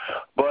Show.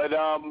 But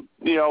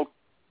you know,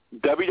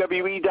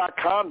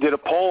 WWE.com did a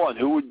poll on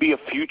who would be a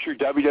future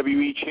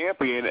WWE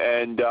champion,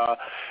 and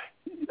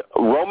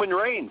Roman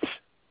Reigns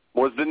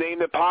was the name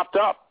that popped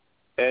up,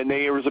 and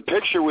there was a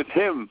picture with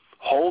him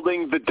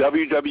holding the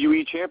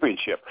WWE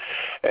Championship.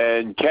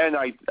 And Ken,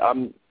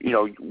 I'm, you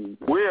know,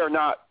 we are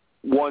not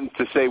ones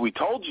to say we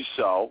told you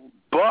so,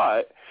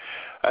 but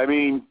I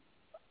mean,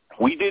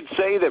 we did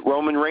say that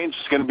Roman Reigns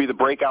was going to be the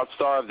breakout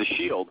star of the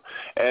Shield.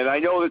 And I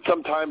know that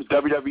sometimes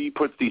WWE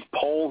puts these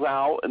polls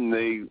out and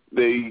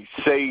they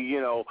say, you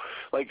know,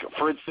 like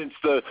for instance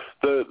the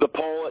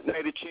poll at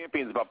Night of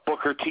Champions about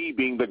Booker T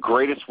being the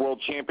greatest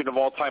world champion of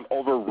all time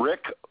over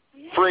Rick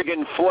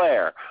friggin'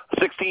 Flair,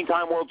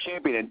 16-time world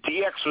champion, and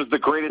DX was the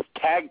greatest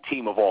tag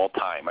team of all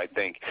time, I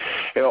think,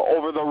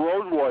 over the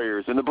Road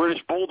Warriors and the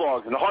British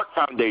Bulldogs and the Hart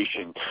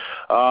Foundation.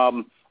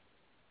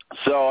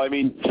 So, I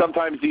mean,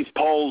 sometimes these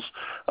polls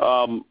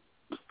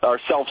are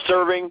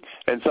self-serving,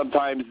 and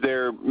sometimes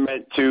they're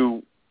meant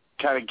to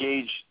kind of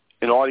gauge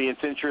an audience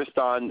interest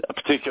on a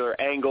particular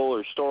angle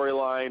or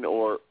storyline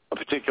or a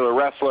particular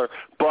wrestler.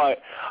 But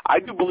I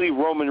do believe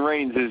Roman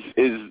Reigns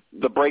is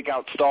the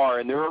breakout star,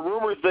 and there are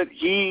rumors that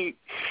he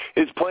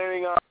is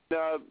planning on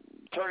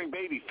turning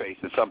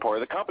babyface at some point.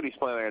 The company's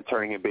planning on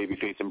turning him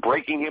babyface and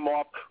breaking him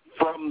off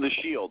from the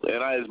Shield.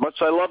 And as much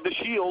as I love the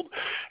Shield,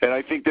 and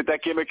I think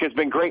that gimmick has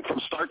been great from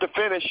start to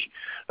finish,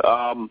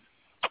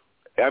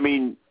 I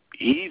mean,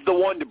 he's the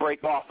one to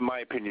break off, in my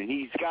opinion.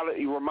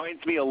 He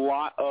reminds me a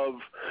lot of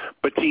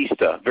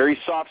Batista. Very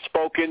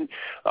soft-spoken,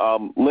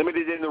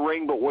 limited in the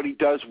ring, but what he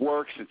does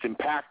works. It's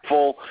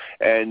impactful,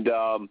 and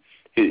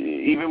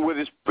even with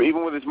his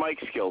mic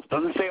skills,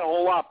 doesn't say a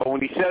whole lot, but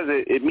when he says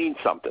it, it means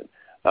something.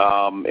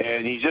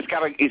 And he's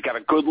got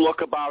a good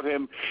look about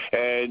him,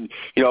 and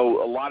a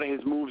lot of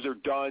his moves are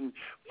done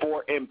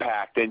for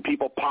impact, and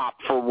people pop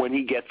for when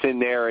he gets in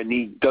there and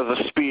he does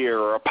a spear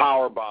or a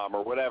power bomb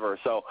or whatever.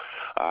 So,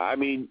 I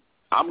mean,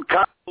 I'm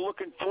kind of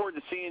looking forward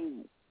to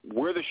seeing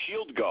where the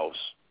Shield goes.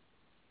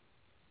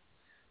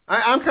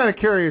 I'm kind of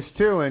curious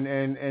too,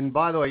 and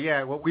by the way,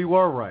 yeah, we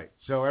were right.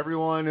 So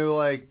everyone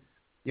who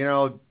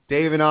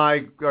Dave and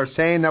I are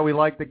saying that we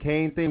like the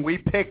Kane thing.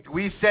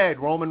 We said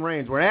Roman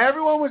Reigns, where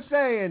everyone was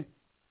saying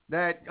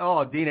that,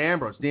 Dean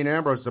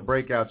Ambrose is a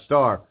breakout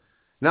star.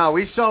 No,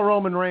 we saw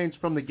Roman Reigns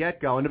from the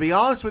get-go. And to be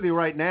honest with you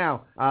right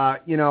now,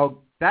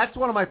 that's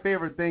one of my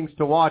favorite things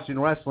to watch in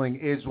wrestling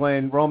is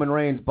when Roman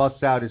Reigns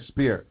busts out his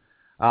spear.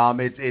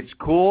 It's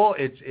cool.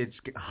 It's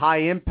high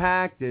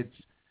impact. It's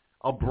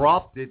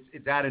abrupt.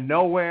 It's out of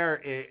nowhere.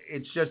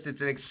 It's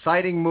an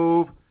exciting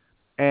move.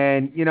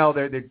 And,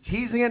 they're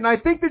teasing it, and I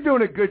think they're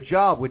doing a good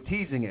job with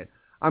teasing it.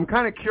 I'm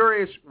kind of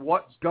curious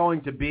what's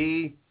going to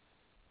be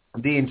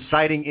the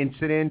inciting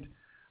incident.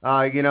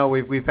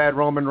 We've had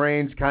Roman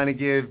Reigns kind of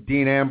give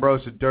Dean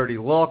Ambrose a dirty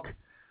look.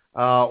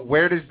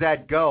 Where does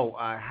that go?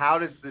 How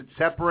does it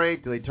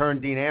separate? Do they turn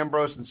Dean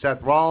Ambrose and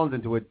Seth Rollins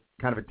into a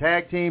kind of a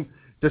tag team?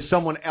 Does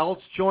someone else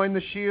join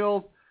the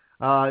Shield?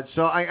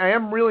 So I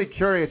am really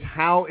curious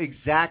how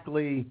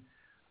exactly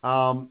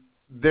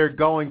they're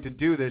going to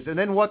do this, and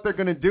then what they're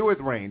going to do with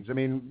Reigns. I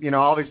mean,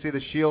 obviously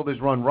the Shield has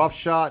run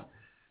roughshod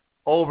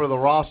over the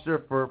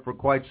roster for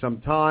quite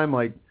some time.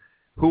 Like,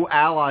 who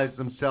allies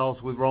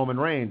themselves with Roman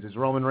Reigns? Is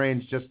Roman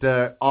Reigns just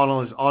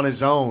on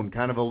his own,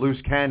 kind of a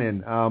loose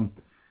cannon?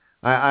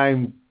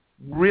 I'm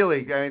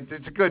really,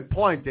 it's a good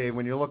point, Dave,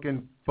 when you're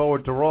looking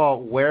forward to Raw,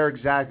 where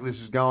exactly this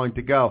is going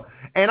to go.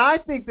 And I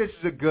think this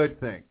is a good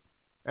thing.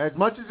 As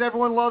much as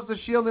everyone loves the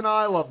Shield, and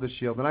I love the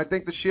Shield, and I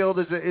think the Shield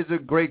is a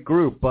great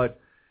group, but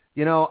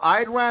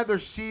I'd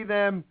rather see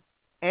them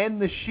end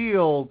the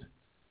Shield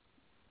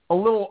a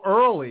little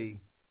early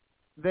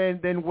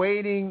than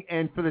waiting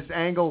and for this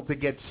angle to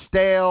get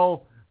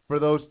stale, for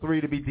those three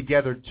to be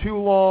together too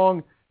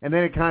long, and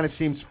then it kind of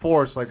seems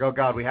forced, like, oh,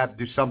 God, we have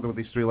to do something with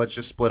these three. Let's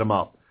just split them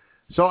up.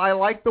 So I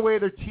like the way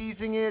they're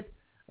teasing it.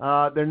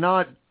 They're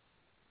not,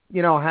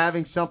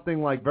 having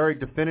something like very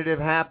definitive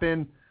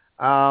happen.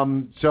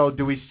 So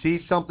do we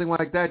see something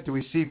like that? Do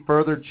we see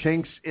further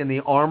chinks in the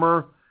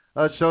armor,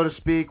 so to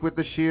speak, with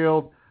the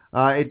Shield?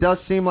 It does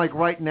seem like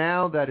right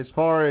now that as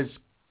far as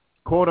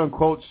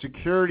quote-unquote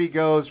security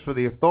goes for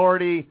the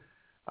Authority,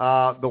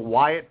 the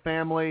Wyatt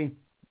family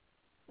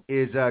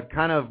is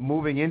kind of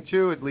moving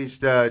into, at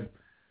least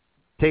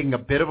taking a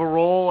bit of a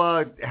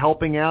role,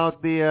 helping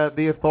out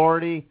the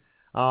Authority.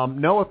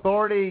 No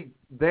Authority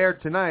there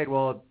tonight.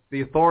 Well,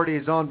 the Authority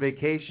is on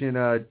vacation.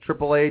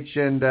 Triple H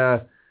and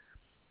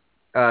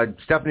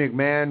Stephanie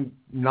McMahon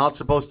not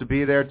supposed to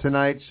be there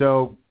tonight,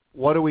 so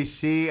what do we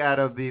see out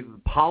of the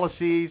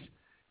policies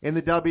in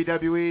the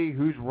WWE?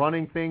 Who's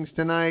running things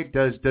tonight?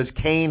 Does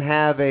Kane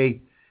have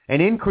an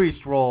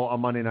increased role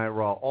on Monday Night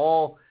Raw?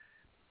 All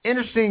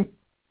interesting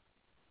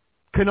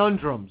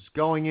conundrums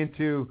going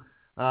into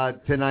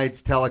tonight's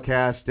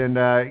telecast, and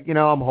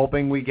I'm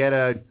hoping we get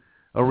a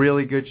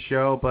really good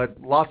show, but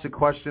lots of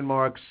question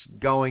marks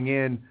going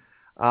in.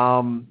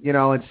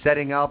 And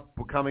setting up,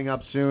 coming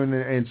up soon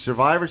in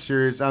Survivor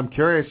Series. I'm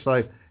curious,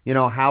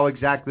 how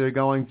exactly they're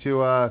going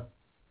to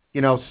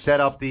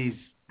set up these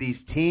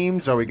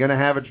teams. Are we going to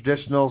have a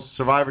traditional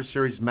Survivor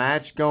Series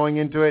match going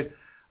into it?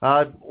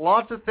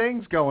 Lots of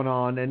things going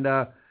on, and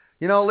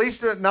not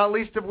least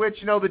of which,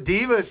 the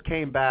Divas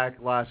came back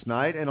last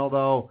night, and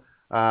although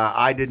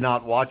I did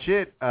not watch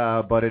it,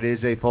 but it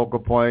is a focal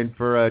point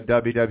for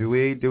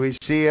WWE. Do we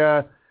see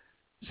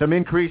some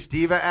increased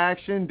Diva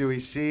action? Do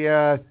we see,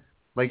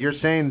 like you're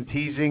saying,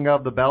 teasing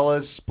of the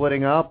Bellas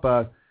splitting up?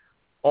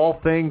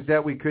 All things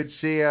that we could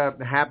see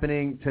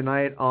happening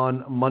tonight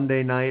on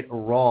Monday Night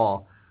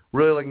Raw.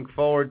 Really looking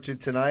forward to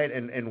tonight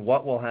and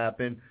what will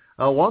happen.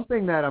 One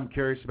thing that I'm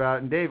curious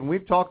about, and Dave, and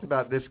we've talked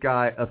about this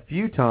guy a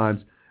few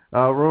times,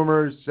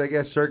 rumors, I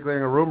guess,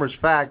 circulating a rumor's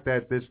fact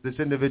that this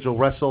individual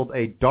wrestled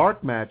a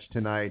dark match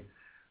tonight.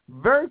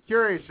 Very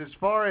curious as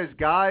far as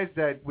guys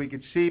that we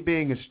could see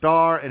being a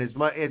star, and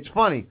it's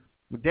funny.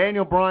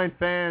 Daniel Bryan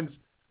fans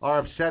are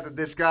upset that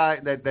this guy,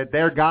 that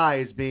their guy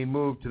is being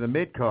moved to the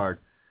mid-card.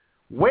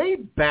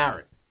 Wade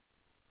Barrett,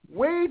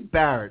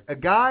 a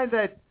guy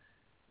that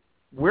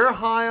we're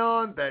high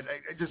on, that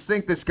I just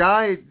think this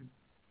guy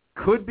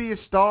could be a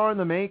star in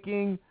the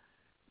making.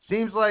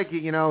 Seems like,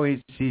 he's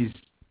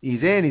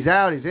in, he's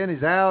out, he's in,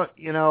 he's out.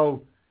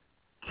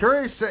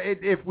 Curious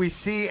if we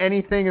see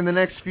anything in the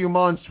next few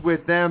months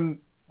with them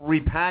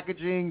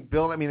repackaging, they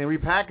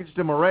repackaged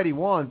him already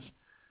once,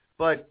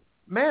 but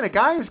man, a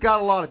guy who's got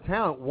a lot of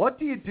talent. What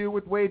do you do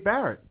with Wade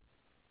Barrett?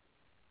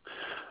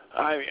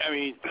 I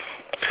mean,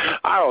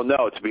 I don't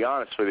know, to be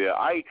honest with you.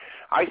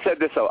 I said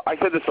this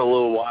a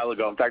little while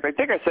ago. In fact, I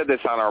think I said this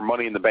on our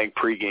Money in the Bank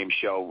pregame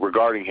show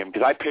regarding him,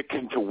 because I picked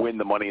him to win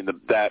the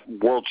that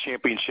World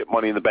Championship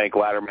Money in the Bank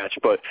ladder match.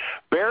 But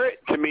Barrett,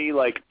 to me,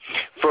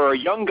 for a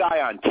young guy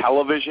on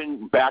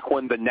television back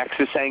when the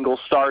Nexus angle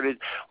started,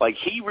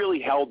 he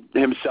really held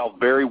himself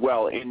very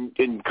well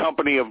in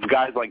company of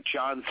guys like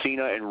John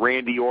Cena and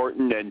Randy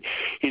Orton, and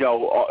it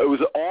was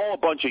all a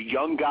bunch of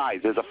young guys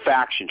as a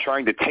faction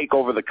trying to take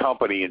over the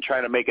company and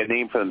trying to make a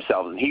name for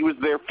themselves. And he was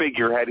their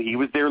figurehead, he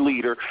was their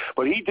leader,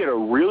 but he did a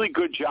really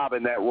good job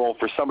in that role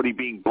for somebody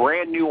being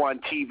brand new on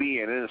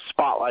TV and in a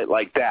spotlight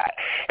like that.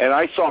 And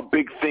I saw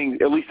big things,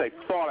 at least I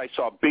thought I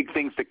saw big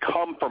things to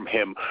come from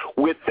him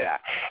with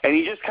that. And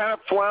he just kind of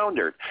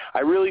floundered. I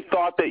really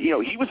thought that,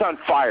 he was on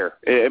fire,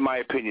 in my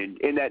opinion,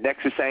 in that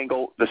Nexus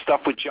angle, the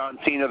stuff with John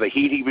Cena, the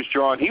heat he was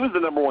drawing. He was the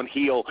number one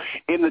heel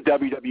in the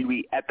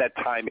WWE at that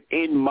time,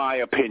 in my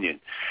opinion.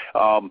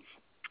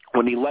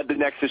 When he led the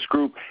Nexus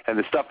group and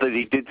the stuff that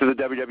he did to the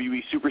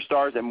WWE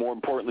superstars, and more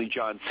importantly,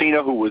 John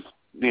Cena, who was,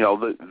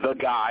 the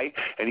guy,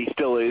 and he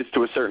still is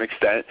to a certain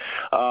extent.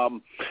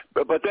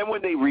 But then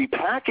when they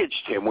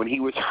repackaged him, when he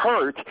was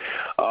hurt,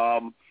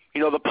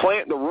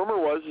 the rumor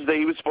was that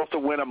he was supposed to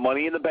win a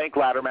Money in the Bank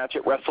ladder match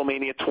at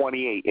WrestleMania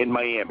 28 in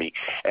Miami,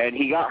 and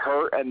he got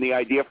hurt, and the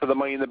idea for the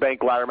Money in the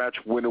Bank ladder match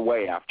went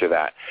away after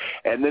that.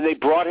 And then they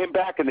brought him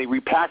back and they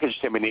repackaged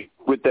him, and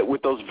with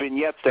those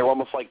vignettes, they were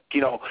almost like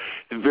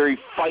very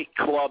Fight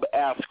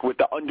Club-esque with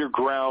the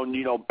underground,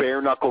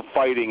 bare knuckle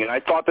fighting. And I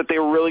thought that they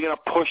were really going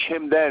to push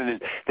him then,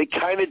 and they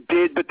kind of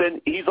did, but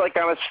then he's on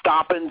a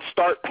stop and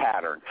start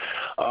pattern.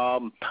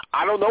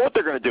 I don't know what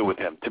they're going to do with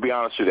him, to be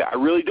honest with you. I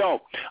really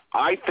don't.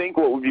 I think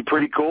what would be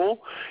pretty cool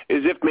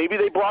is if maybe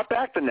they brought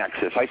back the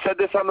Nexus. I said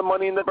this on the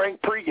Money in the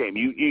Bank pregame.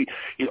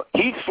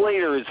 Heath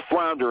Slater is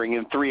floundering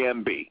in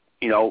 3MB.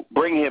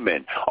 Bring him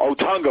in.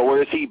 Otunga, where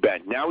has he been?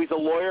 Now he's a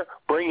lawyer.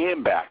 Bring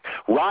him back.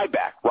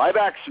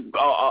 Ryback's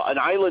an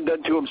island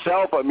unto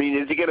himself. I mean,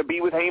 is he going to be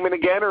with Heyman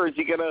again, or is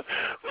he going to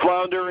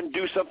flounder and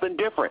do something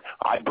different?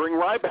 I bring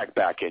Ryback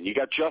back in. You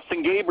got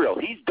Justin Gabriel.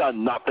 He's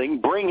done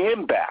nothing. Bring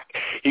him back.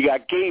 You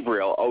got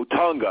Gabriel,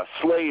 Otunga,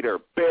 Slater,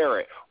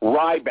 Barrett,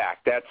 Ryback.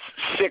 That's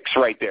 6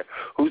 right there.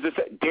 Who's this?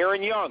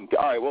 Darren Young.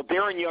 All right, well,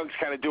 Darren Young's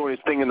kind of doing his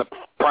thing in the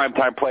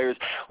primetime players.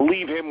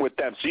 Leave him with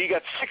them. So you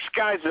got 6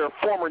 guys that are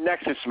former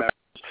Nexus members.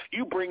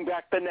 You bring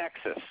back the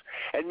Nexus,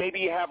 and maybe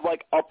you have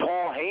a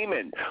Paul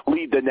Heyman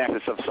lead the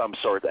Nexus of some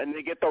sort, and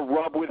they get the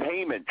rub with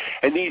Heyman.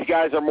 And these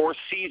guys are more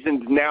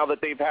seasoned now that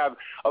they've had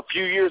a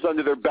few years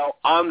under their belt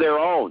on their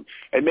own,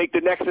 and make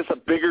the Nexus a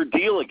bigger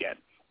deal again.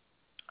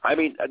 I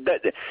mean,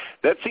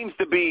 that seems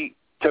to be,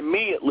 to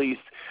me at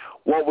least,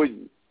 what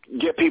would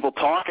get people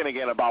talking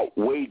again about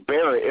Wade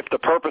Barrett, if the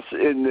purpose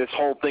in this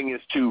whole thing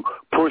is to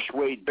push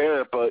Wade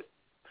Barrett. But,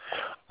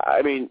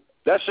 I mean,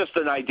 that's just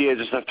an idea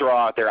just to throw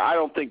out there. I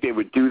don't think they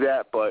would do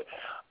that, but,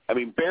 I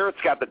mean, Barrett's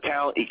got the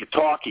talent. He can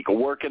talk. He can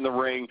work in the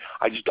ring.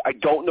 I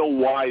don't know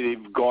why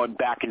they've gone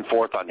back and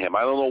forth on him.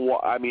 I don't know why.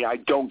 I mean, I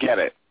don't get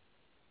it.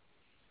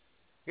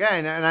 Yeah,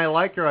 and I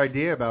like your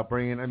idea about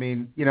bringing,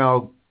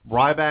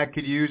 Ryback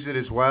could use it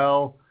as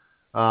well.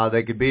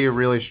 They could be a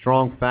really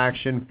strong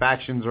faction.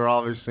 Factions are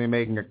obviously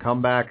making a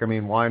comeback. I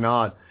mean, why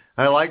not?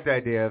 I like the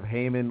idea of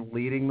Heyman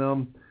leading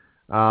them.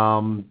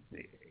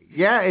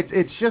 Yeah,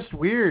 it's just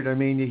weird. I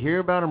mean, you hear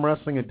about him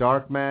wrestling a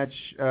dark match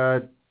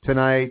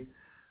tonight.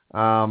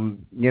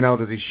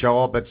 Does he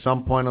show up at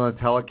some point on the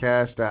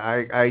telecast?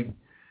 I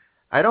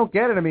don't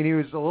get it. I mean, he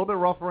was a little bit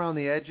rough around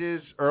the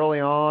edges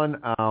early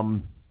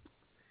on.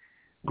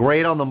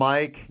 Great on the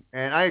mic,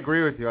 and I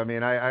agree with you. I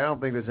mean, I don't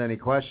think there's any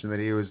question that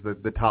he was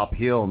the top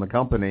heel in the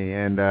company,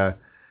 and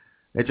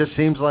it just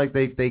seems like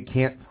they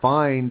can't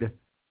find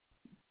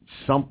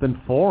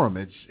something for him.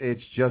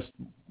 It's just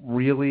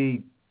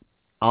really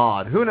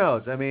odd. Who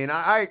knows? I mean,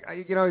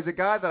 he's a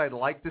guy that I'd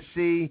like to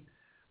see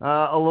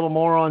a little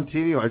more on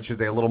TV, or I should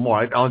say a little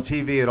more on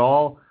TV at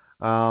all.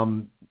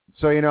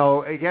 So,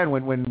 again,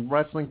 when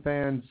wrestling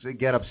fans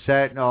get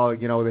upset,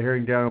 they're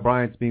hearing Daniel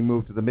Bryan's being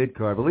moved to the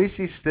mid-card, but at least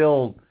he's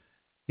still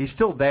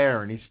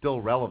there and he's still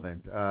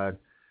relevant. A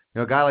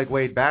guy like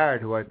Wade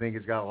Barrett, who I think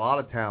has got a lot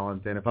of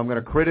talent, and if I'm going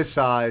to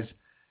criticize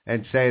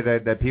and say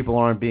that people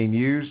aren't being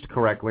used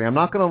correctly, I'm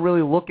not going to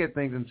really look at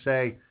things and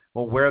say,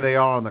 well, where they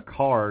are on the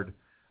card,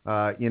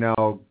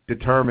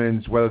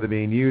 determines whether they're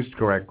being used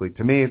correctly.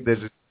 To me, it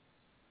doesn't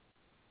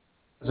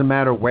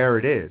matter where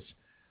it is.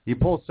 You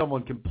pull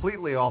someone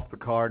completely off the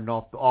card and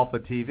off the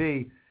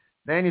TV,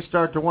 then you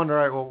start to wonder,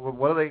 all right,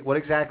 well, what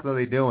exactly are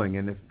they doing?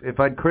 And if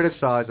I'd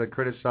criticize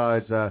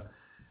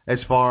as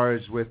far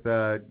as with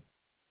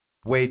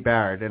Wade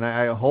Barrett. And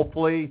I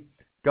hopefully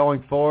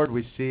going forward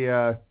we see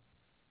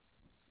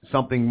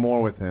something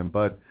more with him.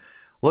 But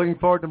looking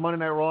forward to Monday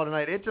Night Raw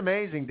tonight. It's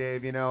amazing,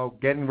 Dave.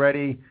 Getting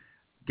ready.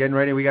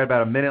 We got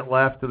about a minute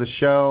left of the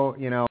show.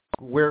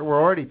 We're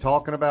already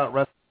talking about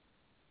wrestling.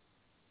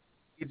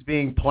 It's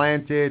being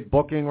planted,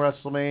 booking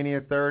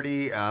WrestleMania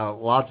 30,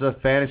 lots of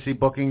fantasy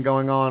booking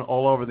going on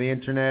all over the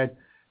internet.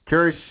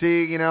 Curious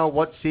to see,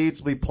 what seeds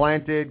will be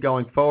planted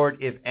going forward,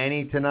 if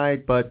any,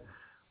 tonight. But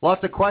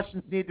lots of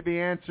questions need to be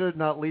answered,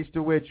 not least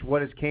of which,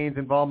 what is Kane's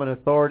involvement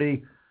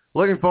authority?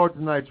 Looking forward to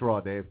tonight's Raw,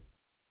 Dave.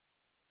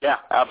 Yeah,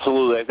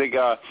 absolutely. I think,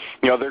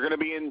 they're going to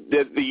be in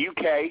the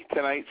UK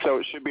tonight, so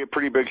it should be a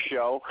pretty big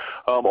show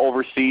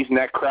overseas, and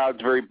that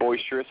crowd's very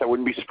boisterous. I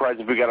wouldn't be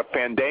surprised if we got a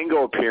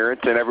Fandango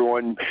appearance and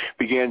everyone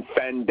began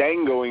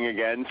Fandangoing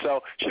again. So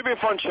it should be a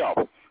fun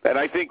show. And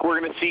I think we're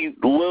going to see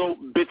little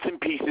bits and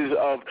pieces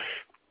of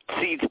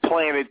seeds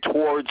planted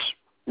towards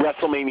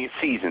WrestleMania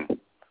season,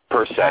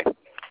 per se.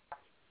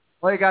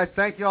 Well, hey, guys,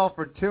 thank you all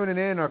for tuning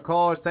in. Our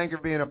callers, thank you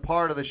for being a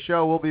part of the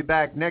show. We'll be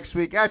back next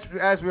week, as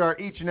we are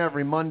each and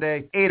every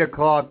Monday, 8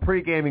 o'clock,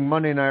 pre-gaming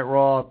Monday Night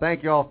Raw.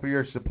 Thank you all for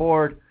your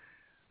support.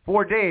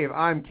 For Dave,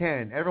 I'm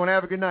Ken. Everyone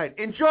have a good night.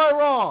 Enjoy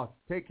Raw.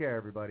 Take care,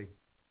 everybody.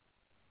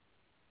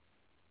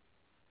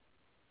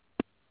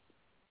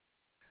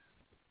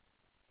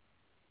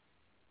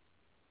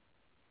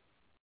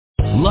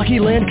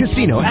 Lucky Land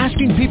Casino,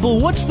 asking people,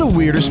 what's the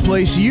weirdest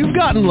place you've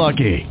gotten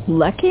lucky?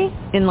 Lucky?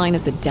 In line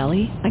at the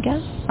deli, I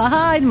guess?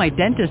 Aha, in my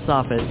dentist's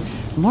office.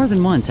 More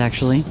than once,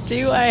 actually.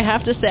 Do I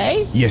have to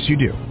say? Yes, you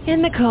do.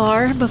 In the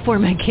car before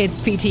my kids'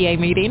 PTA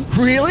meeting.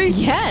 Really?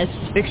 Yes.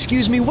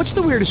 Excuse me, what's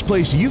the weirdest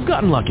place you've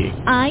gotten lucky?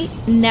 I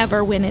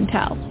never win and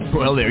tell.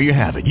 Well, there you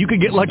have it. You can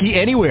get lucky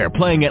anywhere,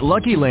 playing at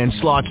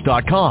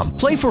LuckyLandSlots.com.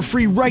 Play for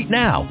free right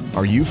now.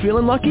 Are you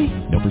feeling lucky?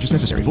 No purchase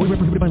necessary. Void where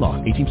prohibited by law.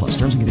 18+.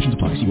 Terms and conditions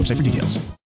apply. See website for details.